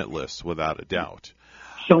limitless, without a doubt.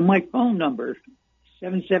 So my phone number,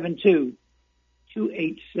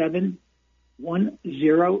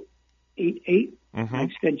 772-287-1088. My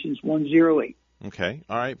extension's 108. Okay.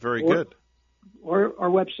 All right. Very good. Or our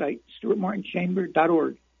website,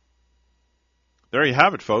 stuartmartinchamber.org. There you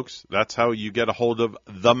have it, folks. That's how you get a hold of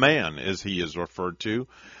the man, as he is referred to.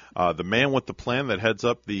 The man with the plan that heads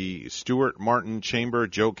up the Stuart Martin Chamber,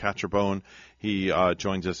 Joe Catcherbone. He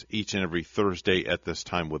joins us each and every Thursday at this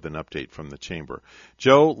time with an update from the chamber.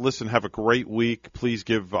 Joe, listen, have a great week. Please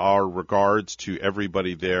give our regards to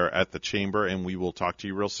everybody there at the chamber, and we will talk to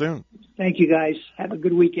you real soon. Thank you, guys. Have a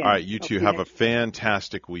good weekend. All right, you too. Have a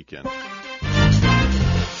fantastic weekend.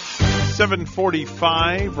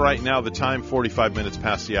 7:45 right now, the time 45 minutes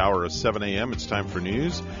past the hour of 7 a.m. It's time for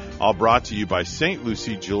news, all brought to you by St.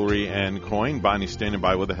 Lucie Jewelry and Coin. Bonnie standing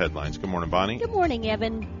by with the headlines. Good morning, Bonnie. Good morning,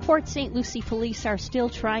 Evan. Port St. Lucie police are still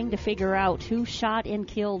trying to figure out who shot and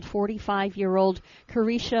killed 45-year-old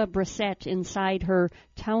Carisha Brissett inside her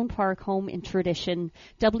Town Park home in Tradition.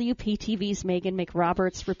 WPTV's Megan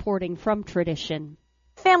McRoberts reporting from Tradition.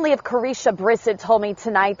 Family of Carisha Brissett told me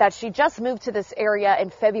tonight that she just moved to this area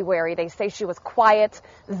in February. They say she was quiet,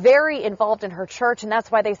 very involved in her church, and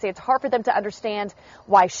that's why they say it's hard for them to understand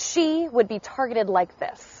why she would be targeted like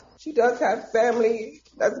this. She does have family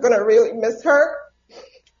that's going to really miss her.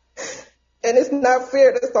 And it's not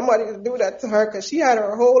fair to somebody to do that to her because she had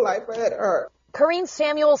her whole life ahead of her. Corrine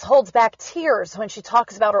Samuels holds back tears when she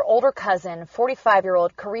talks about her older cousin,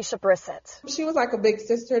 45-year-old Carisha Brissett. She was like a big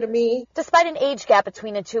sister to me. Despite an age gap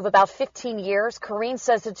between the two of about 15 years, Corrine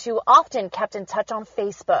says the two often kept in touch on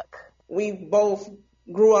Facebook. We both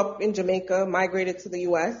grew up in Jamaica, migrated to the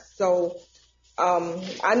U.S., so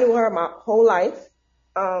I knew her my whole life.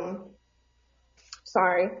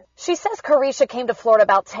 She says Carisha came to Florida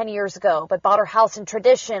about 10 years ago, but bought her house in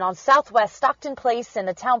Tradition on Southwest Stockton Place in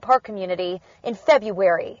the Town Park community in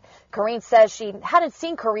February. Corrine says she hadn't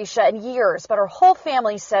seen Carisha in years, but her whole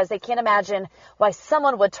family says they can't imagine why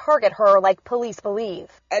someone would target her like police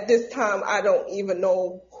believe. At this time, I don't even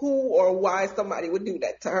know who or why somebody would do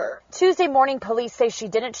that to her. Tuesday morning, police say she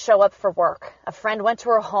didn't show up for work. A friend went to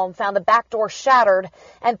her home, found the back door shattered,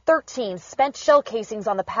 and 13 spent shell casings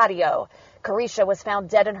on the patio. Carisha was found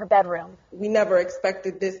dead in her bedroom. We never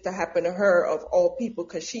expected this to happen to her, of all people,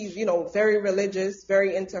 because she's, very religious,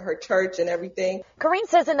 very into her church and everything. Corrine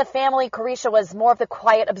says in the family, Carisha was more of the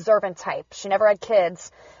quiet, observant type. She never had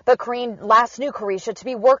kids, but Corrine last knew Carisha to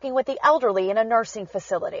be working with the elderly in a nursing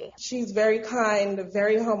facility. She's very kind,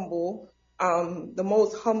 very humble. The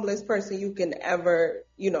most humblest person you can ever,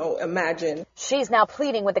 imagine. She's now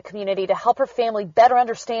pleading with the community to help her family better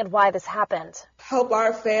understand why this happened. Help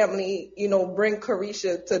our family, bring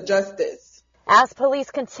Carisha to justice. As police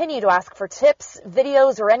continue to ask for tips,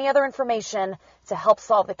 videos, or any other information to help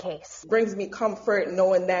solve the case. Brings me comfort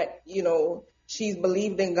knowing that, she's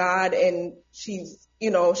believed in God and she's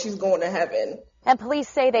going to heaven. And police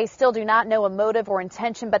say they still do not know a motive or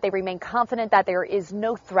intention, but they remain confident that there is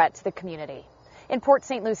no threat to the community. In Port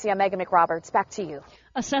St. Lucie, I'm Megan McRoberts. Back to you.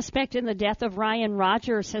 A suspect in the death of Ryan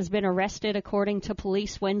Rogers has been arrested, according to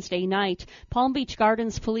police Wednesday night. Palm Beach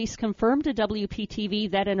Gardens police confirmed to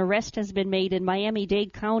WPTV that an arrest has been made in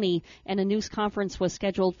Miami-Dade County, and a news conference was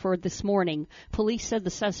scheduled for this morning. Police said the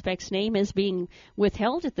suspect's name is being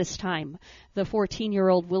withheld at this time. The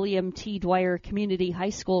 14-year-old William T. Dwyer Community High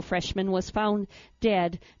School freshman was found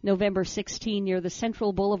dead November 16 near the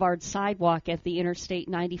Central Boulevard sidewalk at the Interstate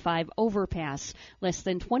 95 overpass, less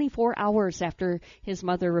than 24 hours after his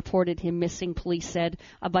mother reported him missing. Police said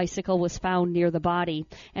a bicycle was found near the body.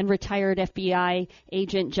 And retired FBI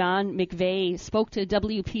agent John McVeigh spoke to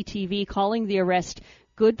WPTV, calling the arrest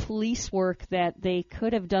good police work that they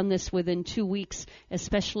could have done this within 2 weeks,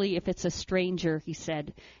 especially if it's a stranger, he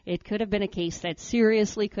said. It could have been a case that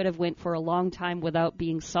seriously could have went for a long time without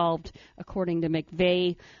being solved, according to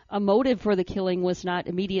McVeigh. A motive for the killing was not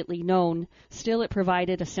immediately known. Still, it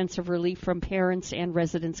provided a sense of relief from parents and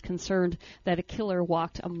residents concerned that a killer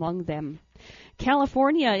walked among them.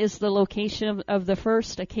 California is the location of the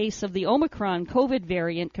first case of the Omicron COVID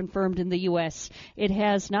variant confirmed in the U.S. It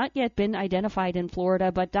has not yet been identified in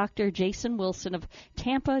Florida, but Dr. Jason Wilson of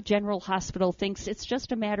Tampa General Hospital thinks it's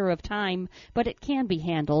just a matter of time, but it can be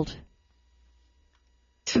handled.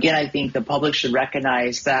 Again, I think the public should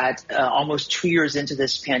recognize that almost 2 years into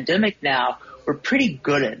this pandemic now, we're pretty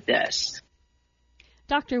good at this.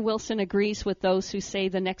 Dr. Wilson agrees with those who say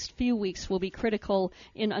the next few weeks will be critical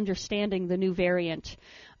in understanding the new variant.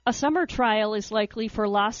 A summer trial is likely for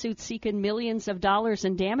lawsuits seeking millions of dollars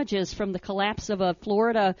in damages from the collapse of a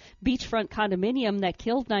Florida beachfront condominium that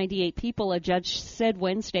killed 98 people, a judge said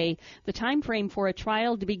Wednesday. The time frame for a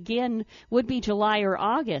trial to begin would be July or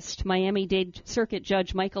August, Miami-Dade Circuit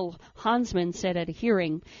Judge Michael Hansman said at a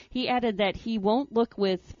hearing. He added that he won't look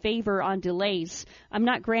with favor on delays. I'm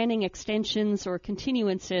not granting extensions or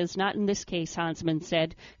continuances, not in this case, Hansman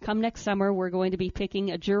said. Come next summer, we're going to be picking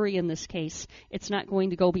a jury in this case. It's not going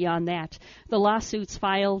to go beyond that. The lawsuits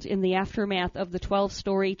filed in the aftermath of the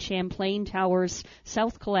 12-story Champlain Towers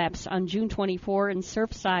South collapse on June 24 in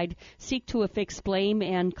Surfside seek to affix blame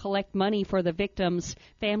and collect money for the victims,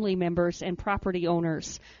 family members, and property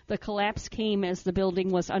owners. The collapse came as the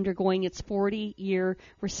building was undergoing its 40-year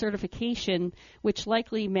recertification, which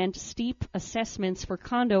likely meant steep assessments for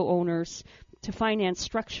condo owners to finance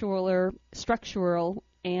structural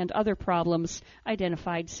and other problems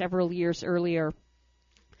identified several years earlier.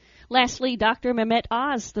 Lastly, Dr. Mehmet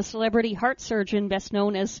Oz, the celebrity heart surgeon best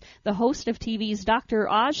known as the host of TV's Dr.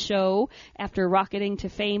 Oz show after rocketing to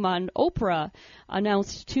fame on Oprah,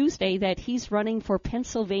 announced Tuesday that he's running for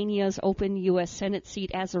Pennsylvania's open U.S. Senate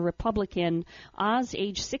seat as a Republican. Oz,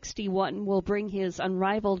 age 61, will bring his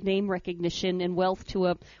unrivaled name recognition and wealth to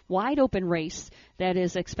a wide-open race that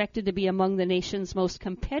is expected to be among the nation's most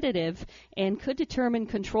competitive and could determine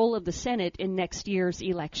control of the Senate in next year's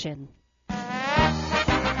election.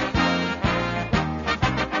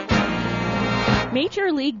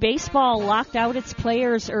 Major League Baseball locked out its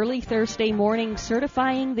players early Thursday morning,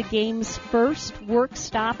 certifying the game's first work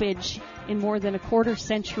stoppage in more than a quarter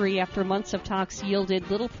century after months of talks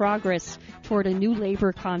yielded little progress toward a new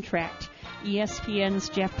labor contract. ESPN's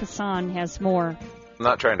Jeff Passan has more. I'm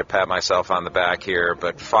not trying to pat myself on the back here,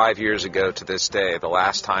 but 5 years ago to this day, the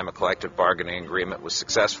last time a collective bargaining agreement was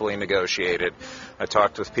successfully negotiated, I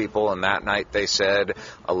talked with people, and that night they said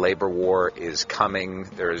a labor war is coming.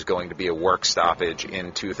 There is going to be a work stoppage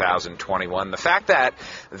in 2021. The fact that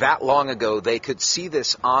long ago they could see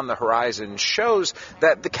this on the horizon shows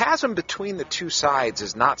that the chasm between the two sides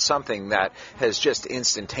is not something that has just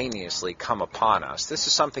instantaneously come upon us. This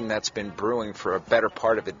is something that's been brewing for a better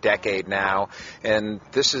part of a decade now, and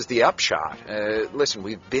this is the upshot. Listen,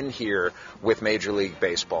 we've been here with Major League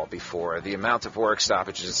Baseball before. The amount of work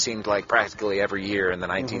stoppages, it seemed like practically every year in the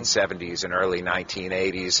 1970s and early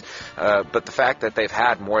 1980s. But the fact that they've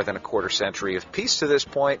had more than a quarter century of peace to this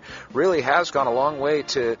point really has gone a long way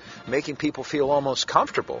to making people feel almost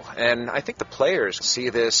comfortable. And I think the players see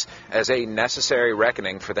this as a necessary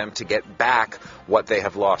reckoning for them to get back what they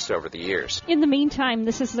have lost over the years. In the meantime,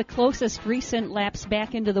 this is the closest recent lapse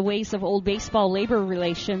back into the ways of old baseball labor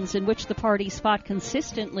relations, in which the parties fought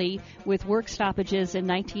consistently with work stoppages in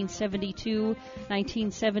 1972,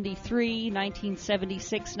 1973,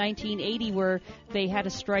 1976, 1980 where they had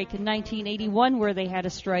a strike, and 1981 where they had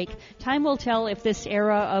a strike. Time will tell if this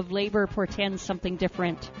era of labor portends something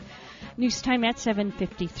different. News time at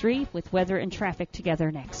 7:53 with weather and traffic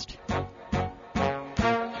together next.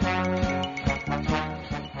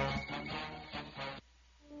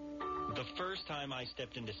 First time I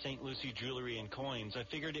stepped into St. Lucie Jewelry and Coins, I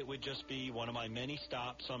figured it would just be one of my many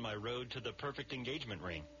stops on my road to the perfect engagement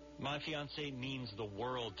ring. My fiancée means the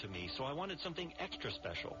world to me, so I wanted something extra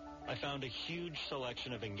special. I found a huge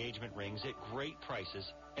selection of engagement rings at great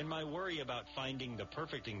prices, and my worry about finding the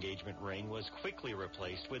perfect engagement ring was quickly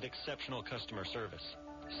replaced with exceptional customer service.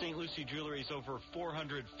 St. Lucie Jewelry's over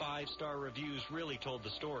 400 five-star reviews really told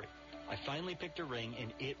the story. I finally picked a ring,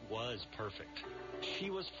 and it was perfect. She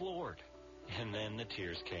was floored. And then the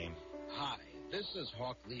tears came. Hi, this is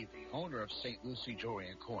Hawk Levy, owner of St. Lucie Jewelry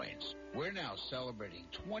and Coins. We're now celebrating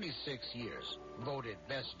 26 years, voted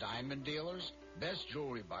best diamond dealers, best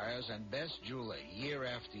jewelry buyers, and best jeweler year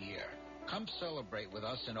after year. Come celebrate with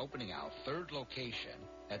us in opening our third location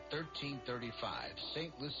at 1335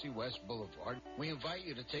 St. Lucie West Boulevard. We invite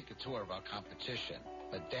you to take a tour of our competition,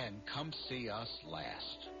 but then come see us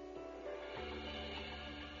last.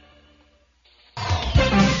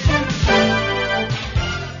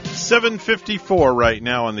 $7:54 right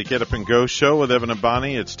now on the Get Up and Go show with Evan and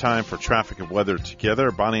Bonnie. It's time for traffic and weather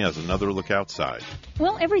together. Bonnie has another look outside.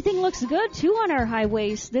 Well, everything looks good, too, on our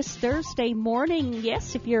highways this Thursday morning.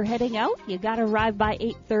 Yes, if you're heading out, you got to arrive by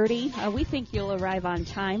 8:30. We think you'll arrive on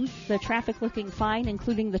time. The traffic looking fine,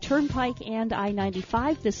 including the Turnpike and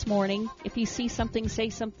I-95 this morning. If you see something, say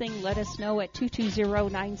something. Let us know at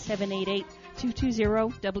 220-9788,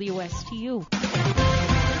 220-WSTU.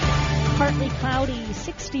 Partly cloudy,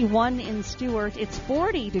 61 in Stuart. It's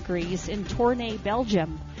 40 degrees in Tournai,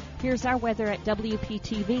 Belgium. Here's our weather at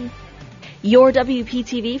WPTV. Your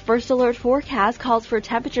WPTV First Alert forecast calls for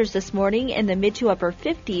temperatures this morning in the mid to upper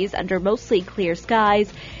 50s under mostly clear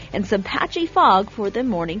skies and some patchy fog for the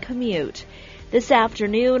morning commute. This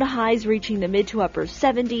afternoon, highs reaching the mid to upper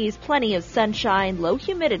 70s, plenty of sunshine, low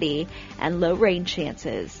humidity, and low rain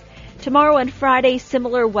chances. Tomorrow and Friday,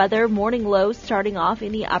 similar weather, morning lows starting off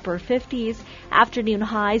in the upper 50s, afternoon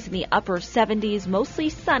highs in the upper 70s, mostly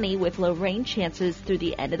sunny with low rain chances through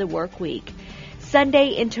the end of the work week.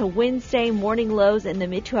 Sunday into Wednesday, morning lows in the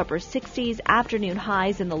mid to upper 60s, afternoon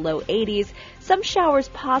highs in the low 80s. Some showers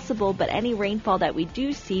possible, but any rainfall that we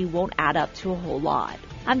do see won't add up to a whole lot.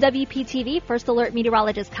 I'm WPTV First Alert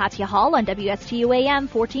meteorologist Katya Hall on WSTU AM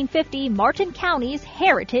 1450, Martin County's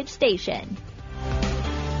Heritage Station.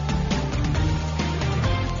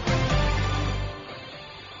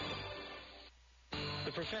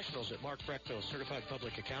 The professionals at Mark Breckville Certified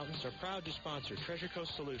Public Accountants are proud to sponsor Treasure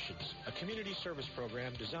Coast Solutions, a community service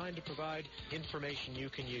program designed to provide information you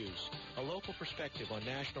can use, a local perspective on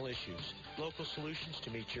national issues, local solutions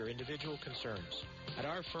to meet your individual concerns. At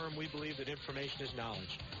our firm, we believe that information is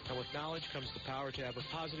knowledge, and with knowledge comes the power to have a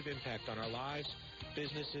positive impact on our lives,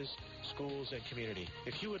 businesses, schools, and community.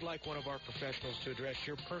 If you would like one of our professionals to address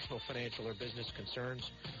your personal financial or business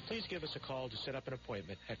concerns, please give us a call to set up an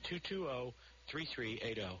appointment at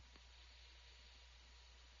 220-3380.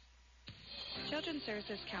 Children's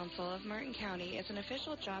Services Council of Martin County is an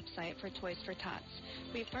official job site for Toys for Tots.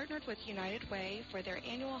 We've partnered with United Way for their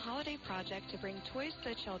annual holiday project to bring toys to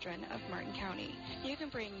the children of Martin County. You can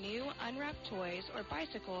bring new unwrapped toys or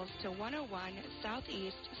bicycles to 101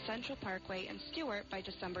 Southeast Central Parkway in Stuart by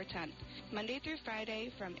December 10th, Monday through Friday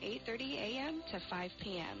from 8:30 a.m. to 5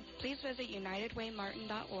 p.m. Please visit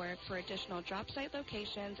unitedwaymartin.org for additional job site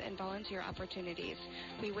locations and volunteer opportunities.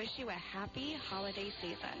 We wish you a happy holiday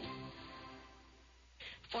season.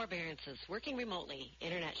 Forbearances, working remotely,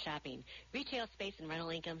 internet shopping, retail space, and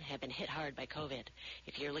rental income have been hit hard by COVID.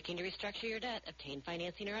 If you're looking to restructure your debt, obtain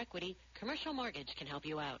financing or equity, Commercial Mortgage can help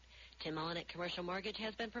you out. Tim Mullen at Commercial Mortgage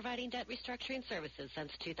has been providing debt restructuring services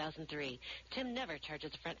since 2003. Tim never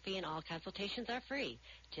charges a front fee and all consultations are free.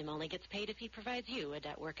 Tim only gets paid if he provides you a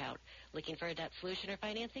debt workout. Looking for a debt solution or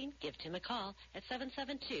financing? Give Tim a call at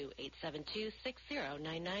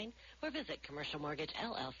 772-872-6099 or visit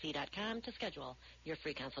commercialmortgagellc.com to schedule your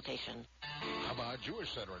free consultation. Chabad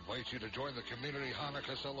Jewish Center invites you to join the community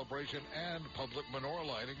Hanukkah celebration and public menorah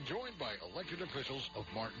lighting joined by elected officials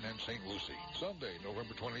of Martin and St. Lucie. Sunday,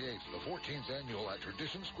 November 28th, the 14th annual at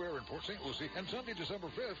Tradition Square in Port St. Lucie, and Sunday, December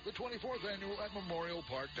 5th, the 24th annual at Memorial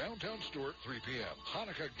Park, downtown Stuart, 3 p.m.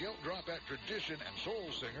 Hanukkah Gelt Drop at Tradition and soul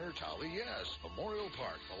singer Tali Yes. Memorial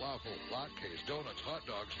Park, falafel, latkes, donuts, hot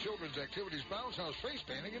dogs, children's activities, bounce house, face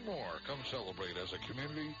painting, and more. Come celebrate as a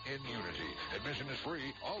community in unity. Admission is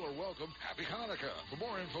free. All are welcome. Happy Hanukkah. For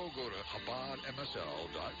more info, go to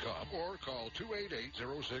chabadmsl.com or call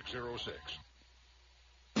 288-0606.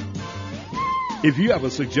 If you have a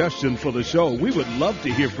suggestion for the show, we would love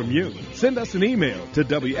to hear from you. Send us an email to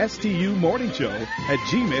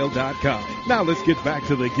WSTUmorningshow@gmail.com. Now let's get back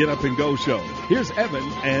to the Get Up and Go show. Here's Evan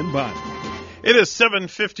and Bonnie. It is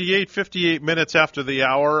 7:58 minutes after the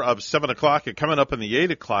hour of 7 o'clock, and coming up in the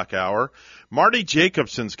 8 o'clock hour, Marty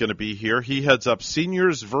Jacobson's going to be here. He heads up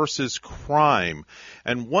Seniors versus Crime.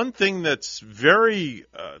 And one thing that's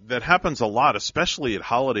that happens a lot, especially at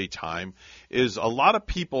holiday time, is a lot of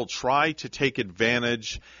people try to take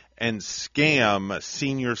advantage and scam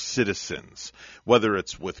senior citizens, whether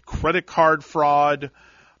it's with credit card fraud,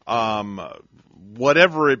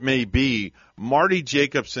 whatever it may be. Marty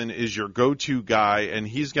Jacobson is your go-to guy, and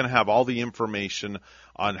he's going to have all the information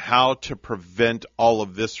on how to prevent all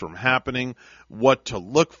of this from happening, what to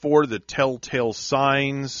look for, the telltale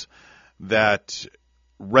signs that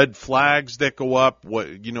red flags that go up,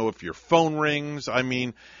 if your phone rings. I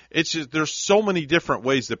mean, it's just, there's so many different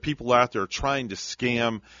ways that people out there are trying to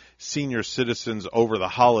scam senior citizens over the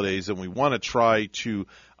holidays, and we want to try to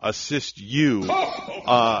assist you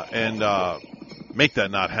and make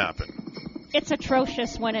that not happen. It's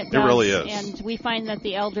atrocious when it does. It really is. And we find that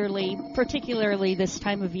the elderly, particularly this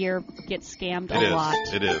time of year, get scammed a lot.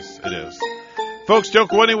 It is. Folks, don't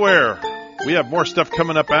go anywhere. We have more stuff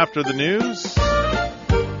coming up after the news.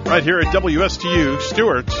 Right here at WSTU,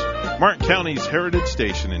 Stewart, Martin County's Heritage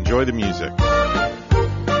Station. Enjoy the music.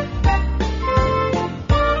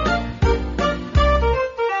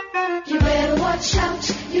 You better watch out.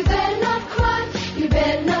 You better not cry. You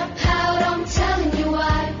better not pout. I'm telling you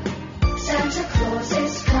why. Santa Claus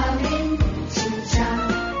is coming to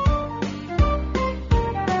town.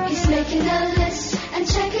 He's making a list and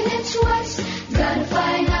checking it twice. Gonna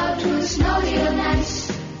find out who's naughty or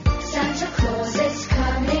nice. Santa Claus is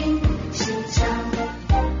coming to town.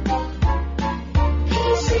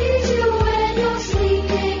 He sees you when you're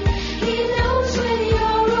sleeping. He knows when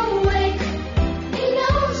you're awake. He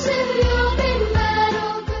knows if you've been bad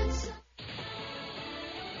or good.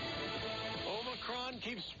 Omicron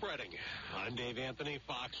keeps spreading. I'm Dave Anthony,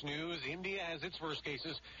 Fox News. India has its first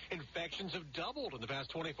cases. Infections have doubled in the past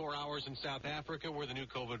 24 hours in South Africa, where the new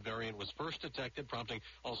COVID variant was first detected, prompting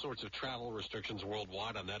all sorts of travel restrictions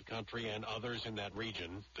worldwide on that country and others in that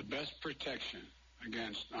region. The best protection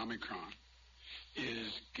against Omicron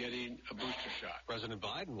is getting a booster shot. President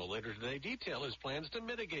Biden will later today detail his plans to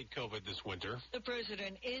mitigate COVID this winter. The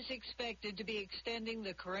president is expected to be extending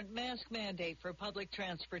the current mask mandate for public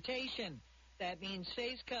transportation. That means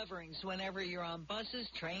face coverings whenever you're on buses,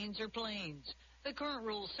 trains, or planes. The current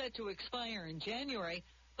rule is set to expire in January,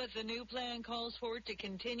 but the new plan calls for it to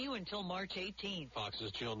continue until March 18th.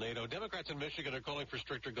 Fox's Jill Nato. Democrats in Michigan are calling for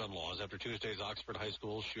stricter gun laws after Tuesday's Oxford High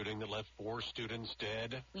School shooting that left 4 students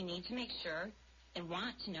dead. We need to make sure and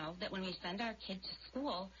want to know that when we send our kids to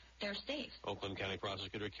school, they're safe. Oakland County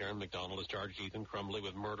Prosecutor Karen McDonald has charged Ethan Crumbley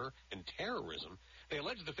with murder and terrorism. They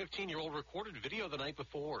allege the 15-year-old recorded video the night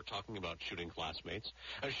before talking about shooting classmates.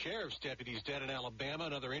 A sheriff's deputy is dead in Alabama,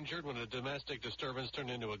 another injured when a domestic disturbance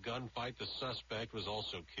turned into a gunfight. The suspect was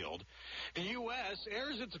also killed. The U.S.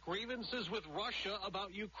 airs its grievances with Russia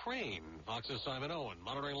about Ukraine. Fox's Simon Owen,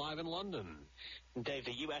 monitoring live in London. Dave,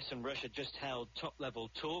 the U.S. and Russia just held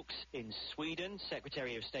top-level talks in Sweden.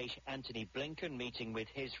 Secretary of State Antony Blinken meeting with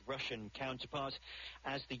his Russian counterpart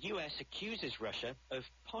as the U.S. accuses Russia of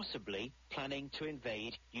possibly planning to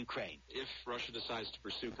invade Ukraine. If Russia decides to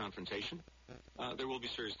pursue confrontation, there will be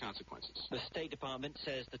serious consequences. The State Department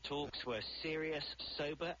says the talks were serious,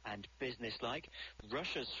 sober, and businesslike.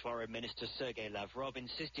 Russia's Foreign Minister Sergei Lavrov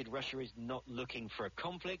insisted Russia is not looking for a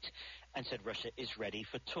conflict and said Russia is ready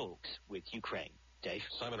for talks with Ukraine. Dave?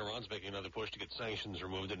 Simon, Iran's making another push to get sanctions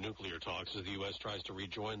removed in nuclear talks as the U.S. tries to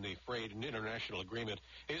rejoin the frayed international agreement.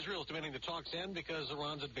 Israel's demanding the talks end because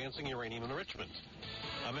Iran's advancing uranium enrichment.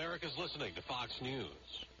 America's listening to Fox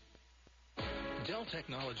News. Dell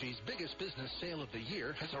Technologies' biggest business sale of the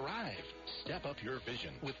year has arrived. Step up your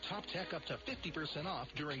vision with top tech up to 50% off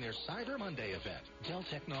during their Cyber Monday event. Dell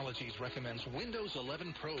Technologies recommends Windows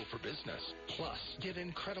 11 Pro for business. Plus, get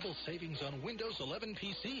incredible savings on Windows 11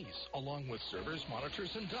 PCs, along with servers,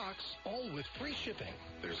 monitors, and docks, all with free shipping.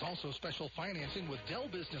 There's also special financing with Dell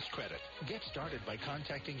Business Credit. Get started by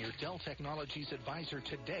contacting your Dell Technologies advisor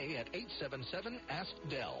today at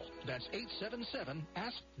 877-ASK-DELL. That's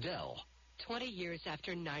 877-ASK-DELL. 20 years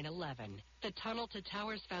after 9/11, the Tunnel to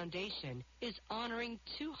Towers Foundation is honoring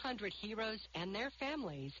 200 heroes and their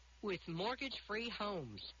families with mortgage-free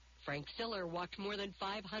homes. Frank Siller walked more than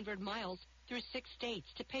 500 miles through 6 states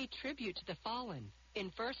to pay tribute to the fallen. In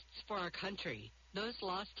firsts for our country, those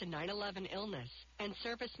lost to 9/11 illness and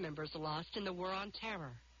service members lost in the War on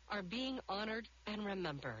Terror are being honored and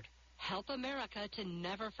remembered. Help America to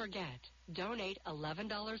never forget. Donate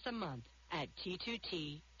 $11 a month at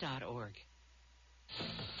T2T.org.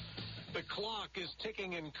 The clock is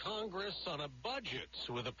ticking in Congress on a budget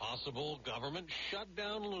with a possible government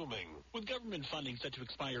shutdown looming. With government funding set to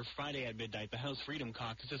expire Friday at midnight, the House Freedom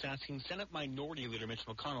Caucus is asking Senate Minority Leader Mitch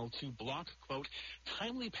McConnell to block, quote,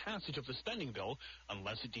 timely passage of the spending bill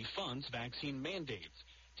unless it defunds vaccine mandates.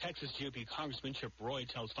 Texas GOP Congressman Chip Roy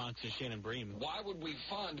tells Fox's Shannon Bream. Why would we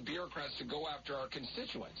fund bureaucrats to go after our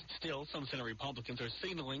constituents? Still, some Senate Republicans are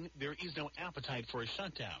signaling there is no appetite for a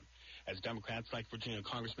shutdown, as Democrats like Virginia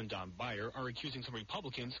Congressman Don Beyer are accusing some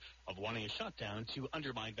Republicans of wanting a shutdown to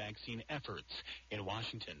undermine vaccine efforts. In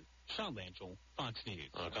Washington, Sean Langell, Fox News.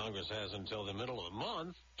 Congress has until the middle of the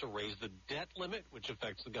month to raise the debt limit, which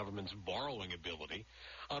affects the government's borrowing ability.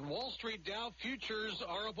 On Wall Street, Dow futures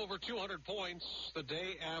are up over 200 points the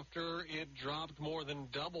day after it dropped more than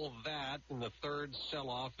double that in the third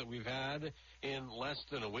sell-off that we've had in less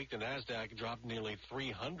than a week. The NASDAQ dropped nearly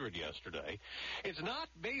 300 yesterday. It's not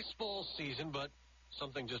baseball season, but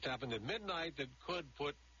something just happened at midnight that could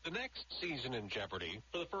put the next season in jeopardy.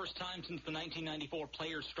 For the first time since the 1994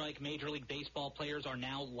 players' strike, Major League Baseball players are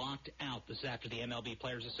now locked out. This after the MLB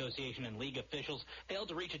Players Association and league officials failed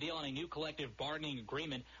to reach a deal on a new collective bargaining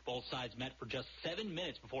agreement. Both sides met for just 7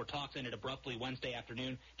 minutes before talks ended abruptly Wednesday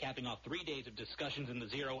afternoon, capping off 3 days of discussions in the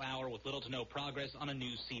 0 hour with little to no progress on a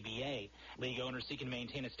new CBA. League owners seeking to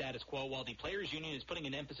maintain a status quo while the players' union is putting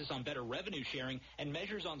an emphasis on better revenue sharing and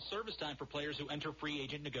measures on service time for players who enter free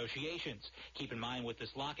agent negotiations. Keep in mind, with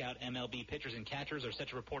this lockout, MLB pitchers and catchers are set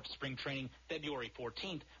to report to spring training February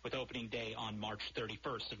 14th, with opening day on March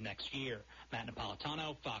 31st of next year. Matt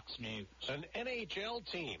Napolitano, Fox News. An NHL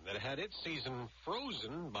team that had its season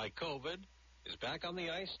frozen by COVID is back on the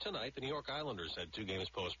ice tonight. The New York Islanders had 2 games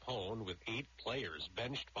postponed with 8 players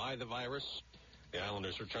benched by the virus. The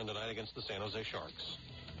Islanders return tonight against the San Jose Sharks.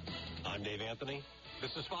 I'm Dave Anthony.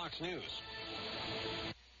 This is Fox News.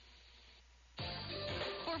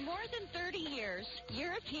 For more than 30 years,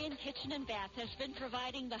 European Kitchen and Bath has been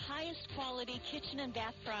providing the highest quality kitchen and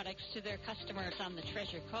bath products to their customers on the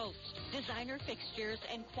Treasure Coast. Designer fixtures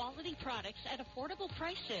and quality products at affordable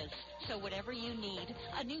prices. So whatever you need,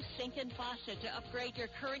 a new sink and faucet to upgrade your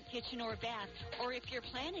current kitchen or bath, or if you're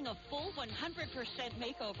planning a full 100%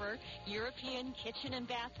 makeover, European Kitchen and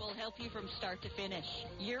Bath will help you from start to finish.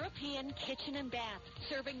 European Kitchen and Bath,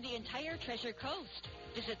 serving the entire Treasure Coast.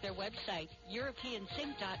 Visit their website,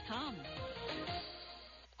 EuropeanSink.com.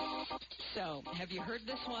 So, have you heard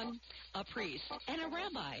this one? A priest and a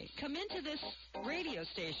rabbi come into this radio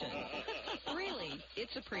station. Really,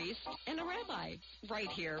 it's a priest and a rabbi. Right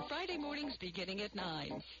here, Friday mornings beginning at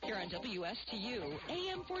 9. Here on WSTU,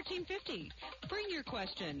 AM 1450. Bring your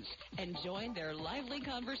questions and join their lively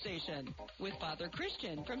conversation with Father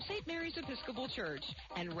Christian from St. Mary's Episcopal Church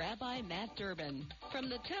and Rabbi Matt Durbin from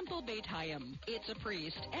the Temple Beit Hayim. It's a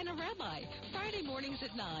priest and a rabbi. Friday mornings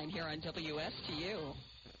at 9 here on WSTU.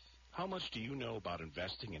 How much do you know about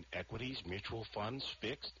investing in equities, mutual funds,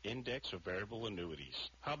 fixed, index, or variable annuities?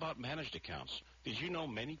 How about managed accounts? Did you know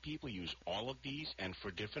many people use all of these and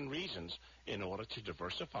for different reasons in order to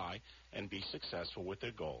diversify and be successful with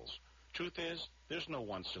their goals? Truth is, there's no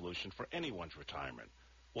one solution for anyone's retirement.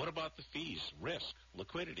 What about the fees, risk,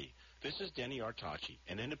 liquidity? This is Denny Artachi,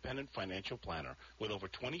 an independent financial planner with over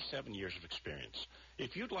 27 years of experience.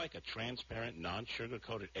 If you'd like a transparent,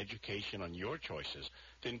 non-sugar-coated education on your choices,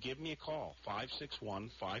 then give me a call,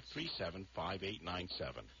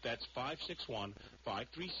 561-537-5897. That's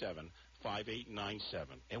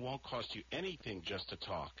 561-537-5897. It won't cost you anything just to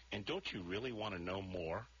talk. And don't you really want to know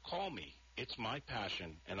more? Call me. It's my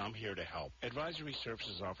passion, and I'm here to help. Advisory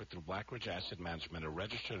services offered through Blackridge Asset Management, a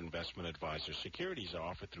registered investment advisor. Securities are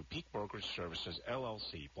offered through Peak Brokerage Services,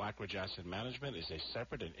 LLC. Blackridge Asset Management is a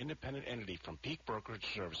separate and independent entity from Peak Brokerage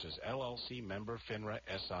Services, LLC, member FINRA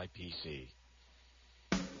SIPC.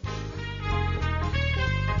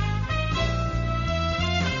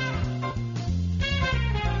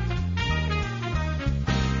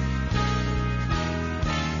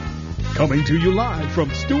 Coming to you live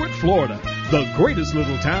from Stuart, Florida, the greatest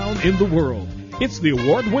little town in the world. It's the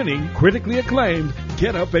award-winning, critically acclaimed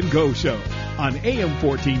Get Up and Go show on AM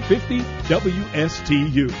 1450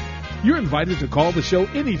 WSTU. You're invited to call the show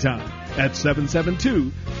anytime at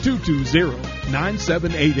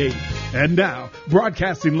 772-220-9788. And now,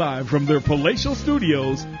 broadcasting live from their palatial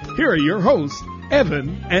studios, here are your hosts,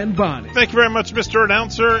 Evan and Bonnie. Thank you very much, Mr.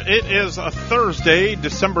 Announcer. It is a Thursday,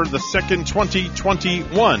 December the 2nd,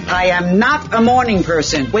 2021. I am not a morning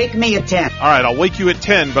person. Wake me at 10. All right, I'll wake you at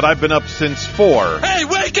 10, but I've been up since 4. Hey,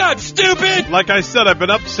 wake up, stupid! Like I said, I've been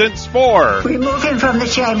up since 4. Remove him from the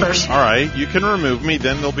chambers. All right, you can remove me.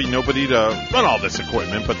 Then there'll be nobody to run all this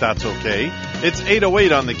equipment, but that's okay. It's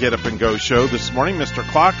 8:08 on the Get Up and Go show this morning. Mr.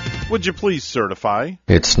 Clock, would you please certify?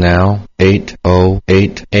 It's now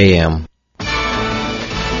 8:08 a.m.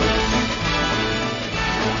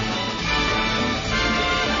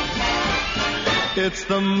 It's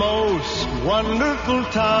the most wonderful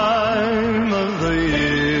time of the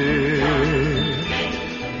year,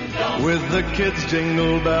 with the kids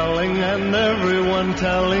jingle belling and everyone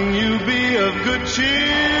telling you be of good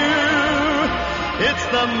cheer. It's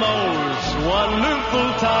the most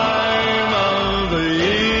wonderful time of the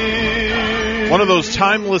year. One of those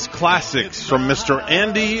timeless classics from Mr.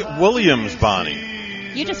 Andy Williams, Bonnie.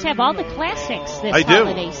 You just have all the classics this I do.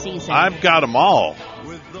 holiday season. I've got them all.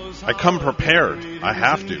 I come prepared. I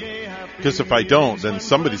have to. Because if I don't, then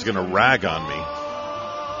somebody's going to rag on me.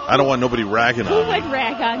 I don't want nobody ragging on me. Who would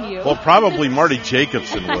rag on you? Well, probably Marty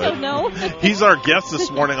Jacobson would. I don't know. He's our guest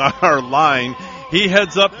this morning on our line. He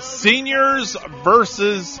heads up Seniors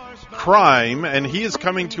versus Crime, and he is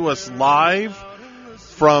coming to us live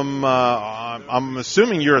from, I'm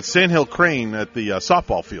assuming you're at Sandhill Crane at the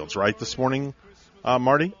softball fields, right, this morning,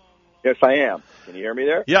 Marty? Yes, I am. Can you hear me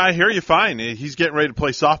there? Yeah, I hear you fine. He's getting ready to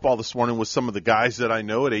play softball this morning with some of the guys that I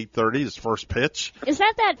know at 8:30, his first pitch. Is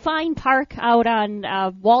that fine park out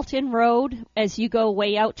on Walton Road as you go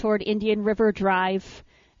way out toward Indian River Drive?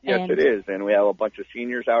 Yes, it is. And we have a bunch of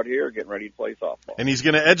seniors out here getting ready to play softball. And he's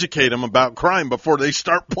going to educate them about crime before they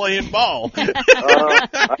start playing ball.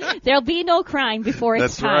 There'll be no crime before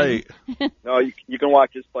it's time. That's right. No, you can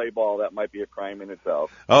watch us play ball. That might be a crime in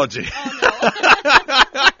itself. Oh, gee.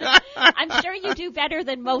 I'm sure you do better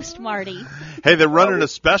than most, Marty. Hey, they're running a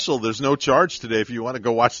special. There's no charge today if you want to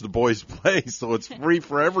go watch the boys play, so it's free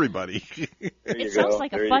for everybody. It sounds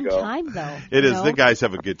like a fun time, though. It is. The guys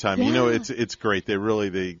have a good time. Yeah. You know, it's great.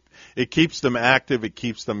 It keeps them active. It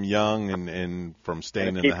keeps them young and from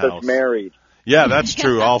staying in the house. Keeps us married. Yeah, that's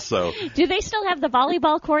true also. Do they still have the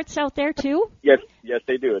volleyball courts out there, too? Yes,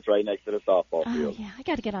 they do. It's right next to the softball field. Yeah, I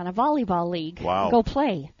got to get on a volleyball league. Wow. Go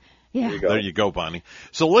play. Yeah. There you go, Bonnie.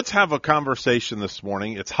 So let's have a conversation this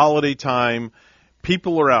morning. It's holiday time.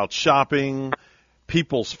 People are out shopping.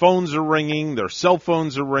 People's phones are ringing. Their cell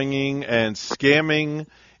phones are ringing. And scamming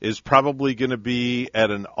is probably going to be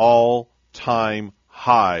at an all-time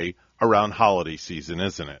high around holiday season,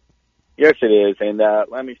 isn't it? Yes, it is. And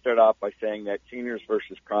let me start off by saying that Seniors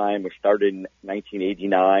versus Crime was started in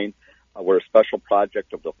 1989. We're a special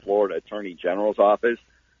project of the Florida Attorney General's office.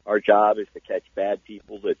 Our job is to catch bad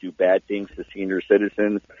people that do bad things to senior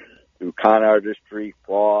citizens through con artistry,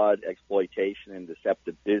 fraud, exploitation, and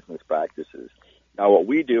deceptive business practices. Now, what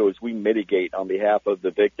we do is we mitigate on behalf of the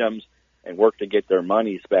victims and work to get their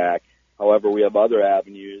monies back. However, we have other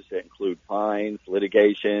avenues that include fines,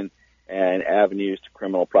 litigation, and avenues to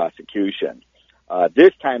criminal prosecution.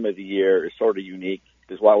 This time of the year is sort of unique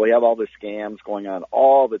because while we have all the scams going on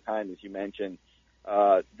all the time, as you mentioned,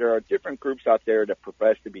 there are different groups out there that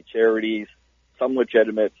profess to be charities, some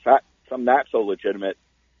legitimate, some not so legitimate,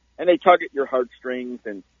 and they tug at your heartstrings,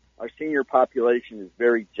 and our senior population is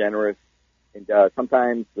very generous, and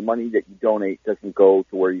sometimes the money that you donate doesn't go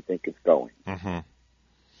to where you think it's going. Mm-hmm.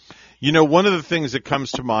 You know, one of the things that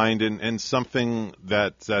comes to mind, and something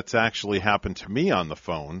that's actually happened to me on the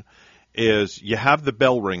phone, is you have the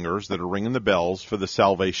bell ringers that are ringing the bells for the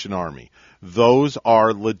Salvation Army. Those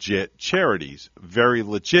are legit charities, very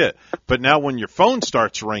legit. But now when your phone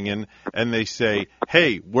starts ringing and they say,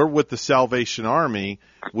 hey, we're with the Salvation Army,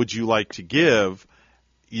 would you like to give?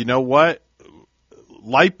 You know what?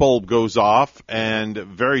 Light bulb goes off, and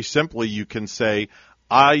very simply you can say,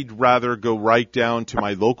 I'd rather go right down to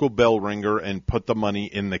my local bell ringer and put the money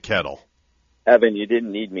in the kettle. Evan, you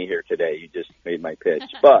didn't need me here today. You just made my pitch.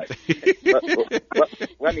 But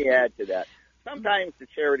let me add to that. Sometimes the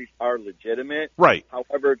charities are legitimate. Right.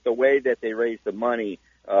 However, the way that they raise the money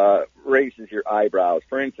raises your eyebrows.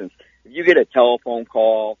 For instance, if you get a telephone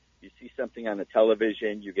call, you see something on the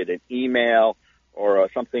television, you get an email or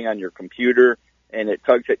something on your computer, and it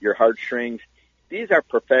tugs at your heartstrings, these are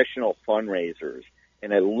professional fundraisers,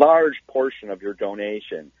 and a large portion of your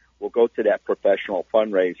donation will go to that professional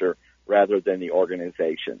fundraiser rather than the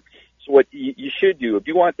organization. So what you should do, if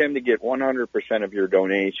you want them to get 100% of your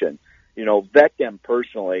donation, vet them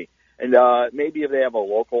personally. And maybe if they have a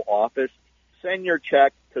local office, send your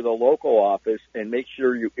check to the local office and make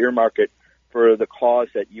sure you earmark it for the cause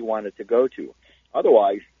that you want it to go to.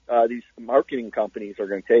 Otherwise, these marketing companies are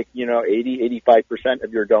going to take, 80-85%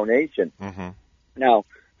 of your donation. Mm-hmm. Now,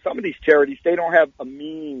 some of these charities, they don't have a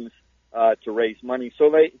means to raise money,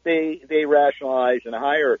 so they rationalize and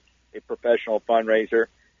hire a professional fundraiser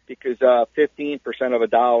because 15% of a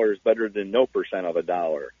dollar is better than no percent of a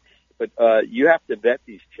dollar. But you have to vet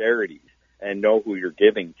these charities and know who you're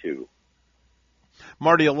giving to.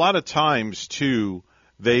 Marty, a lot of times, too,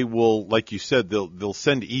 they will, like you said, they'll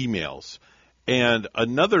send emails. And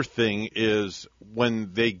another thing is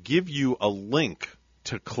when they give you a link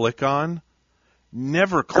to click on,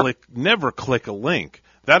 never click a link.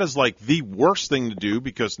 That is like the worst thing to do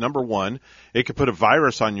because, number one, it could put a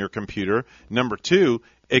virus on your computer. Number two,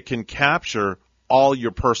 it can capture all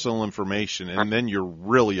your personal information, and then you're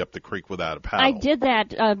really up the creek without a paddle. I did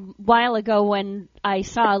that a while ago when I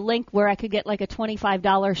saw a link where I could get like a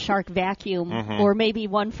 $25 Shark vacuum, or maybe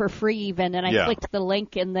one for free even, and I clicked the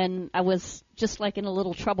link, and then I was just like in a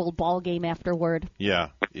little troubled ball game afterward. Yeah.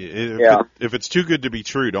 If it's too good to be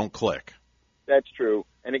true, don't click. That's true.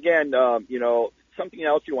 And again, something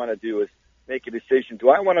else you want to do is make a decision. Do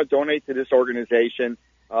I want to donate to this organization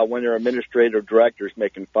when their administrative director is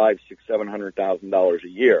making $500,000, $600,000, $700,000 a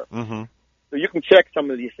year? So you can check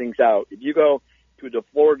some of these things out. If you go to the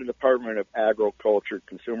Florida Department of Agriculture,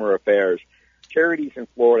 Consumer Affairs, charities in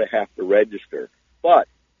Florida have to register. But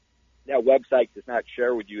that website does not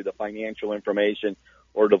share with you the financial information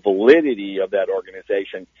or the validity of that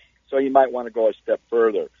organization. So you might want to go a step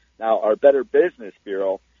further. Now, our Better Business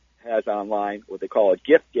Bureau has online what they call a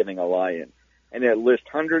gift-giving alliance, and it lists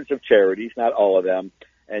hundreds of charities, not all of them,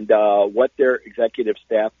 and what their executive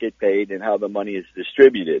staff get paid and how the money is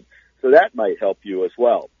distributed. So that might help you as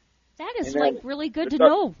well. That is really good to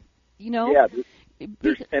know. Yeah,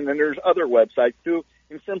 and then there's other websites too.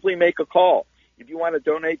 You can simply make a call. If you want to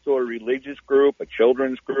donate to a religious group, a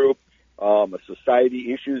children's group, a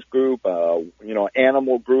society issues group,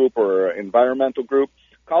 animal group or environmental group,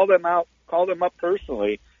 call them up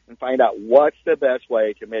personally and find out what's the best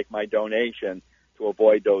way to make my donation to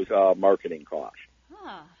avoid those marketing costs.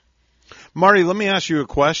 Marty, let me ask you a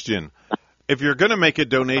question. If you're going to make a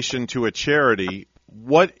donation to a charity,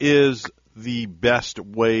 what is the best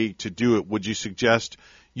way to do it? Would you suggest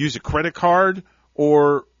use a credit card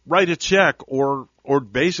or write a check or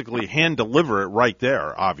basically hand deliver it right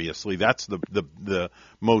there? Obviously, that's the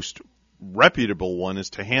most reputable one, is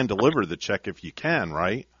to hand deliver the check if you can,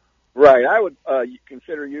 right? Right. I would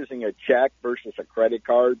consider using a check versus a credit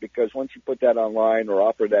card, because once you put that online or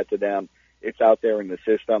offer that to them, it's out there in the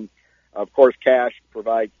system. Of course, cash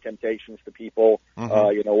provides temptations to people,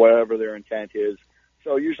 whatever their intent is.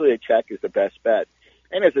 So usually a check is the best bet.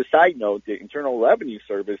 And as a side note, the Internal Revenue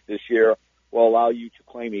Service this year will allow you to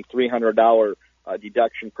claim a $300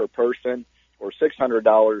 deduction per person or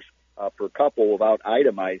 $600 per couple without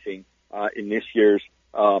itemizing in this year's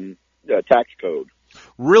tax code.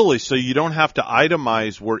 Really? So you don't have to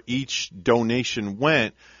itemize where each donation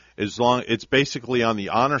went. As long it's basically on the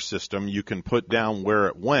honor system, you can put down where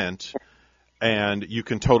it went, and you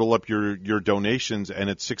can total up your donations, and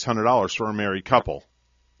it's $600 for a married couple.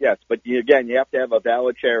 Yes, but again, you have to have a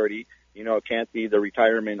valid charity. It can't be the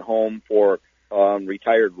retirement home for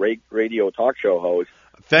retired radio talk show host.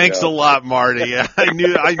 Thanks a lot, Marty. I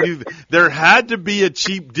knew there had to be a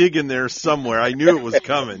cheap dig in there somewhere. I knew it was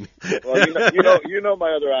coming. Well, you know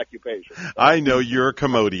my other occupation. I know you're a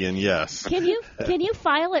commodian. Yes. Can you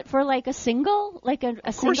file it for like a single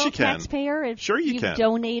single taxpayer if you can.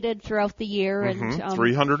 Donated throughout the year and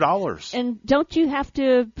 $300? And don't you have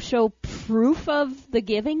to show proof of the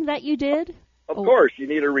giving that you did? Of course, you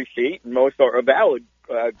need a receipt, and most are valid.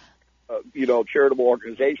 Charitable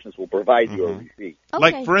organizations will provide you a receipt. Okay.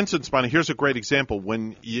 Like, for instance, Bonnie, here's a great example.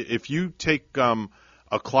 If you take a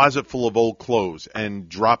closet full of old clothes and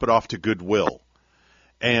drop it off to Goodwill,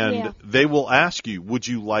 and they will ask you, would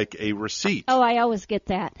you like a receipt? Oh, I always get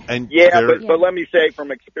that. And but let me say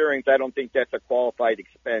from experience, I don't think that's a qualified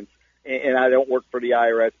expense. And I don't work for the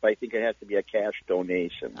IRS, but I think it has to be a cash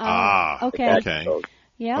donation. Okay.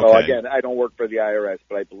 Yeah. So again, I don't work for the IRS,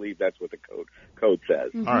 but I believe that's what the code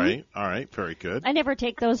says. All right, very good. I never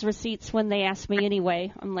take those receipts when they ask me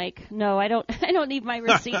anyway. I'm like, no, I don't need my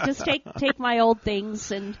receipt. Just take my old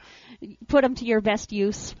things and put them to your best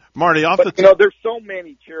use. Marty, there's so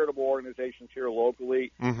many charitable organizations here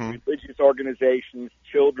locally, religious organizations,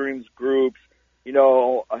 children's groups,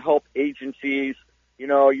 help agencies.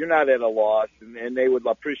 You're not at a loss, and they would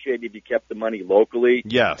appreciate if you kept the money locally.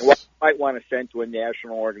 Yes. And what you might want to send to a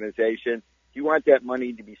national organization, do you want that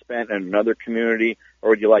money to be spent in another community, or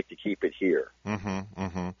would you like to keep it here?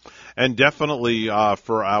 And definitely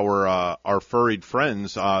for our furried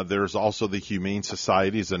friends, there's also the Humane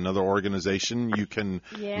Society is another organization you can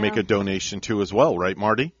make a donation to as well, right,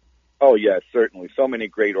 Marty? Oh, yes, certainly. So many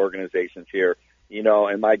great organizations here.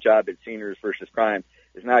 And my job at Seniors versus Crime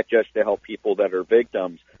is not just to help people that are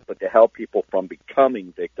victims, but to help people from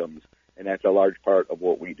becoming victims, and that's a large part of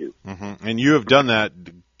what we do. And you have done that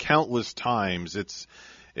countless times. It's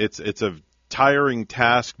a tiring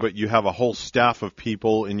task, but you have a whole staff of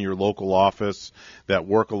people in your local office that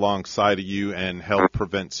work alongside of you and help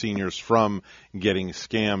prevent seniors from getting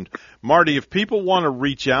scammed. Marty, if people want to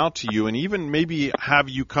reach out to you and even maybe have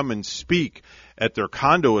you come and speak at their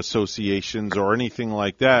condo associations or anything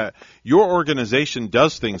like that, your organization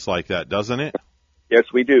does things like that, doesn't it? Yes,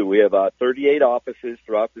 we do. We have 38 offices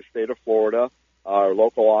throughout the state of Florida. Our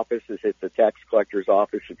local office is at the tax collector's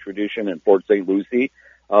office at Tradition in Port St. Lucie,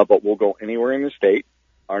 but we'll go anywhere in the state.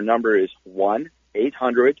 Our number is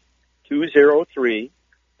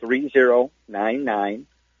 1-800-203-3099,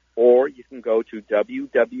 or you can go to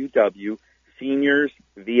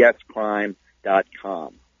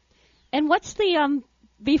www.seniorsvscrime.com. And what's the,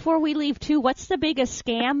 before we leave too, what's the biggest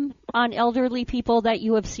scam on elderly people that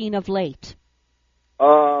you have seen of late?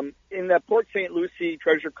 In the Port St. Lucie,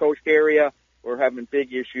 Treasure Coast area, we're having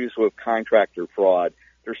big issues with contractor fraud.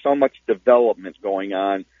 There's so much development going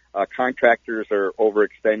on. Contractors are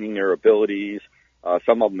overextending their abilities.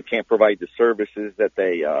 Some of them can't provide the services that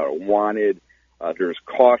they wanted. There's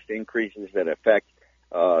cost increases that affect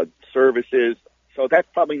services. So that's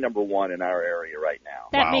probably number one in our area right now.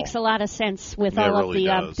 That makes a lot of sense with all of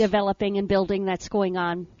the developing and building that's going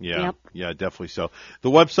on. Yeah, yep. Yeah, definitely so.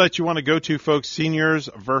 The website you want to go to, folks, Seniors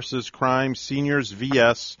versus Crime,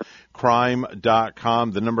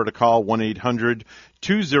 seniorsvscrime.com. The number to call,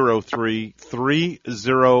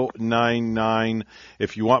 1-800-203-3099.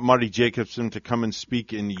 If you want Marty Jacobson to come and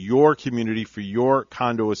speak in your community for your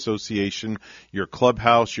condo association, your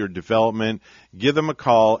clubhouse, your development, give them a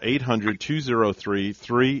call,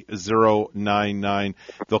 800-203-3099.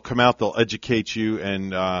 They'll come out, they'll educate you,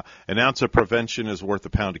 and an ounce of prevention is worth a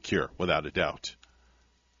pound of cure, without a doubt.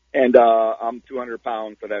 And I'm 200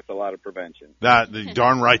 pounds, so that's a lot of prevention.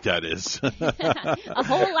 Darn right that is. A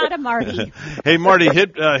whole lot of Marty. Hey, Marty,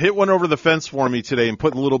 hit one over the fence for me today and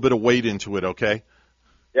put a little bit of weight into it, okay?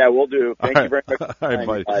 Yeah, we'll do. Thank you very much. All right,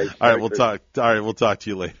 buddy. All right, we'll talk. All right, we'll talk to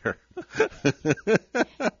you later.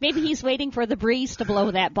 Maybe he's waiting for the breeze to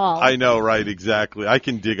blow that ball. I know, right? Exactly. I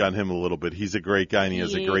can dig on him a little bit. He's a great guy, and he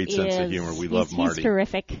has a great sense of humor. We love Marty. He's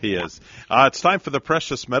terrific. He is. It's time for the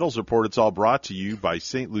Precious Metals Report. It's all brought to you by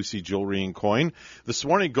St. Lucie Jewelry and Coin. This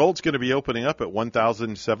morning, gold's going to be opening up at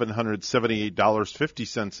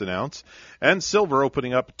 $1,778.50 an ounce, and silver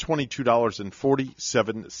opening up at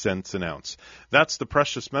 $22.47 an ounce. That's the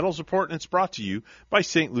Precious Metals Report, and it's brought to you by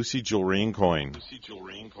St. Lucie Jewelry and Coin.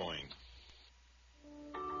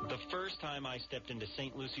 The first time I stepped into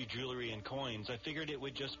St. Lucie Jewelry and Coins, I figured it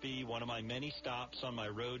would just be one of my many stops on my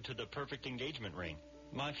road to the perfect engagement ring.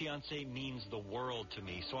 My fiancée means the world to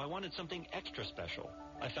me, so I wanted something extra special.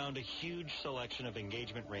 I found a huge selection of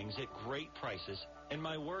engagement rings at great prices, and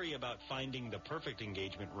my worry about finding the perfect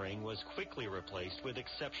engagement ring was quickly replaced with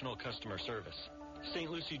exceptional customer service.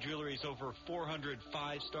 St. Lucie Jewelry's over 400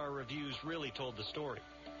 five-star reviews really told the story.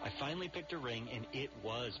 I finally picked a ring, and it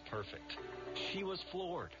was perfect. She was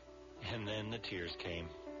floored. And then the tears came.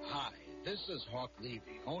 Hi, this is Hawk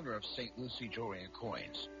Levy, owner of St. Lucie Jewelry and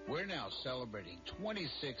Coins. We're now celebrating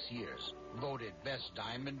 26 years. Voted best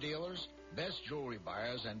diamond dealers, best jewelry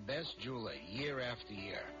buyers, and best jeweler year after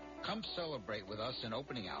year. Come celebrate with us in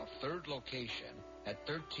opening our third location at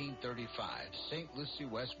 1335 St. Lucie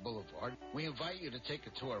West Boulevard. We invite you to take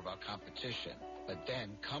a tour of our competition, but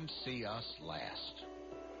then come see us last.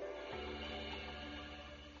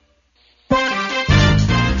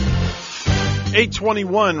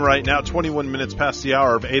 8:21 right now, 21 minutes past the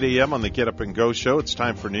hour of 8 a.m. on the Get Up and Go show. It's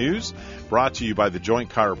time for news, brought to you by the Joint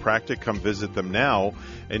Chiropractic. Come visit them now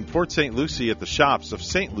in Port St. Lucie at the shops of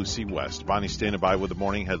St. Lucie West. Bonnie standing by with the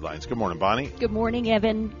morning headlines. Good morning, Bonnie. Good morning,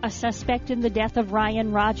 Evan. A suspect in the death of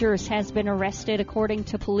Ryan Rogers has been arrested, according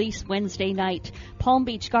to police Wednesday night. Palm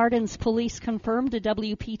Beach Gardens police confirmed to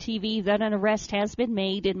WPTV that an arrest has been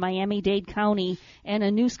made in Miami-Dade County, and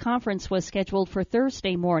a news conference was scheduled for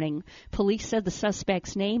Thursday morning. Police said the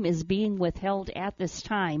suspect's name is being withheld at this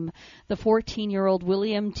time. The 14-year-old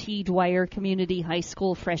William T. Dwyer Community High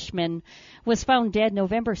School freshman was found dead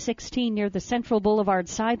November 16 near the Central Boulevard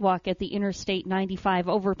sidewalk at the Interstate 95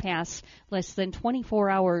 overpass less than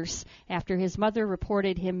 24 hours after his mother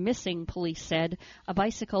reported him missing, police said. A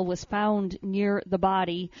bicycle was found near the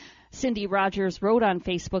body. Cindy Rogers wrote on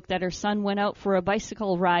Facebook that her son went out for a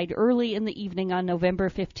bicycle ride early in the evening on November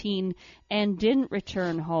 15 and didn't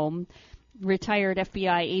return home. Retired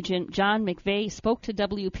FBI agent John McVeigh spoke to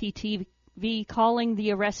WPTV, calling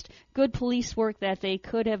the arrest good police work, that they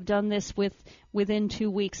could have done this within 2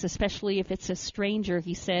 weeks, especially if it's a stranger,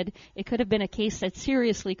 he said. It could have been a case that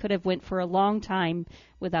seriously could have went for a long time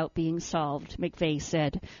without being solved, McVeigh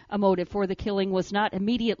said. A motive for the killing was not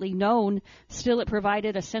immediately known. Still, it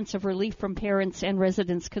provided a sense of relief from parents and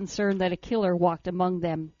residents concerned that a killer walked among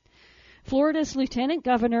them. Florida's lieutenant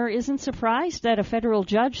governor isn't surprised that a federal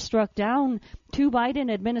judge struck down 2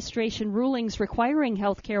 Biden administration rulings requiring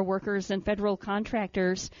healthcare workers and federal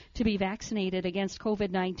contractors to be vaccinated against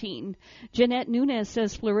COVID-19. Jeanette Nunes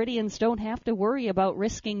says Floridians don't have to worry about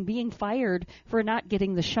risking being fired for not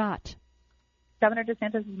getting the shot. Governor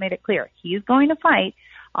DeSantis has made it clear he's going to fight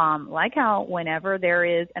like hell whenever there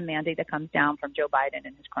is a mandate that comes down from Joe Biden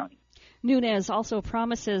and his cronies. Nunes also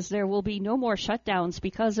promises there will be no more shutdowns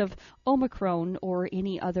because of Omicron or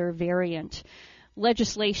any other variant.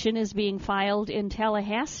 Legislation is being filed in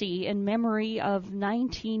Tallahassee in memory of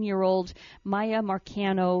 19-year-old Maya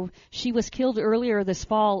Marcano. She was killed earlier this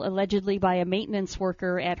fall, allegedly by a maintenance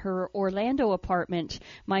worker at her Orlando apartment.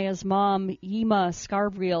 Maya's mom, Yema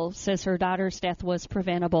Scarbriel, says her daughter's death was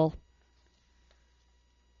preventable.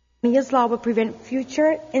 Maya's law will prevent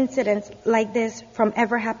future incidents like this from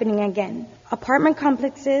ever happening again. Apartment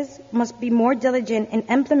complexes must be more diligent in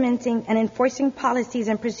implementing and enforcing policies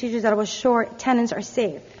and procedures that will ensure tenants are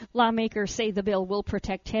safe. Lawmakers say the bill will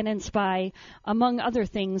protect tenants by, among other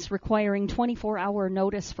things, requiring 24-hour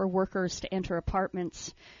notice for workers to enter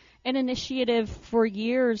apartments. An initiative for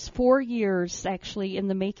 4 years actually in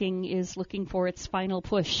the making, is looking for its final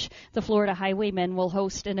push. The Florida Highwaymen will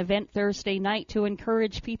host an event Thursday night to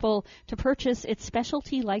encourage people to purchase its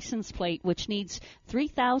specialty license plate, which needs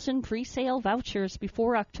 3,000 pre-sale vouchers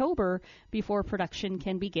before October before production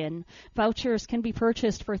can begin. Vouchers can be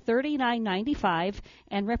purchased for $39.95,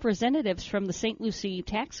 and representatives from the St. Lucie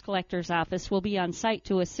Tax Collector's Office will be on site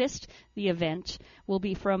to assist. The event will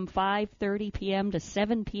be from 5:30 p.m. to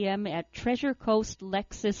 7 p.m. at Treasure Coast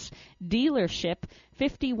Lexus Dealership,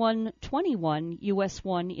 5121 US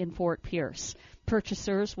 1 in Fort Pierce.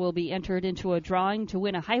 Purchasers will be entered into a drawing to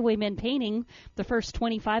win a Highwaymen painting. The first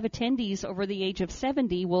 25 attendees over the age of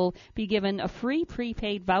 70 will be given a free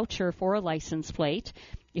prepaid voucher for a license plate.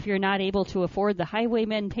 If you're not able to afford the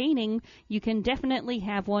Highwaymen painting, you can definitely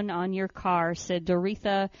have one on your car, said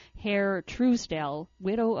Doretha Hare Truesdell,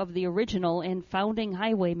 widow of the original and founding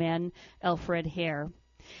Highwayman Alfred Hare.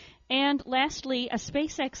 And lastly, a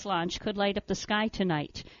SpaceX launch could light up the sky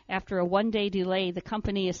tonight. After a one-day delay, the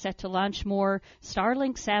company is set to launch more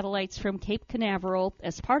Starlink satellites from Cape Canaveral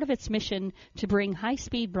as part of its mission to bring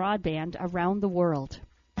high-speed broadband around the world.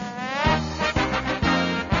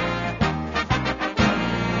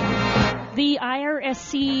 The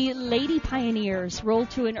IRSC Lady Pioneers rolled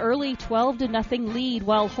to an early 12-0 lead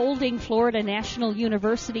while holding Florida National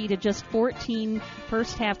University to just 14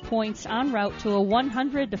 first-half points en route to a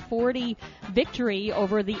 100-40 victory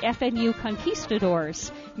over the FNU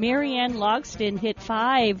Conquistadors. Marianne Logston hit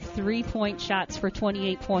 5 3-point shots for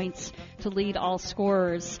 28 points to lead all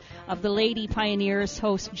scorers. Of the Lady Pioneers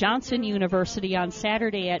host Johnson University on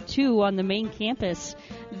Saturday at 2 on the main campus.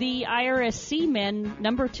 The IRSC men,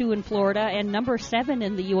 number 2 in Florida and number 7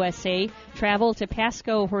 in the USA, travel to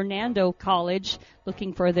Pasco Hernando College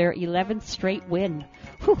looking for their 11th straight win.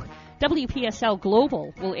 Whew. WPSL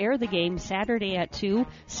Global will air the game Saturday at 2.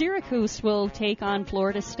 Syracuse will take on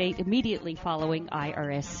Florida State immediately following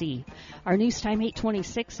IRSC. Our news time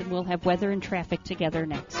 8:26, and we'll have weather and traffic together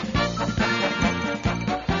next.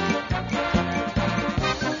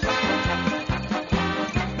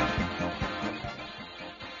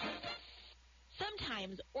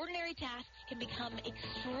 Sometimes ordinary tasks can become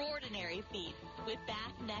extraordinary feats. With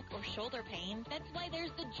back, neck, or shoulder pain, that's why there's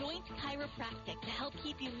the Joint Chiropractic to help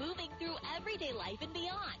keep you moving through everyday life and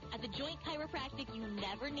beyond. At the Joint Chiropractic, you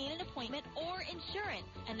never need an appointment or insurance,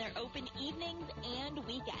 and they're open evenings and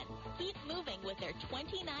weekends. Keep moving with their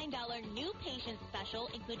 $29 new patient special,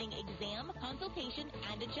 including exam, consultation,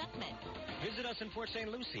 and adjustment. Visit us in Port St.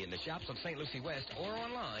 Lucie in the shops of St. Lucie West or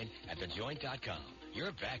online at thejoint.com.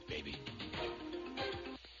 You're back, baby.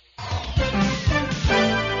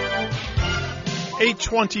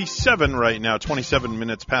 8:27 right now, 27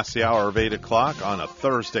 minutes past the hour of 8 o'clock on a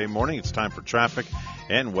Thursday morning. It's time for traffic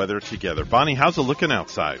and weather together. Bonnie, how's it looking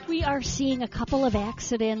outside? We are seeing a couple of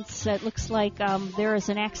accidents. It looks like there is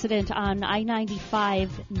an accident on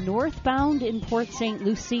I-95 northbound in Port St.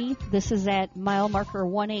 Lucie. This is at mile marker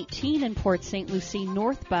 118 in Port St. Lucie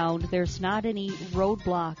northbound. There's not any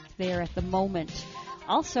roadblock there at the moment.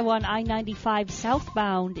 Also on I-95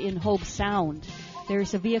 southbound in Hobe Sound,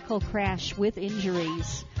 there's a vehicle crash with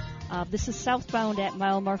injuries. This is southbound at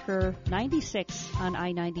mile marker 96 on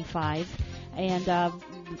I-95. And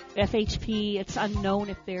FHP, it's unknown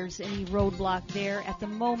if there's any roadblock there at the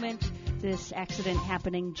moment. This accident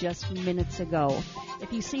happening just minutes ago.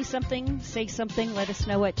 If you see something, say something. Let us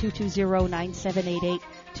know at 220-9788,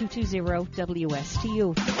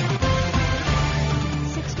 220-WSTU.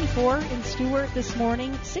 64 in Stewart this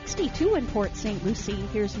morning, 62 in Port St. Lucie.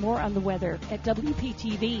 Here's more on the weather at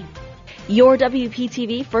WPTV. Your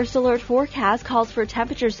WPTV First Alert forecast calls for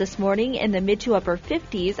temperatures this morning in the mid to upper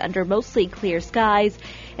 50s under mostly clear skies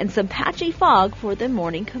and some patchy fog for the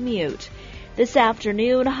morning commute. This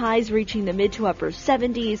afternoon, highs reaching the mid to upper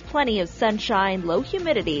 70s, plenty of sunshine, low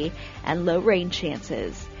humidity, and low rain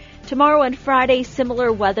chances. Tomorrow and Friday,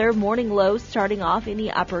 similar weather, morning lows starting off in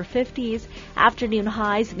the upper 50s, afternoon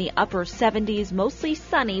highs in the upper 70s, mostly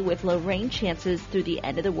sunny with low rain chances through the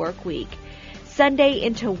end of the work week. Sunday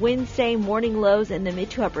into Wednesday, morning lows in the mid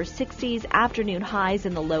to upper 60s, afternoon highs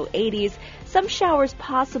in the low 80s. Some showers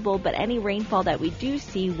possible, but any rainfall that we do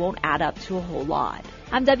see won't add up to a whole lot.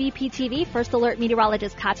 I'm WPTV First Alert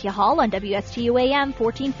Meteorologist Katya Hall on WSTU AM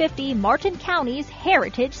 1450, Martin County's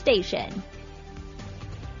Heritage Station.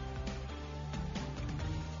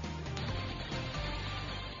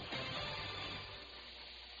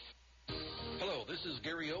 This is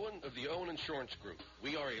Gary Owen of the Owen Insurance Group.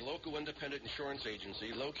 We are a local independent insurance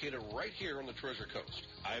agency located right here on the Treasure Coast.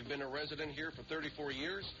 I've been a resident here for 34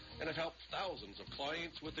 years and have helped thousands of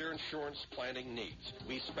clients with their insurance planning needs.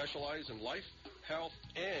 We specialize in life, health,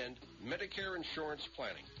 and Medicare insurance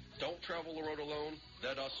planning. Don't travel the road alone.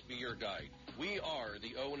 Let us be your guide. We are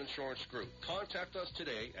the Owen Insurance Group. Contact us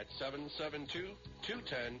today at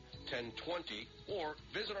 772-210-1020 or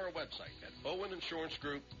visit our website at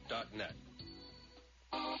oweninsurancegroup.net.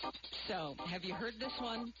 So, have you heard this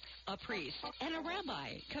one? A priest and a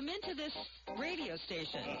rabbi come into this radio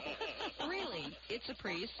station. Really, it's a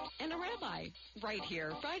priest and a rabbi. Right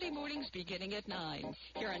here, Friday mornings beginning at 9.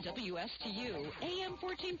 Here on WSTU, AM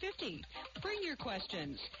 1450. Bring your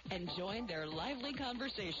questions and join their lively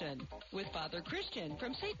conversation with Father Christian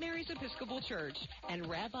from St. Mary's Episcopal Church and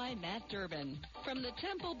Rabbi Matt Durbin from the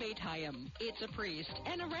Temple Beit Hayim. It's a priest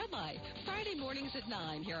and a rabbi. Friday mornings at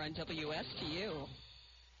 9 here on WSTU.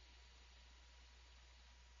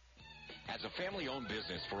 As a family-owned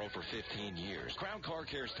business for over 15 years, Crown Car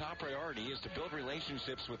Care's top priority is to build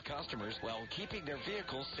relationships with customers while keeping their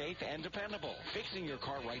vehicles safe and dependable. Fixing your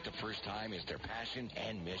car right the first time is their passion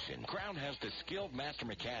and mission. Crown has the skilled master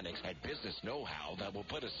mechanics and business know-how that will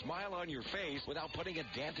put a smile on your face without putting a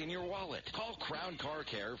dent in your wallet. Call Crown Car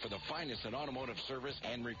Care for the finest in automotive service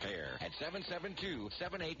and repair at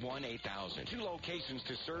 772-781-8000. 2 locations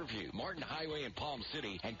to serve you: Martin Highway in Palm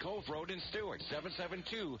City and Cove Road in Stewart.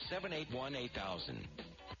 772-781-8000.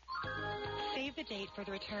 Save the date for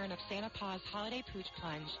the return of Santa Paws Holiday Pooch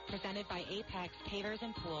Plunge, presented by Apex Pavers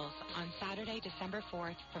and Pools, on Saturday, December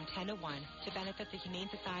 4th from 10 to 1 to benefit the Humane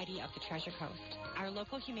Society of the Treasure Coast. Our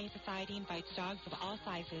local Humane Society invites dogs of all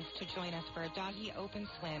sizes to join us for a doggy open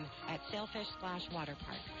swim at Sailfish Splash Water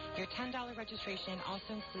Park. Your $10 registration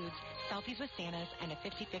also includes selfies with Santas and a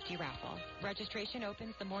 50-50 raffle. Registration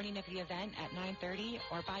opens the morning of the event at 9:30,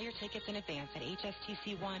 or buy your tickets in advance at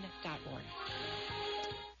hstc1.org.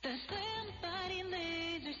 The Slim Body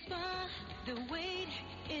Laser Spa, the wait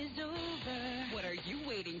is over. What are you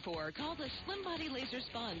waiting for? Call the Slim Body Laser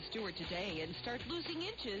Spa in Stewart today and start losing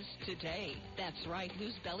inches today. That's right,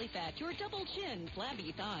 lose belly fat, your double chin,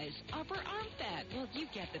 flabby thighs, upper arm fat. Well, you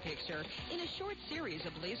get the picture. In a short series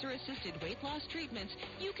of laser-assisted weight loss treatments,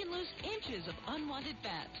 you can lose inches of unwanted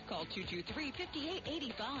fat. Call 223-5885.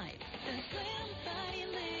 The Slim Body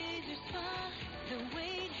Laser Spa, the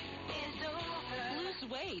wait is over. Lose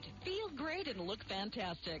weight, feel great, and look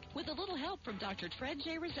fantastic with a little help from Dr. Fred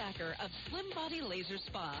J. Rizacker of Slim Body Laser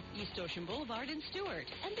Spa, East Ocean Boulevard in Stewart.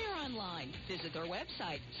 And they're online. Visit their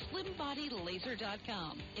website,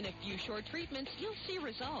 slimbodylaser.com. In a few short treatments, you'll see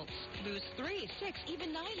results. Lose 3, 6,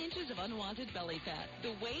 even 9 inches of unwanted belly fat.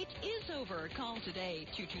 The wait is over. Call today,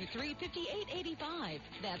 223-5885.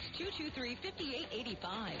 That's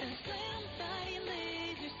 223-5885. The Slim Body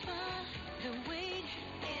Laser Spa, the wait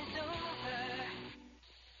is over.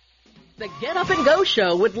 The Get Up and Go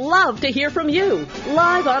Show would love to hear from you,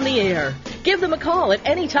 live on the air. Give them a call at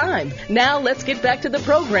any time. Now let's get back to the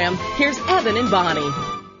program. Here's Evan and Bonnie.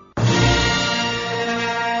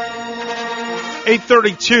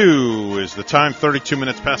 8:32 is the time, 32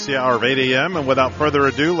 minutes past the hour of 8 a.m. And without further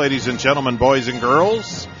ado, ladies and gentlemen, boys and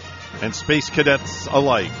girls, and space cadets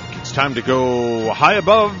alike, it's time to go high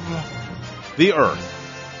above the Earth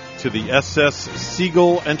to the SS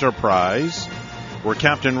Segal Enterprise, where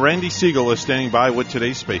Captain Randy Segal is standing by with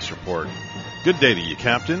today's space report. Good day to you,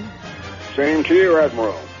 Captain. Same to you,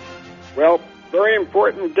 Admiral. Well, very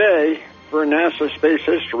important day for NASA space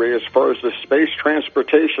history as far as the space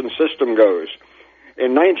transportation system goes.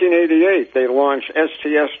 In 1988, they launched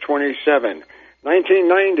STS-27.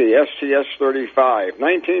 1990, STS-35.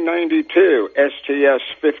 1992,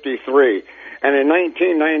 STS-53. And in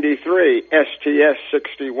 1993,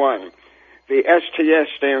 STS-61. The STS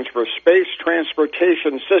stands for Space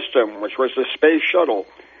Transportation System, which was the space shuttle,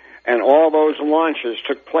 and all those launches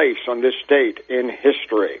took place on this date in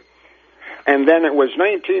history. And then it was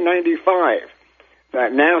 1995.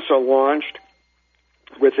 that NASA launched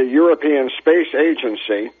with the European Space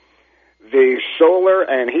Agency the Solar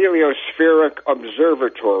and Heliospheric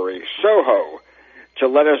Observatory, SOHO, to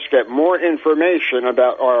let us get more information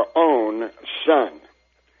about our own sun.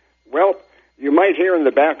 Well, you might hear in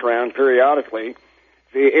the background periodically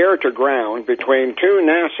the air-to-ground between two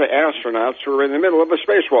NASA astronauts who are in the middle of a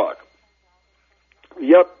spacewalk.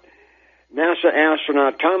 Yep, NASA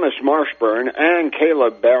astronaut Thomas Marshburn and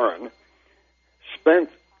Caleb Barron spent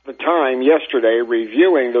the time yesterday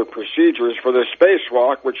reviewing the procedures for the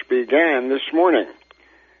spacewalk, which began this morning.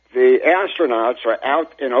 The astronauts are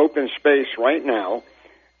out in open space right now,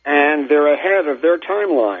 and they're ahead of their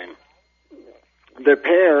timeline. The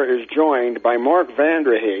pair is joined by Mark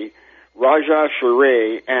Vanderhee, Raja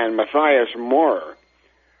Shri, and Matthias Mohr,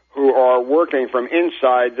 who are working from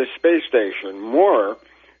inside the space station. Mohr,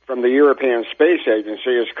 from the European Space Agency,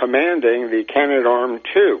 is commanding the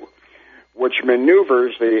Canadarm2, which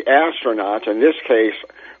maneuvers the astronauts, in this case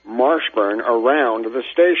Marshburn, around the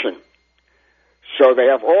station. So they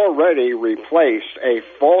have already replaced a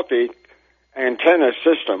faulty antenna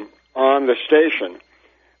system on the station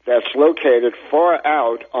that's located far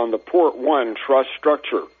out on the Port 1 truss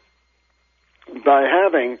structure. By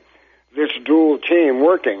having this dual team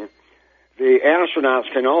working, the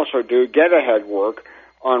astronauts can also do get-ahead work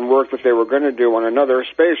on work that they were going to do on another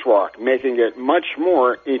spacewalk, making it much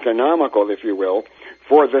more economical, if you will,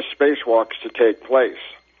 for the spacewalks to take place.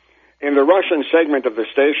 In the Russian segment of the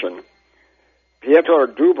station, Pyotr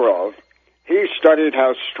Dubrov, he studied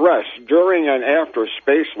how stress during and after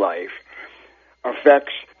space life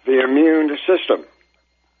affects the immune system.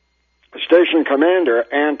 Station commander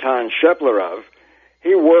Anton Sheplerov,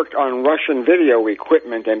 he worked on Russian video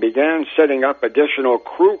equipment and began setting up additional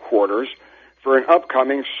crew quarters for an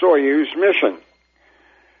upcoming Soyuz mission.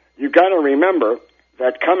 You've got to remember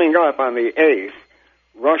that coming up on the 8th,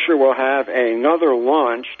 Russia will have another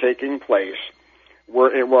launch taking place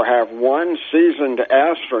where it will have one seasoned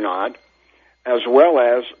astronaut as well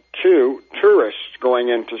as two tourists going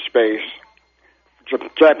into space,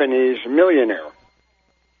 Japanese millionaire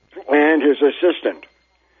and his assistant.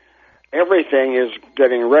 Everything is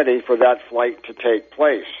getting ready for that flight to take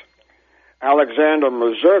place. Alexander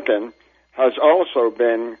Mazurkin has also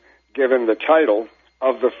been given the title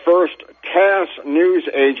of the first TASS news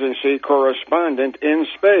agency correspondent in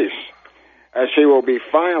space, as he will be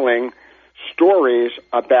filing stories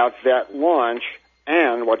about that launch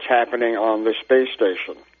and what's happening on the space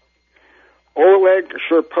station. Oleg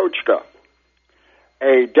Sherpochka,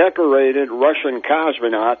 a decorated Russian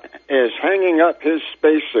cosmonaut, is hanging up his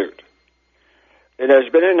spacesuit. It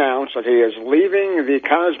has been announced that he is leaving the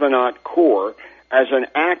cosmonaut corps as an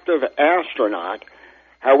active astronaut.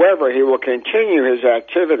 However, he will continue his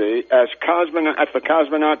activity as at the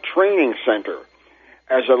Cosmonaut Training Center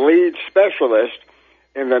as a lead specialist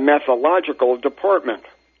in the methodological department.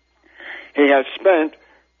 He has spent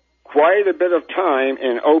quite a bit of time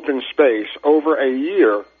in open space, over a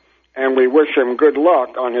year, and we wish him good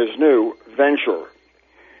luck on his new venture.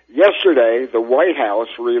 Yesterday, the White House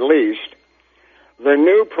released the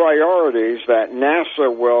new priorities that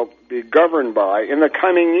NASA will be governed by in the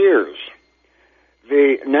coming years.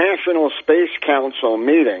 The National Space Council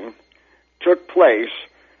meeting took place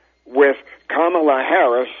with Kamala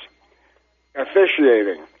Harris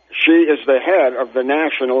officiating. She is the head of the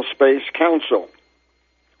National Space Council.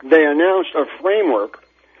 They announced a framework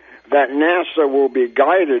that NASA will be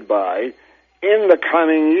guided by in the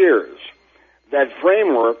coming years. That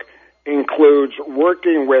framework includes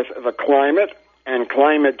working with the climate and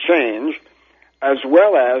climate change, as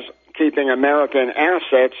well as keeping American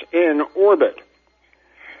assets in orbit.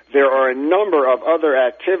 There are a number of other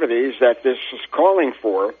activities that this is calling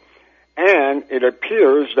for, and it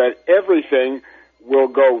appears that everything will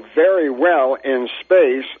go very well in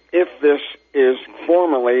space if this is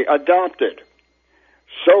formally adopted.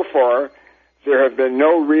 So far, there have been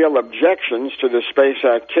no real objections to the space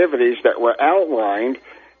activities that were outlined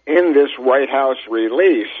in this White House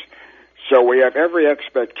release, so we have every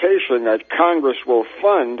expectation that Congress will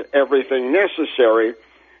fund everything necessary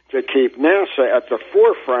to keep NASA at the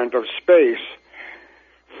forefront of space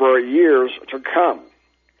for years to come.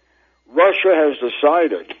 Russia has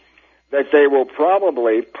decided that they will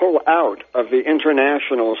probably pull out of the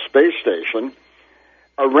International Space Station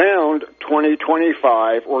around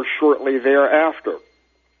 2025 or shortly thereafter.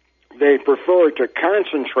 They prefer to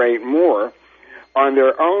concentrate more on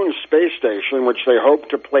their own space station, which they hope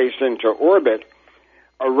to place into orbit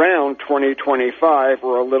around 2025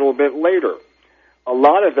 or a little bit later. A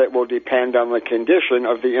lot of it will depend on the condition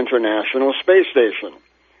of the International Space Station.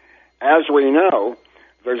 As we know,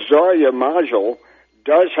 the Zarya module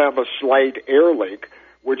does have a slight air leak,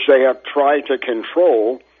 which they have tried to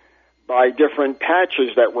control by different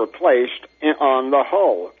patches that were placed on the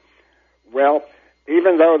hull. Well,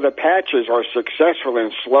 even though the patches are successful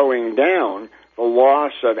in slowing down the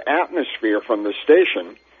loss of atmosphere from the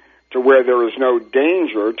station to where there is no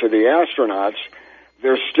danger to the astronauts,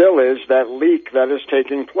 there still is that leak that is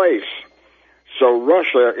taking place. So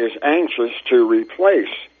Russia is anxious to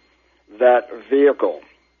replace that vehicle.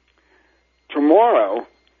 Tomorrow,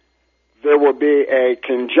 there will be a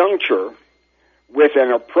conjuncture with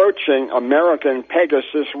an approaching American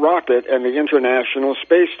Pegasus rocket and the International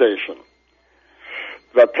Space Station.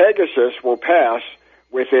 The Pegasus will pass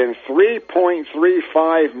within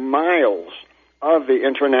 3.35 miles of the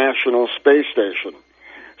International Space Station,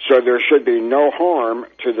 so there should be no harm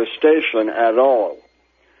to the station at all.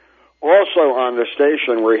 Also on the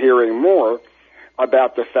station, we're hearing more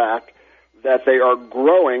about the fact that they are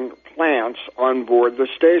growing plants on board the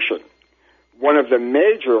station. One of the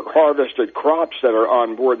major harvested crops that are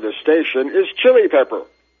on board the station is chili pepper.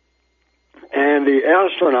 And the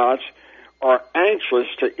astronauts are anxious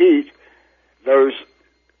to eat those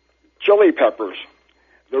chili peppers.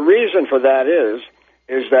 The reason for that is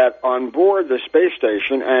that on board the space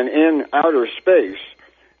station and in outer space,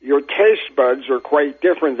 your taste buds are quite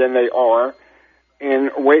different than they are in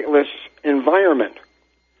weightless environment.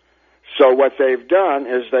 So what they've done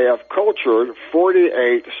is they have cultured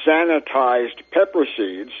 48 sanitized pepper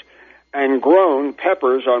seeds and grown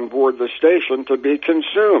peppers on board the station to be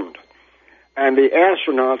consumed. And the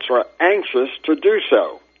astronauts are anxious to do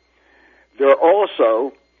so. They're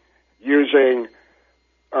also using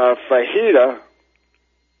fajita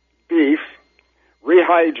beef,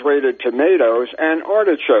 rehydrated tomatoes, and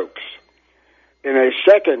artichokes. In a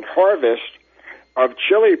second harvest of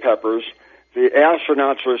chili peppers, the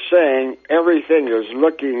astronauts are saying everything is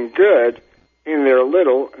looking good in their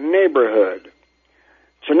little neighborhood.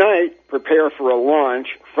 Tonight, prepare for a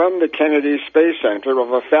launch from the Kennedy Space Center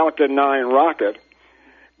of a Falcon 9 rocket,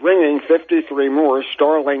 bringing 53 more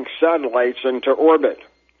Starlink satellites into orbit.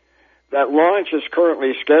 That launch is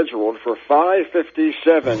currently scheduled for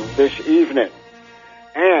 5:57 this evening.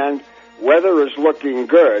 And weather is looking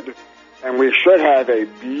good, and we should have a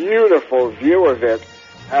beautiful view of it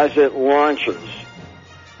as it launches.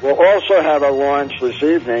 We'll also have a launch this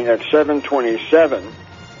evening at 7:27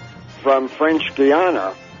 from French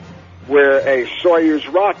Guiana, where a Soyuz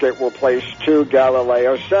rocket will place 2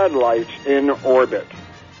 Galileo satellites in orbit.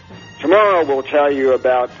 Tomorrow we'll tell you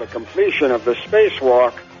about the completion of the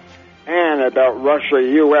spacewalk and about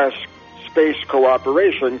Russia-U.S. space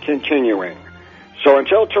cooperation continuing. So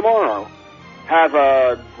until tomorrow, have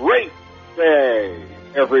a great day,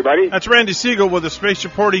 everybody. That's Randy Segal with the Space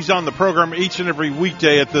Report. He's on the program each and every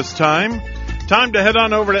weekday at this time. Time to head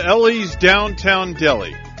on over to Ellie's Downtown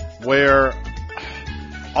Deli, where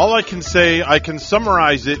all I can say, I can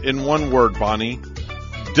summarize it in one word, Bonnie.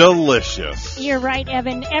 Delicious. You're right,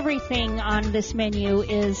 Evan. Everything on this menu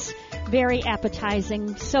is very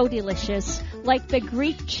appetizing, so delicious. Like the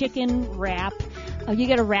Greek chicken wrap. You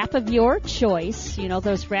get a wrap of your choice. You know,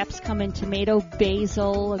 those wraps come in tomato,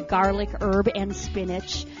 basil, garlic, herb, and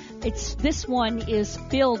spinach. This one is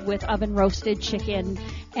filled with oven-roasted chicken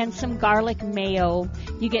and some garlic mayo.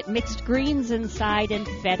 You get mixed greens inside and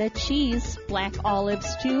feta cheese, black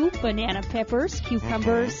olives too, banana peppers,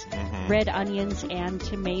 cucumbers, red onions, and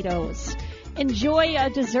tomatoes. Enjoy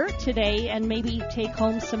a dessert today and maybe take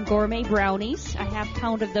home some gourmet brownies, a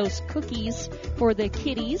half-pound of those cookies for the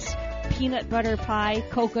kiddies, peanut butter pie,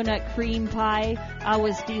 coconut cream pie,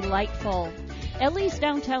 always delightful. Ellie's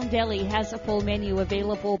Downtown Deli has a full menu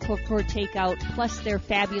available for takeout, plus their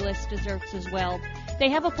fabulous desserts as well. They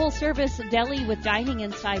have a full-service deli with dining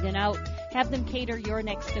inside and out. Have them cater your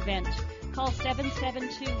next event. Call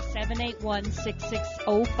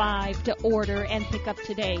 772-781-6605 to order and pick up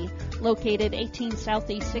today. Located 18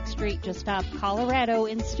 Southeast 6th Street, just off Colorado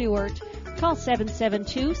in Stewart. Call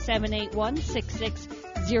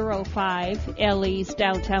 772-781-6605. Ellie's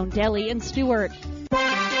Downtown Deli in Stewart.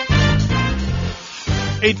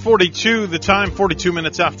 8:42, the time, 42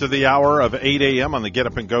 minutes after the hour of 8 a.m. on the Get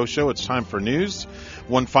Up and Go show. It's time for news.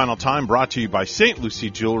 One final time, brought to you by St.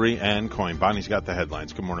 Lucie Jewelry and Coin. Bonnie's got the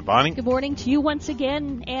headlines. Good morning, Bonnie. Good morning to you once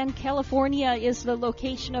again. And California is the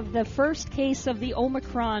location of the first case of the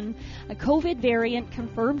Omicron, a COVID variant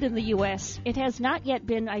confirmed in the U.S. It has not yet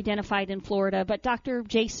been identified in Florida, but Dr.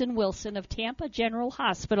 Jason Wilson of Tampa General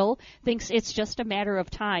Hospital thinks it's just a matter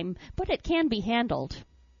of time, but it can be handled.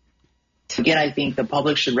 Again, I think the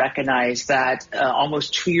public should recognize that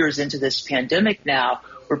almost 2 years into this pandemic now,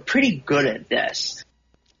 we're pretty good at this.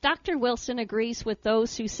 Dr. Wilson agrees with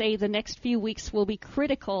those who say the next few weeks will be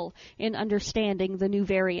critical in understanding the new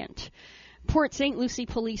variant. Port St. Lucie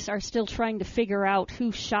police are still trying to figure out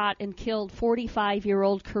who shot and killed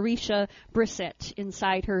 45-year-old Carisha Brissett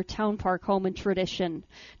inside her Town Park home in Tradition.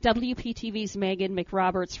 WPTV's Megan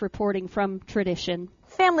McRoberts reporting from Tradition.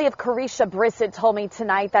 Family of Carisha Brissett told me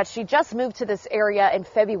tonight that she just moved to this area in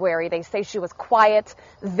February. They say she was quiet,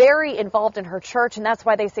 very involved in her church, and that's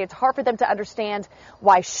why they say it's hard for them to understand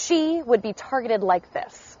why she would be targeted like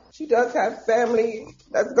this. She does have family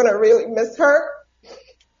that's going to really miss her.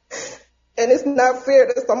 And it's not fair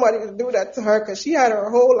to somebody to do that to her because she had her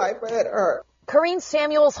whole life ahead of her. Corrine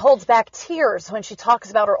Samuels holds back tears when she talks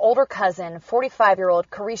about her older cousin, 45-year-old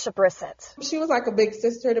Carisha Brissett. She was like a big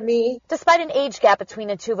sister to me. Despite an age gap between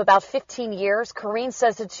the two of about 15 years, Corrine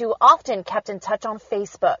says the two often kept in touch on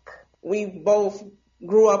Facebook. We both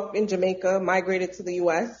grew up in Jamaica, migrated to the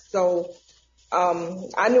U.S., so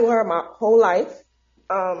I knew her my whole life.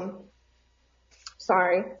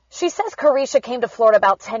 She says Carisha came to Florida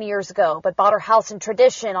about 10 years ago, but bought her house in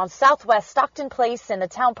Tradition on Southwest Stockton Place in the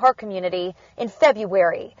Town Park community in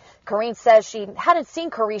February. Corrine says she hadn't seen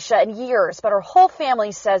Carisha in years, but her whole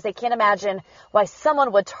family says they can't imagine why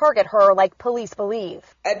someone would target her like police believe.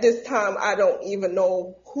 At this time, I don't even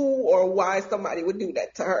know who or why somebody would do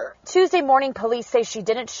that to her. Tuesday morning, police say she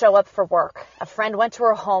didn't show up for work. A friend went to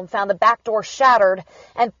her home, found the back door shattered,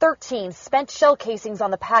 and 13 spent shell casings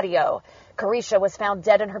on the patio. Carisha was found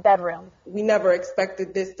dead in her bedroom. We never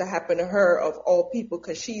expected this to happen to her, of all people,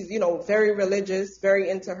 because she's, very religious, very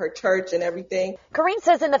into her church and everything. Corrine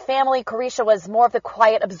says in the family, Carisha was more of the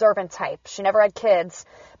quiet, observant type. She never had kids,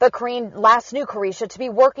 but Corrine last knew Carisha to be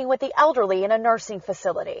working with the elderly in a nursing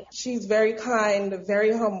facility. She's very kind,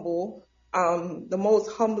 very humble. The most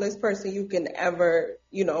humblest person you can ever,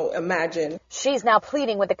 imagine. She's now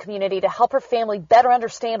pleading with the community to help her family better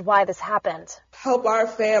understand why this happened. Help our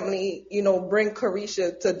family, bring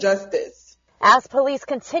Carisha to justice. As police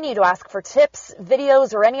continue to ask for tips,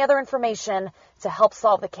 videos, or any other information to help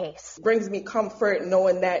solve the case. Brings me comfort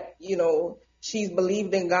knowing that, she's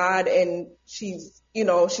believed in God and she's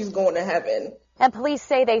going to heaven. And police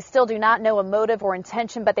say they still do not know a motive or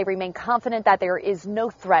intention, but they remain confident that there is no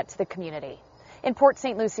threat to the community. In Port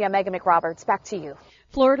St. Lucie, I'm Megan McRoberts. Back to you.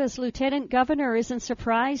 Florida's lieutenant governor isn't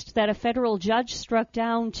surprised that a federal judge struck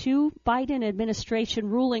down 2 Biden administration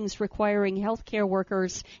rulings requiring healthcare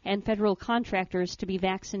workers and federal contractors to be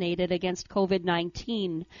vaccinated against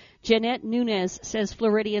COVID-19. Jeanette Nunez says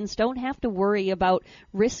Floridians don't have to worry about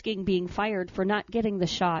risking being fired for not getting the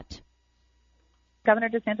shot. Governor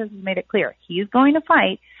DeSantis has made it clear he's going to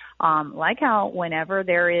fight, like how whenever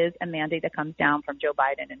there is a mandate that comes down from Joe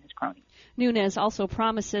Biden and his cronies. Nunez also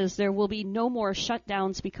promises there will be no more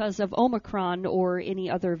shutdowns because of Omicron or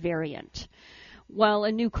any other variant. While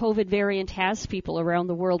a new COVID variant has people around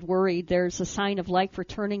the world worried, there's a sign of life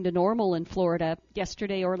returning to normal in Florida.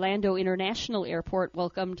 Yesterday, Orlando International Airport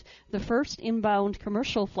welcomed the first inbound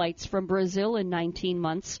commercial flights from Brazil in 19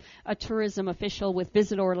 months. A tourism official with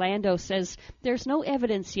Visit Orlando says there's no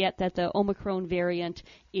evidence yet that the Omicron variant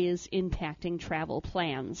is impacting travel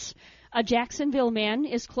plans. A Jacksonville man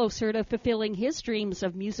is closer to fulfilling his dreams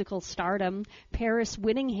of musical stardom. Paris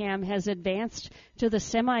Whittingham has advanced to the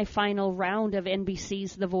semifinal round of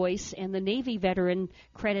NBC's The Voice, and the Navy veteran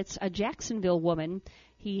credits a Jacksonville woman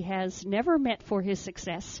he has never met for his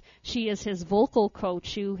success. She is his vocal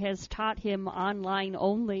coach who has taught him online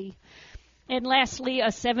only. And lastly, a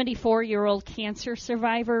 74-year-old cancer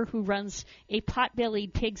survivor who runs a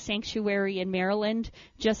pot-bellied pig sanctuary in Maryland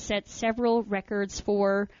just set several records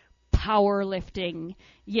for powerlifting.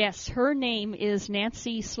 Yes, her name is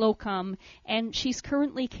Nancy Slocum, and she's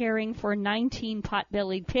currently caring for 19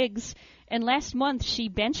 pot-bellied pigs. And last month, she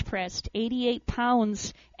bench pressed 88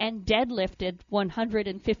 pounds and deadlifted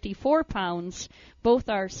 154 pounds. Both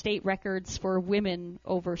are state records for women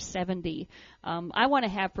over 70. I want to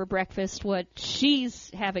have for breakfast what she's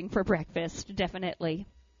having for breakfast, definitely.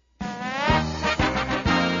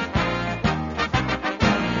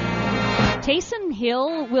 Taysom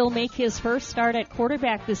Hill will make his first start at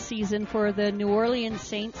quarterback this season for the New Orleans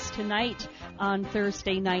Saints tonight on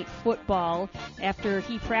Thursday Night Football after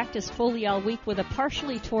he practiced fully all week with a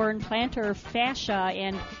partially torn plantar fascia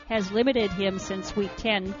and has limited him since Week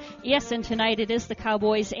 10. Yes, and tonight it is the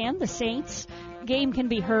Cowboys and the Saints. Game can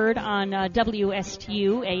be heard on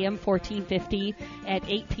WSTU AM 1450 at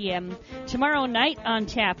 8 p.m. Tomorrow night on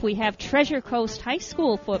tap, we have Treasure Coast High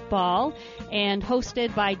School football, and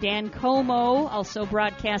hosted by Dan Como, also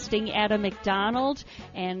broadcasting Adam McDonald,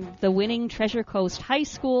 and the winning Treasure Coast High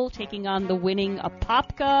School taking on the winning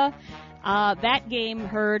Apopka. That game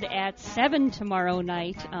heard at 7 tomorrow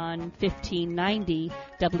night on 1590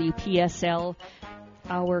 WPSL,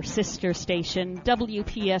 our sister station,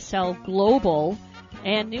 WPSL Global.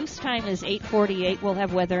 And news time is 8:48. We'll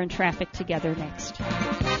have weather and traffic together next.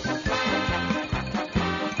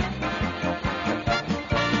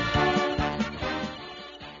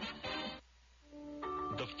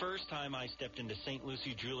 Time I stepped into St.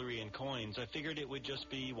 Lucie Jewelry and Coins, I figured it would just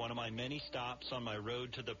be one of my many stops on my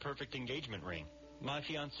road to the perfect engagement ring. My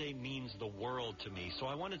fiancée means the world to me, so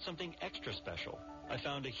I wanted something extra special. I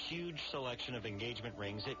found a huge selection of engagement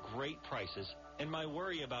rings at great prices, and my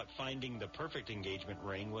worry about finding the perfect engagement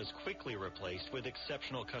ring was quickly replaced with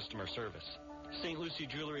exceptional customer service. St. Lucie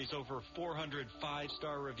Jewelry's over 400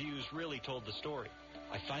 five-star reviews really told the story.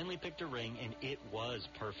 I finally picked a ring, and it was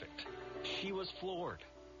perfect. She was floored.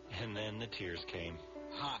 And then the tears came.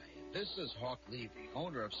 Hi, this is Hawk Levy,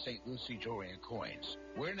 owner of St. Lucie Jewelry and Coins.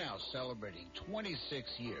 We're now celebrating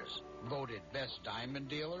 26 years. Voted best diamond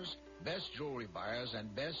dealers, best jewelry buyers,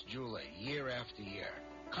 and best jeweler year after year.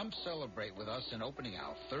 Come celebrate with us in opening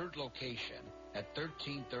our third location at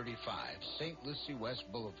 1335 St. Lucie West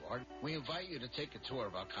Boulevard. We invite you to take a tour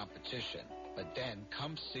of our competition, but then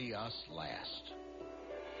come see us last.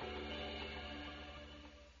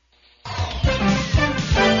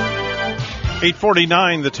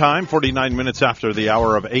 8:49 the time, 49 minutes after the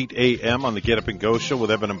hour of 8 a.m. on the Get Up and Go show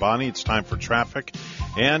with Evan and Bonnie. It's time for traffic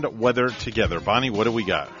and weather together. Bonnie, what do we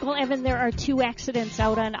got? Well, Evan, there are 2 accidents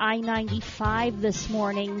out on I-95 this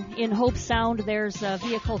morning. In Hope Sound, there's a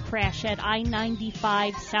vehicle crash at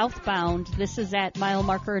I-95 southbound. This is at mile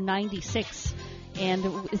marker 96. And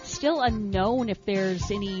it's still unknown if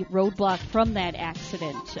there's any roadblock from that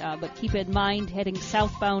accident. But keep in mind, heading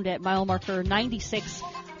southbound at mile marker 96,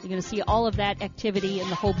 you're going to see all of that activity in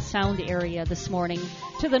the Hope Sound area this morning.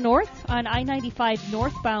 To the north, on I-95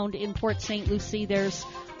 northbound in Port St. Lucie, there's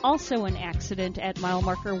also an accident at mile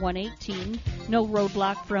marker 118. No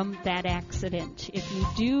roadblock from that accident. If you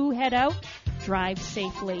do head out, drive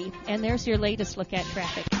safely. And there's your latest look at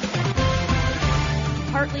traffic.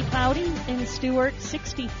 Partly cloudy in Stewart,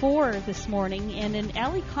 64 this morning. And in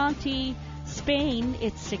Alicante, Spain,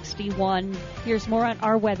 it's 61. Here's more on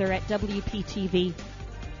our weather at WPTV.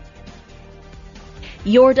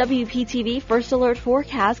 Your WPTV First Alert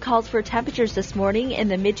forecast calls for temperatures this morning in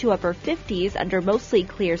the mid to upper 50s under mostly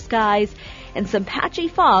clear skies and some patchy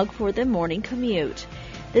fog for the morning commute.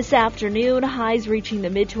 This afternoon, highs reaching the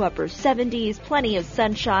mid to upper 70s, plenty of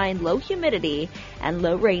sunshine, low humidity, and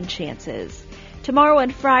low rain chances. Tomorrow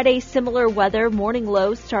and Friday, similar weather, morning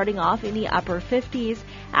lows starting off in the upper 50s,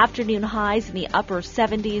 afternoon highs in the upper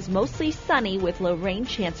 70s, mostly sunny with low rain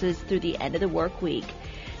chances through the end of the work week.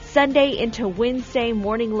 Sunday into Wednesday,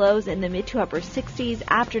 morning lows in the mid to upper 60s,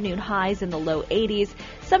 afternoon highs in the low 80s.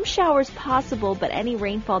 Some showers possible, but any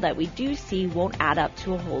rainfall that we do see won't add up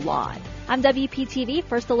to a whole lot. I'm WPTV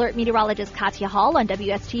First Alert meteorologist Katya Hall on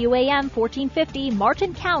WSTU AM 1450,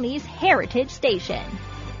 Martin County's Heritage Station.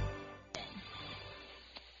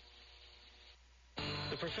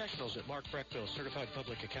 The professionals at Mark Breckville Certified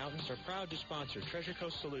Public Accountants are proud to sponsor Treasure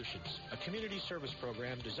Coast Solutions, a community service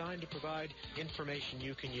program designed to provide information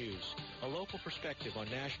you can use, a local perspective on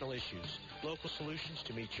national issues, local solutions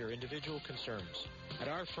to meet your individual concerns. At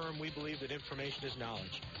our firm, we believe that information is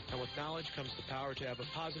knowledge, and with knowledge comes the power to have a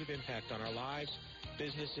positive impact on our lives,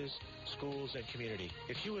 businesses, schools, and community.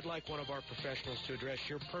 If you would like one of our professionals to address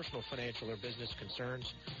your personal financial or business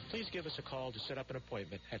concerns, please give us a call to set up an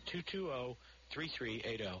appointment at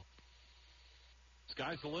 220-3380.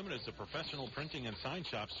 Sky's the Limit is a professional printing and sign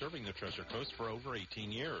shop serving the Treasure Coast for over 18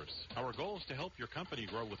 years. Our goal is to help your company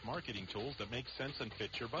grow with marketing tools that make sense and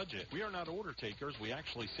fit your budget. We are not order takers. We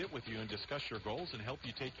actually sit with you and discuss your goals and help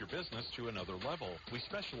you take your business to another level. We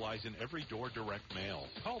specialize in every door direct mail.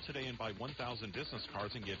 Call today and buy 1,000 business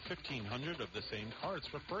cards and get 1,500 of the same cards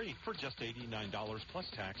for free for just $89 plus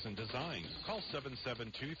tax and design. Call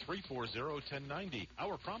 772-340-1090.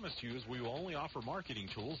 Our promise to you is we will only offer marketing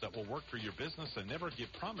tools that will work for your business and never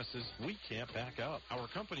give promises we can't back up. Our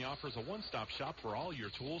company offers a one-stop shop for all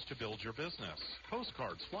your tools to build your business.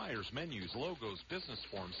 Postcards, flyers, menus, logos, business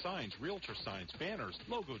forms, signs, realtor signs, banners,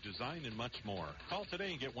 logo design, and much more. Call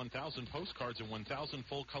today and get 1,000 postcards and 1,000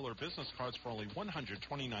 full-color business cards for only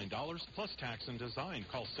 $129 plus tax and design.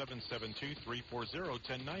 Call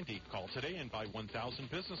 772-340-1090. Call today and buy 1,000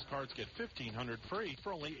 business cards. Get 1,500 free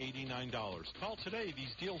for only $89. Call today.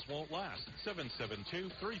 These deals won't last.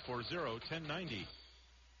 772-340-1090.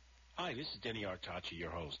 Hi, this is Denny Artachi, your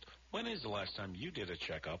host. When is the last time you did a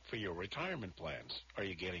checkup for your retirement plans? Are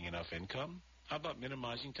you getting enough income? How about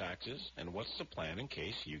minimizing taxes? And what's the plan in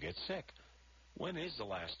case you get sick? When is the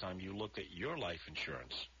last time you looked at your life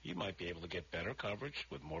insurance? You might be able to get better coverage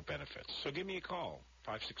with more benefits. So give me a call.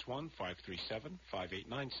 561-537-5897.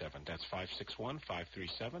 That's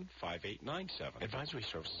 561-537-5897. Advisory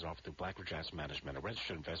services offered through Blackridge Asset Management, a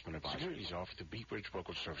registered investment advisor. Securities offered through Peak Ridge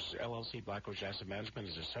Brokerage Services, LLC. Blackridge Asset Management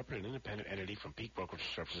is a separate and independent entity from Peak Brokerage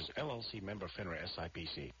Services, LLC, member FINRA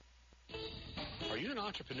SIPC. Are you an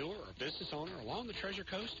entrepreneur or business owner along the Treasure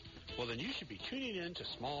Coast? Well, then you should be tuning in to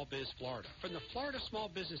Small Biz Florida from the Florida Small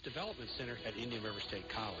Business Development Center at Indian River State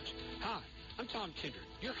College. Hi, I'm Tom Kindred,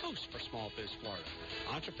 your host for Small Biz Florida.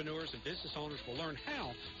 Entrepreneurs and business owners will learn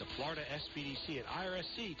how the Florida SBDC at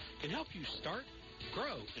IRSC can help you start,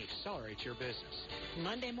 grow, and accelerate your business.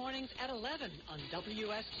 Monday mornings at 11 on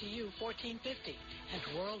WSTU 1450 and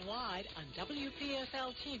worldwide on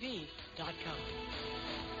WPFLTV.com.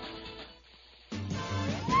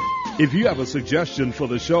 If you have a suggestion for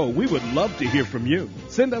the show, we would love to hear from you.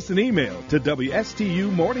 Send us an email to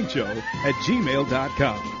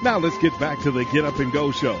WSTUmorningshow@gmail.com. Now let's get back to the Get Up and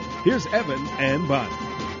Go show. Here's Evan and Bonnie.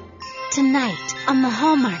 Tonight on the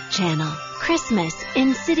Hallmark Channel, Christmas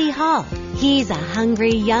in City Hall. He's a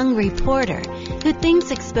hungry young reporter who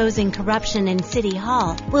thinks exposing corruption in City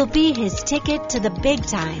Hall will be his ticket to the big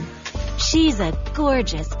time. She's a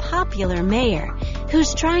gorgeous, popular mayor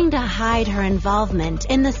who's trying to hide her involvement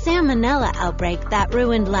in the salmonella outbreak that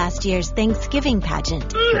ruined last year's Thanksgiving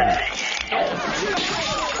pageant.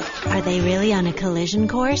 Are they really on a collision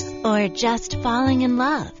course or just falling in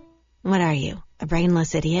love? What are you, a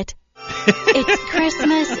brainless idiot? It's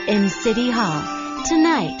Christmas in City Hall,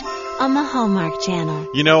 tonight on the Hallmark Channel.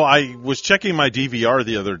 You know, I was checking my DVR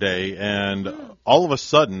the other day, and all of a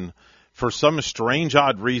sudden, for some strange,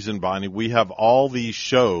 odd reason, Bonnie, we have all these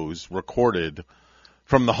shows recorded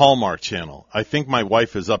from the Hallmark Channel. I think my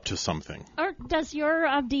wife is up to something. Or does your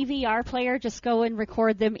DVR player just go and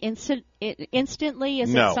record them instantly?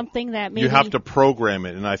 Is it something that maybe... You have to program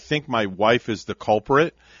it, and I think my wife is the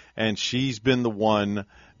culprit, and she's been the one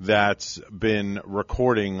that's been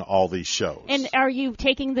recording all these shows. And are you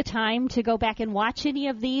taking the time to go back and watch any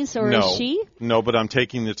of these, or is she? No, but I'm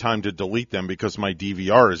taking the time to delete them because my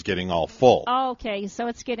DVR is getting all full. Oh, okay, so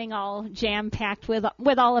it's getting all jam-packed with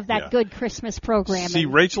all of that good Christmas programming. See,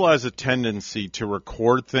 Rachel has a tendency to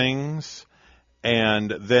record things and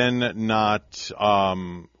then not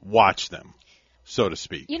watch them, so to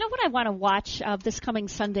speak. You know what I want to watch this coming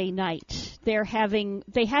Sunday night? They have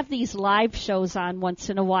these live shows on once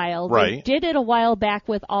in a while. Right. They did it a while back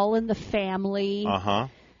with All in the Family. Uh-huh.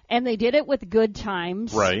 And they did it with Good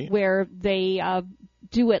Times. Right. Where they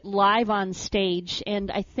do it live on stage. And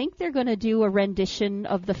I think they're going to do a rendition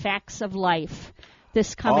of The Facts of Life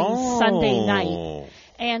this coming Sunday night.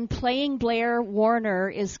 And playing Blair Warner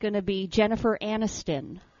is going to be Jennifer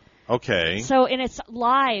Aniston. Okay. So, and it's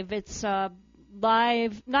live. It's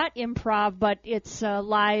live, not improv, but it's a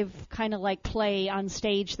live kind of like play on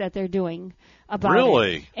stage that they're doing about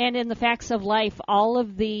it. And in The Facts of Life, all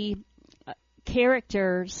of the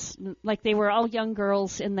characters, like they were all young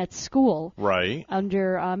girls in that school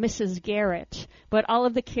under Mrs. Garrett, but all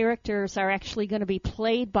of the characters are actually going to be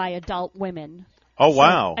played by adult women. Oh,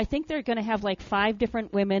 wow. I think they're going to have like 5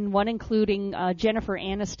 different women, one including Jennifer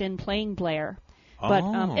Aniston playing Blair.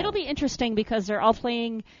 But it'll be interesting because they're all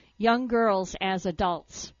playing young girls as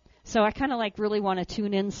adults. So I kind of really want to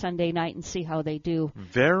tune in Sunday night and see how they do.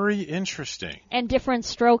 Very interesting. And Different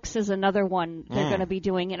Strokes is another one they're going to be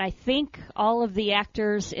doing. And I think all of the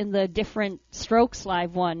actors in the Different Strokes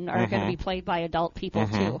live one are going to be played by adult people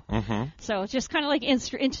too. So it's just kind of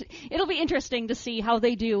it'll be interesting to see how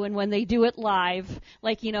they do. And when they do it live,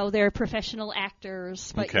 they're professional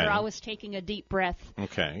actors, but you're always taking a deep breath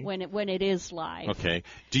when it is live. Okay.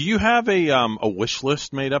 Do you have a wish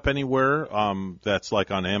list made up anywhere that's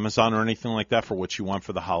like on Amazon or anything like that for what you want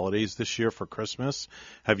for the holidays this year for Christmas?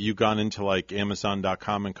 Have you gone into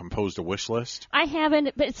Amazon.com and composed a wish list? I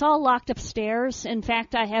haven't, but it's all locked upstairs. In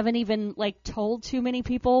fact, I haven't even told too many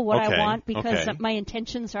people what I want because my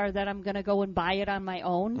intentions are that I'm going to go and buy it on my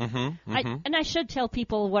own. And I should tell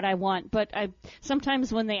people what I want, but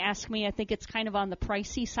sometimes when they ask me, I think it's kind of on the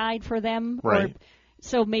pricey side for them. Right.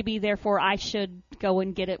 So maybe, therefore, I should go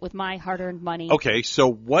and get it with my hard-earned money. Okay,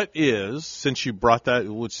 so what is, since you brought that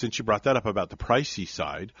up about the pricey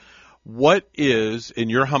side, what is, in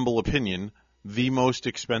your humble opinion, the most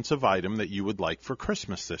expensive item that you would like for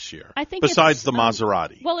Christmas this year? I think besides the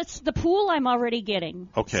Maserati. Well, it's the pool I'm already getting.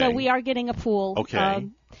 Okay. So we are getting a pool. Okay.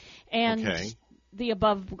 And the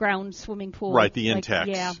above-ground swimming pool. Right, the Intex.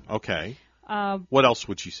 Yeah. Okay. What else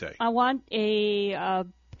would you say? I want a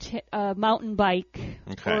mountain bike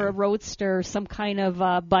or a roadster, some kind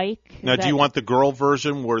of bike. Now, do you want the girl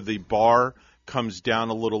version where the bar comes down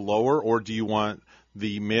a little lower, or do you want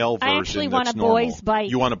the male version? I actually that's want a normal? boy's bike.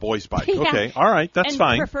 You want a boy's bike? Yeah. Okay, all right, that's and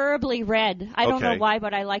fine. Preferably red. I don't know Okay. why,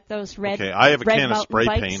 but I like those red. Okay, I have a red can of spray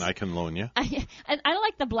mountain paint bikes. I can loan you. I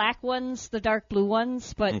like the black ones, the dark blue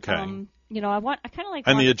ones, but Okay. you know, I kind of like.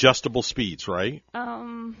 And the adjustable speeds, right?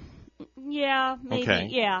 Yeah, maybe. Okay.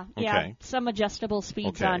 Yeah. Okay. Some adjustable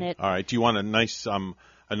speeds Okay. on it. All right. Do you want a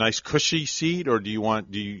nice cushy seat, or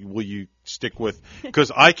will you stick with?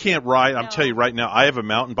 Because I can't ride. I'm telling you right now, I have a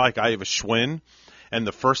mountain bike. I have a Schwinn, and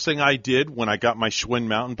the first thing I did when I got my Schwinn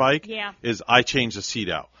mountain bike is I changed the seat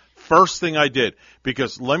out. First thing I did,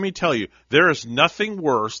 because let me tell you, there is nothing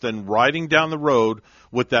worse than riding down the road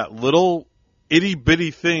with that little itty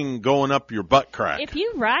bitty thing going up your butt crack. If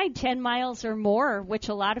you ride 10 miles or more, which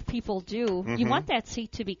a lot of people do, you Mhm. want that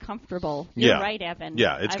seat to be comfortable. You're right, Evan.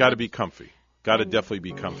 Yeah, it's got to be comfy. Got to definitely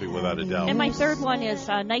be comfy, without a doubt. And my third one is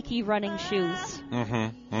Nike running shoes.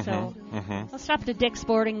 So I'll stop to Dick's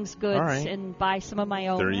Sporting Goods All right. and buy some of my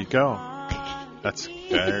own. There you go. That's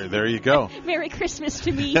there you go. Merry Christmas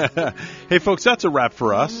to me. Hey, folks, that's a wrap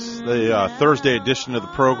for us. The Thursday edition of the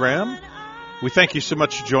program. We thank you so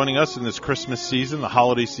much for joining us in this Christmas season, the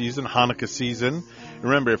holiday season, Hanukkah season.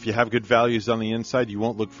 Remember, if you have good values on the inside, you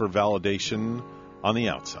won't look for validation on the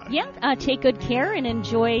outside. Yeah, take good care and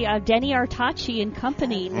enjoy Denny Artachi and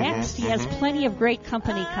company next. He has plenty of great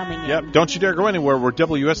company coming in. Yep, don't you dare go anywhere. We're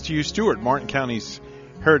WSTU Stewart, Martin County's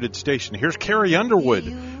Heritage Station. Here's Carrie Underwood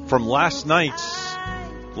from last night's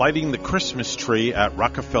lighting the Christmas tree at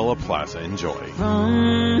Rockefeller Plaza. Enjoy.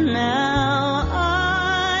 From now